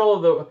loses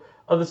control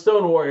of the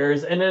Stone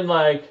Warriors, and then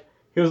like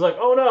he was like,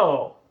 oh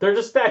no, they're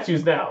just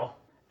statues now.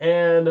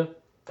 And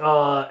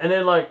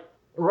then like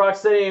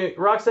Rocksteady,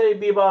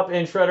 Bebop,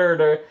 and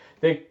Shredder,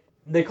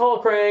 they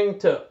call Krang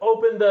to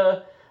open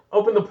the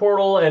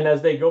portal, and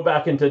as they go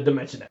back into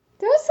Dimension X.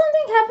 There was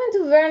something happened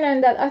to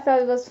Vernon that I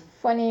thought was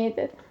funny.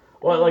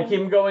 Like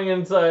him going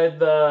inside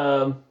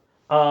the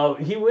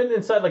he went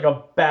inside like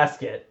a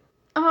basket.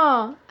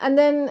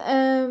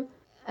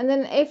 And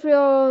then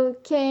April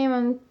came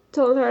and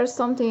told her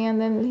something, and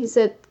then he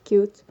said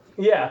cute.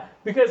 Yeah,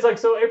 because like,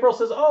 so April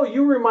says, "Oh,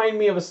 you remind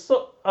me of a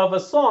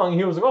song."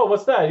 He was like, "Oh,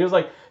 what's that?" He was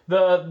like,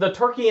 "The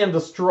Turkey and the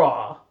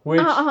Straw,"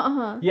 which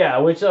yeah,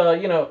 which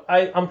you know,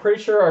 I'm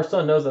pretty sure our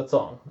son knows that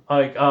song.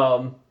 Like,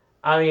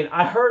 I mean,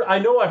 I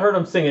know I heard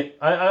him sing it.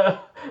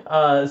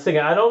 Sing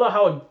it. I don't know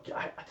how.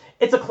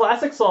 It's a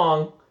classic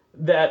song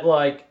that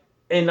like,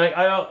 and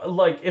I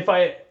like if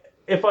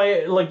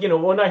I like, you know,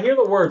 when I hear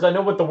the words, I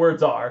know what the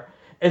words are.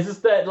 It's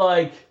just that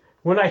like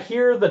when I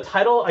hear the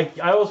title, I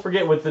always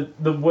forget what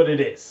what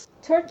it is.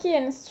 Turkey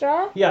and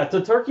Straw? Yeah,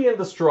 the Turkey and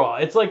the Straw.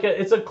 It's like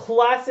it's a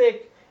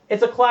classic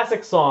it's a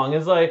classic song.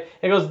 It's like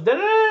it goes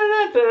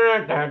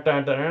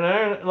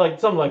like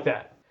something like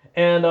that.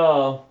 And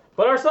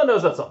but our son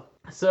knows that song.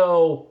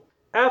 So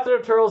after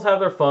the turtles have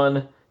their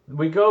fun,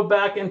 we go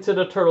back into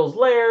the turtles'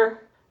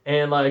 lair,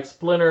 and like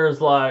Splinter's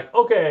like,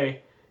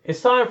 okay,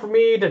 it's time for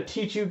me to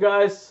teach you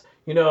guys,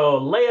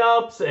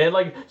 layups, and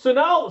like so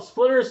now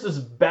Splinter's this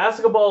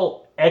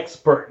basketball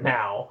expert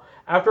now.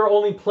 After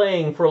only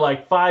playing for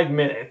like 5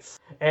 minutes,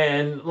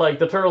 and like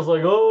the turtles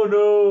like,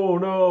 oh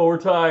no, we're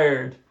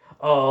tired.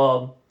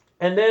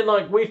 And then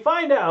like we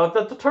find out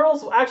that the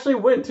turtles actually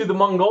went to the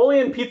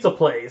Mongolian pizza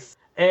place,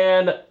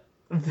 and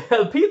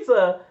the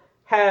pizza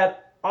had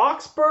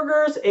ox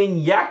burgers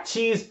and yak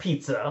cheese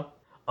pizza.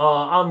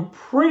 I'm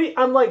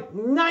like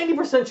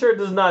 90% sure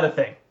this is not a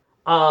thing.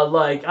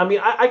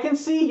 I can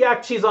see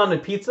yak cheese on the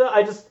pizza.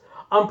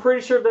 I'm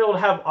pretty sure they would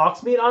have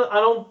ox meat on. I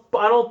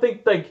don't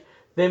think like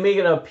they make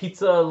it a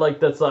pizza like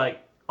that's like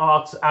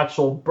ox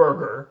actual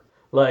burger.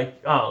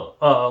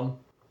 And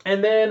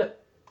then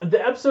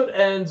the episode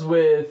ends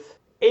with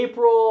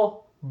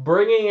April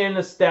bringing in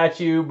a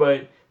statue,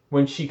 but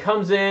when she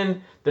comes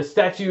in, the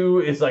statue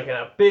is like in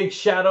a big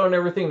shadow and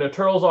everything. The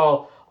turtles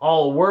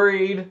all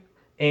worried,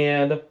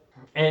 and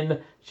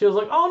she was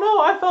like, "Oh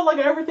no, I felt like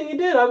everything you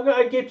did.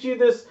 I gave you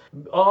this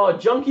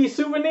junky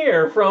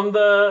souvenir from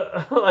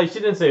the." Like she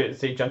didn't say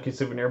junky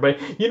souvenir, but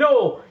you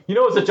know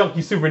it's a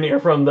junky souvenir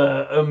from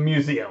the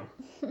museum,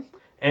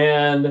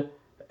 and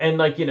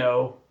like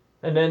and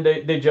then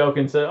they joke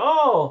and say,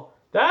 "Oh,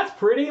 that's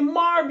pretty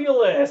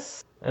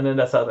marvelous," and then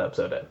that's how the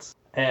episode ends.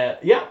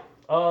 Yeah.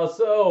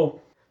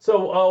 So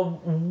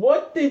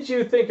what did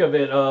you think of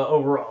it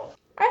overall?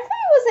 I thought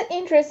it was an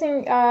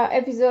interesting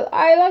episode.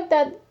 I like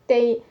that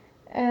they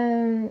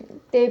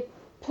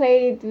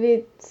played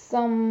with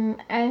some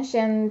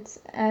ancient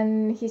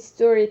and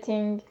history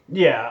thing.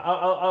 Yeah,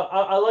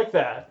 I like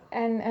that.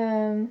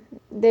 And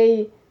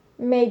they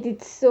made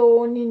it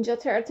so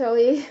Ninja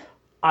Turtle-y.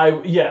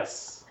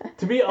 Yes.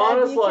 To be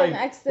honest,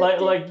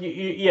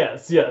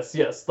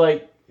 yes.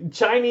 Like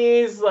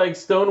Chinese like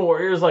stone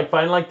warriors like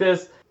fighting like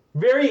this,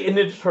 very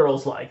Ninja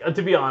Turtles like.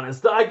 To be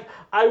honest,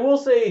 I will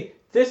say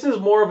this is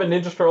more of a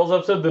Ninja Turtles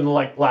episode than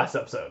like last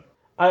episode.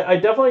 I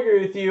definitely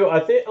agree with you. I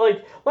think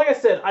like I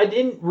said, I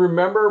didn't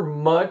remember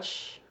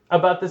much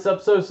about this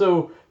episode,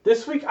 so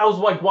this week I was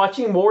like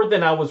watching more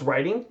than I was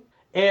writing,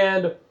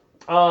 and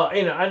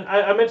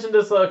I mentioned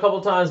this a couple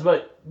of times,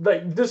 but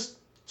like this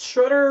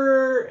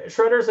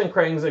Shredder's and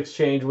Krang's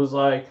exchange was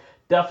like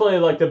definitely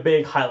like the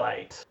big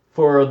highlight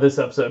for this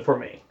episode for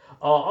me.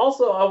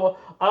 Also,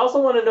 I also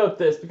want to note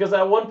this because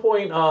at one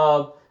point,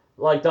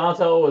 like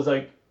Donatello was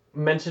like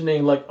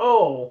mentioning like,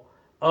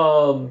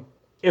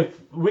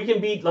 if we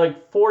can beat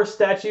like 4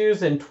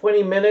 statues in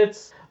 20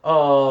 minutes,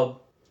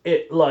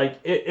 it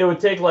would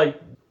take like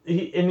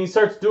he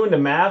starts doing the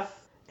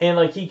math and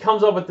like he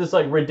comes up with this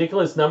like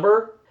ridiculous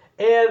number,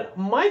 and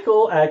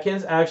Michael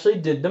Atkins actually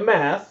did the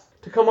math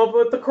to come up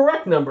with the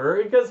correct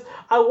number, because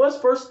I was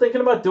first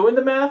thinking about doing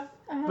the math,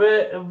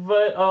 but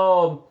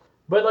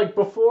like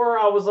before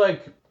I was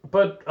like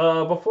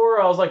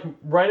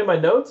writing my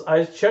notes,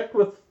 I checked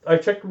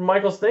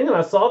Michael's thing and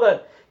I saw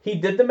that he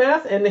did the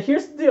math, and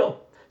here's the deal.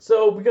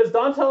 So because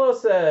Donatello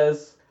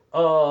says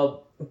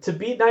to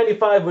beat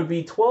 95 would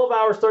be 12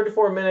 hours,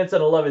 34 minutes,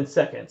 and 11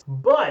 seconds.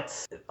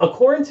 But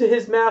according to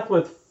his math,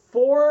 with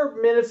 4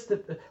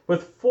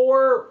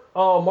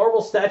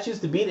 marble statues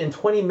to beat in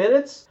 20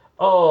 minutes,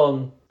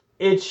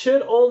 it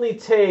should only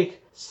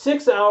take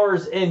 6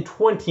 hours and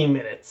 20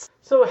 minutes.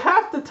 So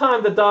half the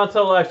time that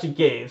Donatello actually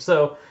gave.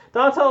 So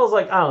Donatello's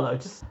like, I don't know,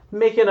 just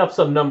making up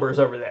some numbers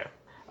over there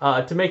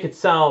to make it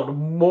sound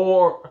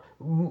more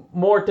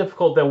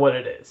difficult than what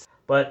it is.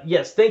 But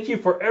yes, thank you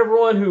for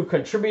everyone who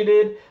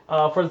contributed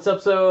for this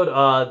episode.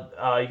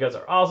 You guys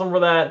are awesome for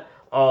that.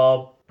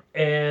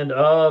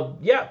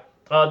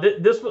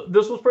 This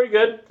was pretty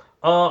good.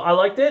 I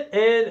liked it.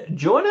 And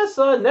join us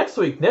next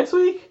week. Next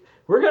week,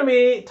 we're going to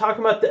be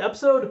talking about the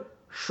episode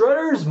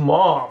Shredder's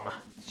Mom.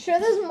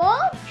 Shredder's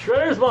Mom?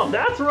 Shredder's Mom,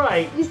 that's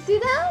right. You see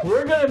that?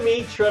 We're going to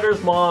meet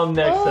Shredder's Mom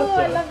next episode. Oh,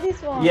 I love this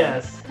one.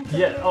 Yes.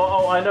 Yeah.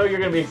 I know you're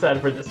going to be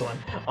excited for this one.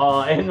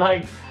 And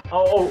like,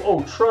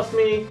 trust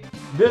me,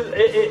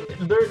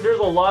 there's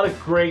a lot of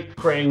great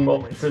Krang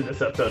moments in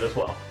this episode as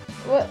well.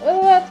 What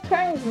about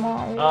Krang's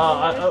mom?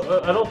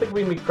 I don't think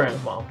we meet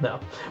Krang's mom,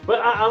 no.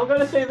 But I'm going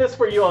to say this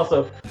for you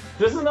also.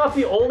 This is not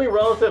the only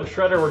relative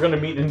Shredder we're going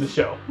to meet in the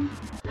show.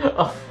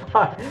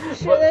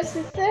 Shredder's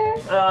sister?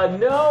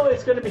 No,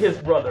 it's going to be his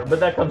brother, but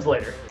that comes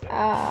later.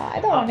 I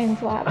don't want him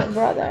to have a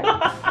brother.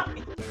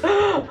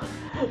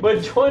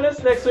 But join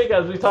us next week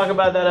as we talk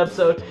about that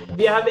episode. If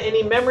you have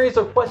any memories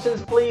or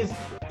questions, please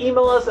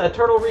email us at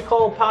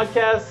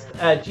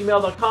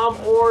turtlerecallpodcast@gmail.com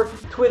or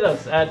tweet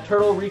us at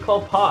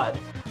turtlerecallpod.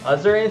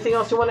 Is there anything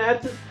else you want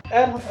to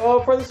add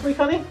for this week,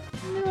 honey?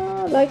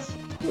 No, like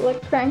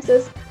Frank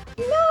says,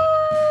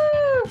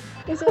 no!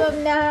 Instead of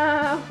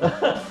now.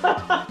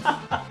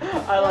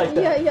 I like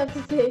that. Yeah, you have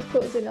to say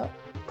close enough.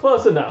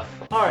 Close enough.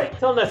 All right,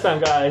 till next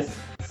time, guys.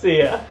 See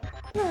ya.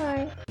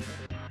 Bye.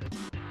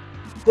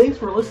 Thanks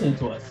for listening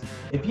to us.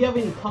 If you have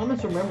any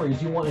comments or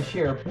memories you want to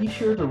share, be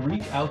sure to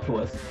reach out to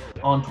us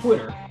on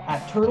Twitter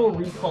at Turtle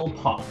Recall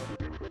Pod.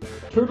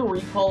 Turtle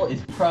Recall is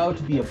proud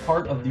to be a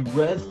part of the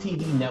Res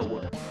TV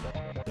network.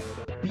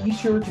 Be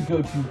sure to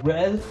go to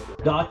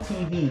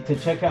res.tv to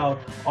check out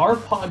our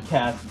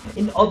podcast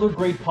and other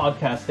great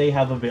podcasts they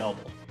have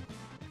available.